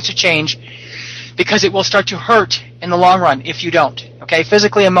resistance to change because it will start to hurt in the long run if you don't. Okay,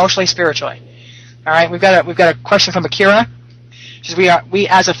 physically, emotionally, spiritually. All right, we've got a question from Akira. She says, we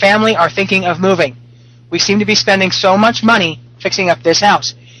as a family are thinking of moving. We seem to be spending so much money fixing up this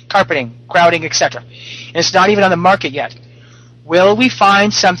house, carpeting, crowding, etc. And it's not even on the market yet. Will we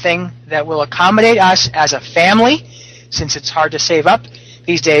find something that will accommodate us as a family, since it's hard to save up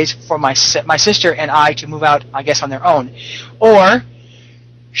these days for my sister and I to move out, I guess, on their own? Or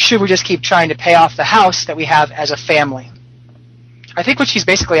should we just keep trying to pay off the house that we have as a family? I think what she's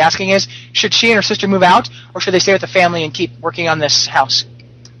basically asking is, should she and her sister move out, or should they stay with the family and keep working on this house?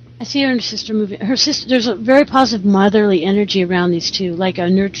 I see her and her sister moving. Her sister, there's a very positive motherly energy around these two, like a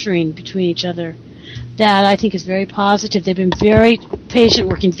nurturing between each other. That I think is very positive. They've been very patient,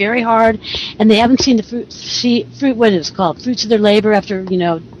 working very hard, and they haven't seen the fruit. What is it called? Fruits of their labor after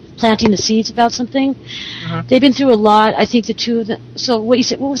planting the seeds about something. Uh-huh. They've been through a lot. I think the two of them. So what you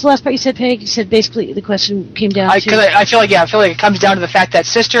said? What was the last part you said, Peg? You said basically the question came down to. I feel like it comes down to the fact that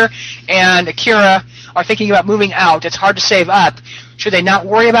sister and Akira are thinking about moving out. It's hard to save up. Should they not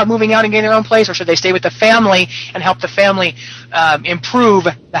worry about moving out and getting their own place, or should they stay with the family and help the family improve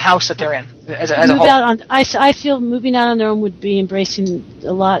the house that they're in as a whole? I feel moving out on their own would be embracing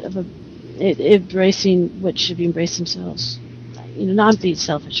embracing what should be embraced themselves. Not being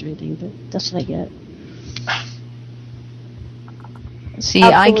selfish or anything, but that's what I get. See,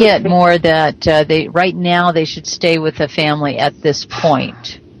 absolutely. I get more that right now they should stay with the family at this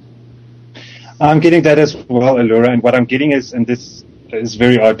point. I'm getting that as well, Allura, and what I'm getting is, and this is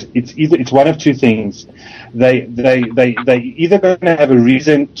very odd, it's one of two things. They either going to have a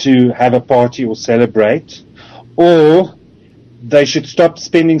reason to have a party or celebrate, or they should stop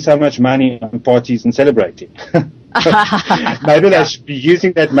spending so much money on parties and celebrating. Maybe they should be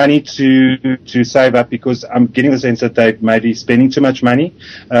using that money to save up, because I'm getting the sense that they may be spending too much money,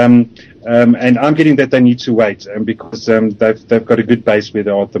 and I'm getting that they need to wait, because they've got a good base where they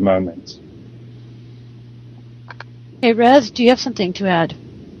are at the moment. Hey, Rez, do you have something to add?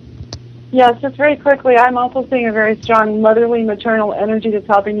 Yes, just very quickly, I'm also seeing a very strong motherly, maternal energy that's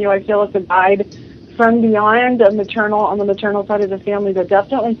helping you. I feel it's a guide from beyond on the maternal side of the family, but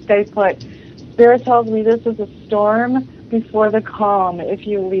definitely stay put. Spirit tells me this is a storm before the calm. If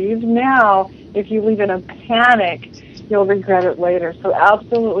you leave now, if you leave in a panic, you'll regret it later. So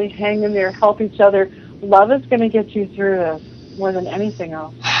absolutely hang in there, help each other. Love is going to get you through this more than anything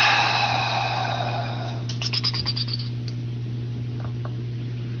else.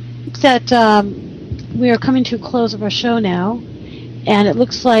 That we are coming to a close of our show now, and it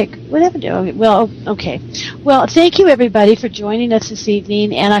looks like what happened to? Well, okay. Well, thank you everybody for joining us this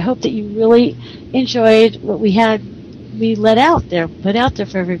evening, and I hope that you really enjoyed what we put out there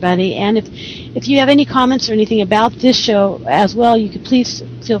for everybody. And if you have any comments or anything about this show as well, you could please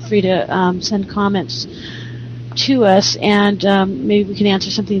feel free to send comments to us, and maybe we can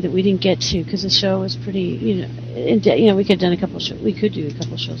answer something that we didn't get to, because the show was pretty, we could have done a couple of shows. We could do a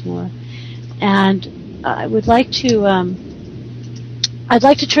couple of shows more, and I would like to. I'd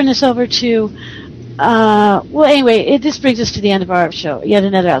like to turn this over to. This brings us to the end of our show. Yet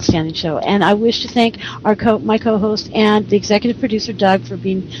another outstanding show, and I wish to thank my co-host and the executive producer Doug for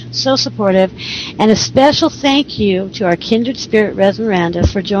being so supportive, and a special thank you to our kindred spirit Resmyrranda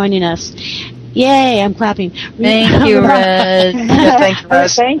for joining us. Yay, I'm clapping. Thank you, Rez. Thank you,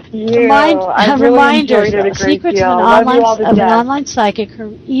 Rez. Thank you. A reminder, Secrets of an Online Psychic, her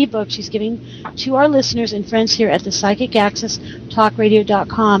ebook she's giving to our listeners and friends here at the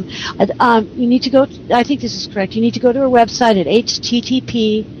PsychicAccessTalkRadio.com. You need to go, I think this is correct, you need to go to her website at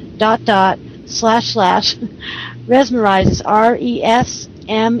http://Resmyrized,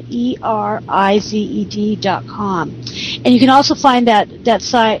 RESMERIZED.com. And you can also find that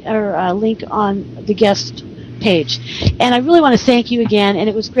site or link on the guest page. And I really want to thank you again, and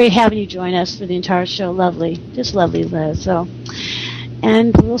it was great having you join us for the entire show. Lovely. Just lovely, Liz. So,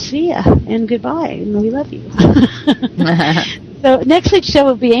 and we'll see you, and goodbye, and we love you. So next week's show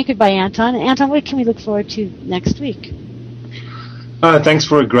will be anchored by Anton. Anton, what can we look forward to next week? Thanks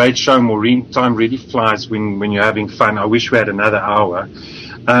for a great show, Maureen. Time really flies when you're having fun. I wish we had another hour.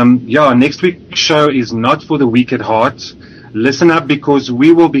 Next week's show is not for the weak at heart. Listen up, because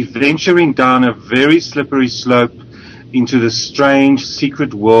we will be venturing down a very slippery slope into the strange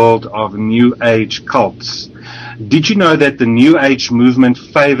secret world of New Age cults. Did you know that the New Age movement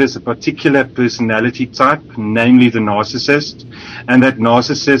favors a particular personality type, namely the narcissist, and that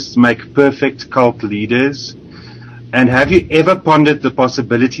narcissists make perfect cult leaders? And have you ever pondered the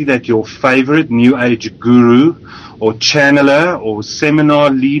possibility that your favorite New Age guru or channeler or seminar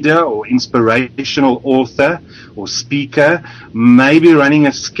leader or inspirational author or speaker may be running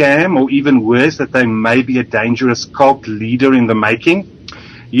a scam, or even worse, that they may be a dangerous cult leader in the making?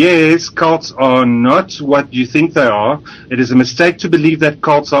 Yes, cults are not what you think they are. It is a mistake to believe that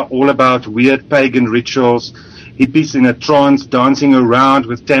cults are all about weird pagan rituals, hippies in a trance dancing around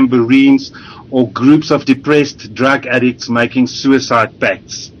with tambourines, or groups of depressed drug addicts making suicide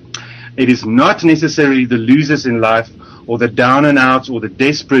pacts. It is not necessarily the losers in life or the down and out or the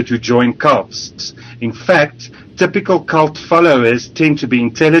desperate who join cults. In fact, typical cult followers tend to be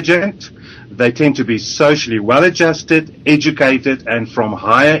intelligent. They tend to be socially well-adjusted, educated, and from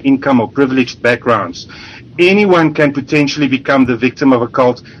higher income or privileged backgrounds. Anyone can potentially become the victim of a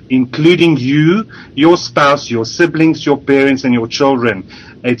cult, including you, your spouse, your siblings, your parents, and your children.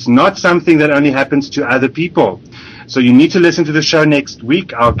 It's not something that only happens to other people. So you need to listen to the show next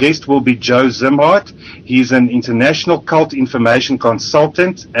week. Our guest will be Joe Zimhart. He's an international cult information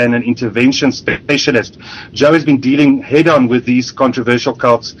consultant and an intervention specialist. Joe has been dealing head-on with these controversial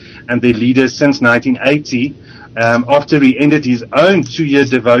cults and their leaders since 1980, after he ended his own 2-year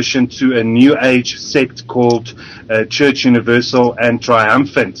devotion to a New Age sect called Church Universal and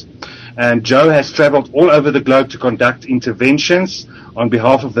Triumphant. And Joe has traveled all over the globe to conduct interventions on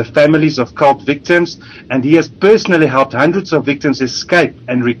behalf of the families of cult victims, and he has personally helped hundreds of victims escape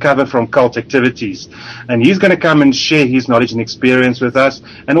and recover from cult activities. And he's going to come and share his knowledge and experience with us,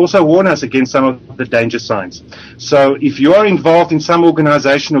 and also warn us against some of the danger signs. So if you are involved in some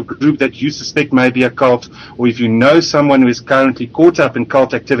organization or group that you suspect may be a cult, or if you know someone who is currently caught up in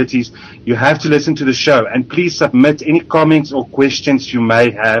cult activities, you have to listen to the show. And please submit any comments or questions you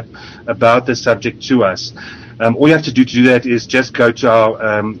may have about the subject to us. All you have to do that is just go to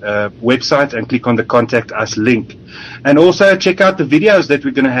our website and click on the Contact Us link. And also check out the videos that we're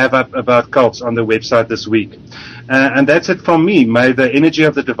going to have up about cults on the website this week. And that's it from me. May the energy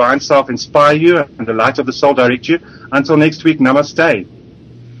of the divine self inspire you and the light of the soul direct you. Until next week, namaste.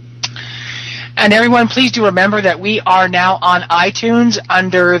 And everyone, please do remember that we are now on iTunes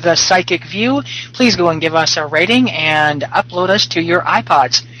under the Psychic View. Please go and give us a rating and upload us to your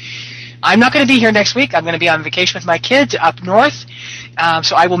iPods. I'm not going to be here next week. I'm going to be on vacation with my kids up north.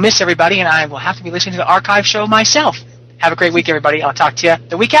 So I will miss everybody, and I will have to be listening to the archive show myself. Have a great week, everybody. I'll talk to you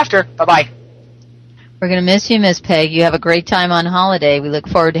the week after. Bye-bye. We're going to miss you, Miss Peg. You have a great time on holiday. We look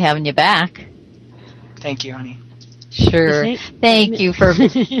forward to having you back. Thank you, honey. Sure. Thank you for...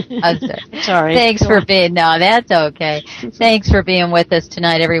 Sorry. Thanks for being... No, that's okay. Thanks for being with us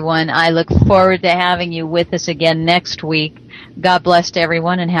tonight, everyone. I look forward to having you with us again next week. God bless to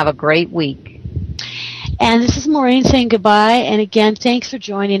everyone, and have a great week. And this is Maureen saying goodbye. And again, thanks for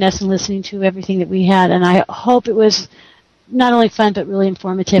joining us and listening to everything that we had. And I hope it was not only fun, but really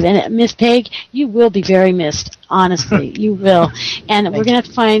informative. And Miss Peg, you will be very missed. Honestly, you will. And we're going to have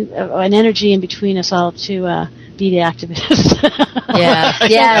to find an energy in between us all to be the activists.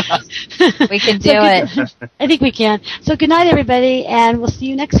 Yes. We can do it. I think we can. So good night, everybody, and we'll see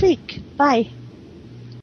you next week. Bye.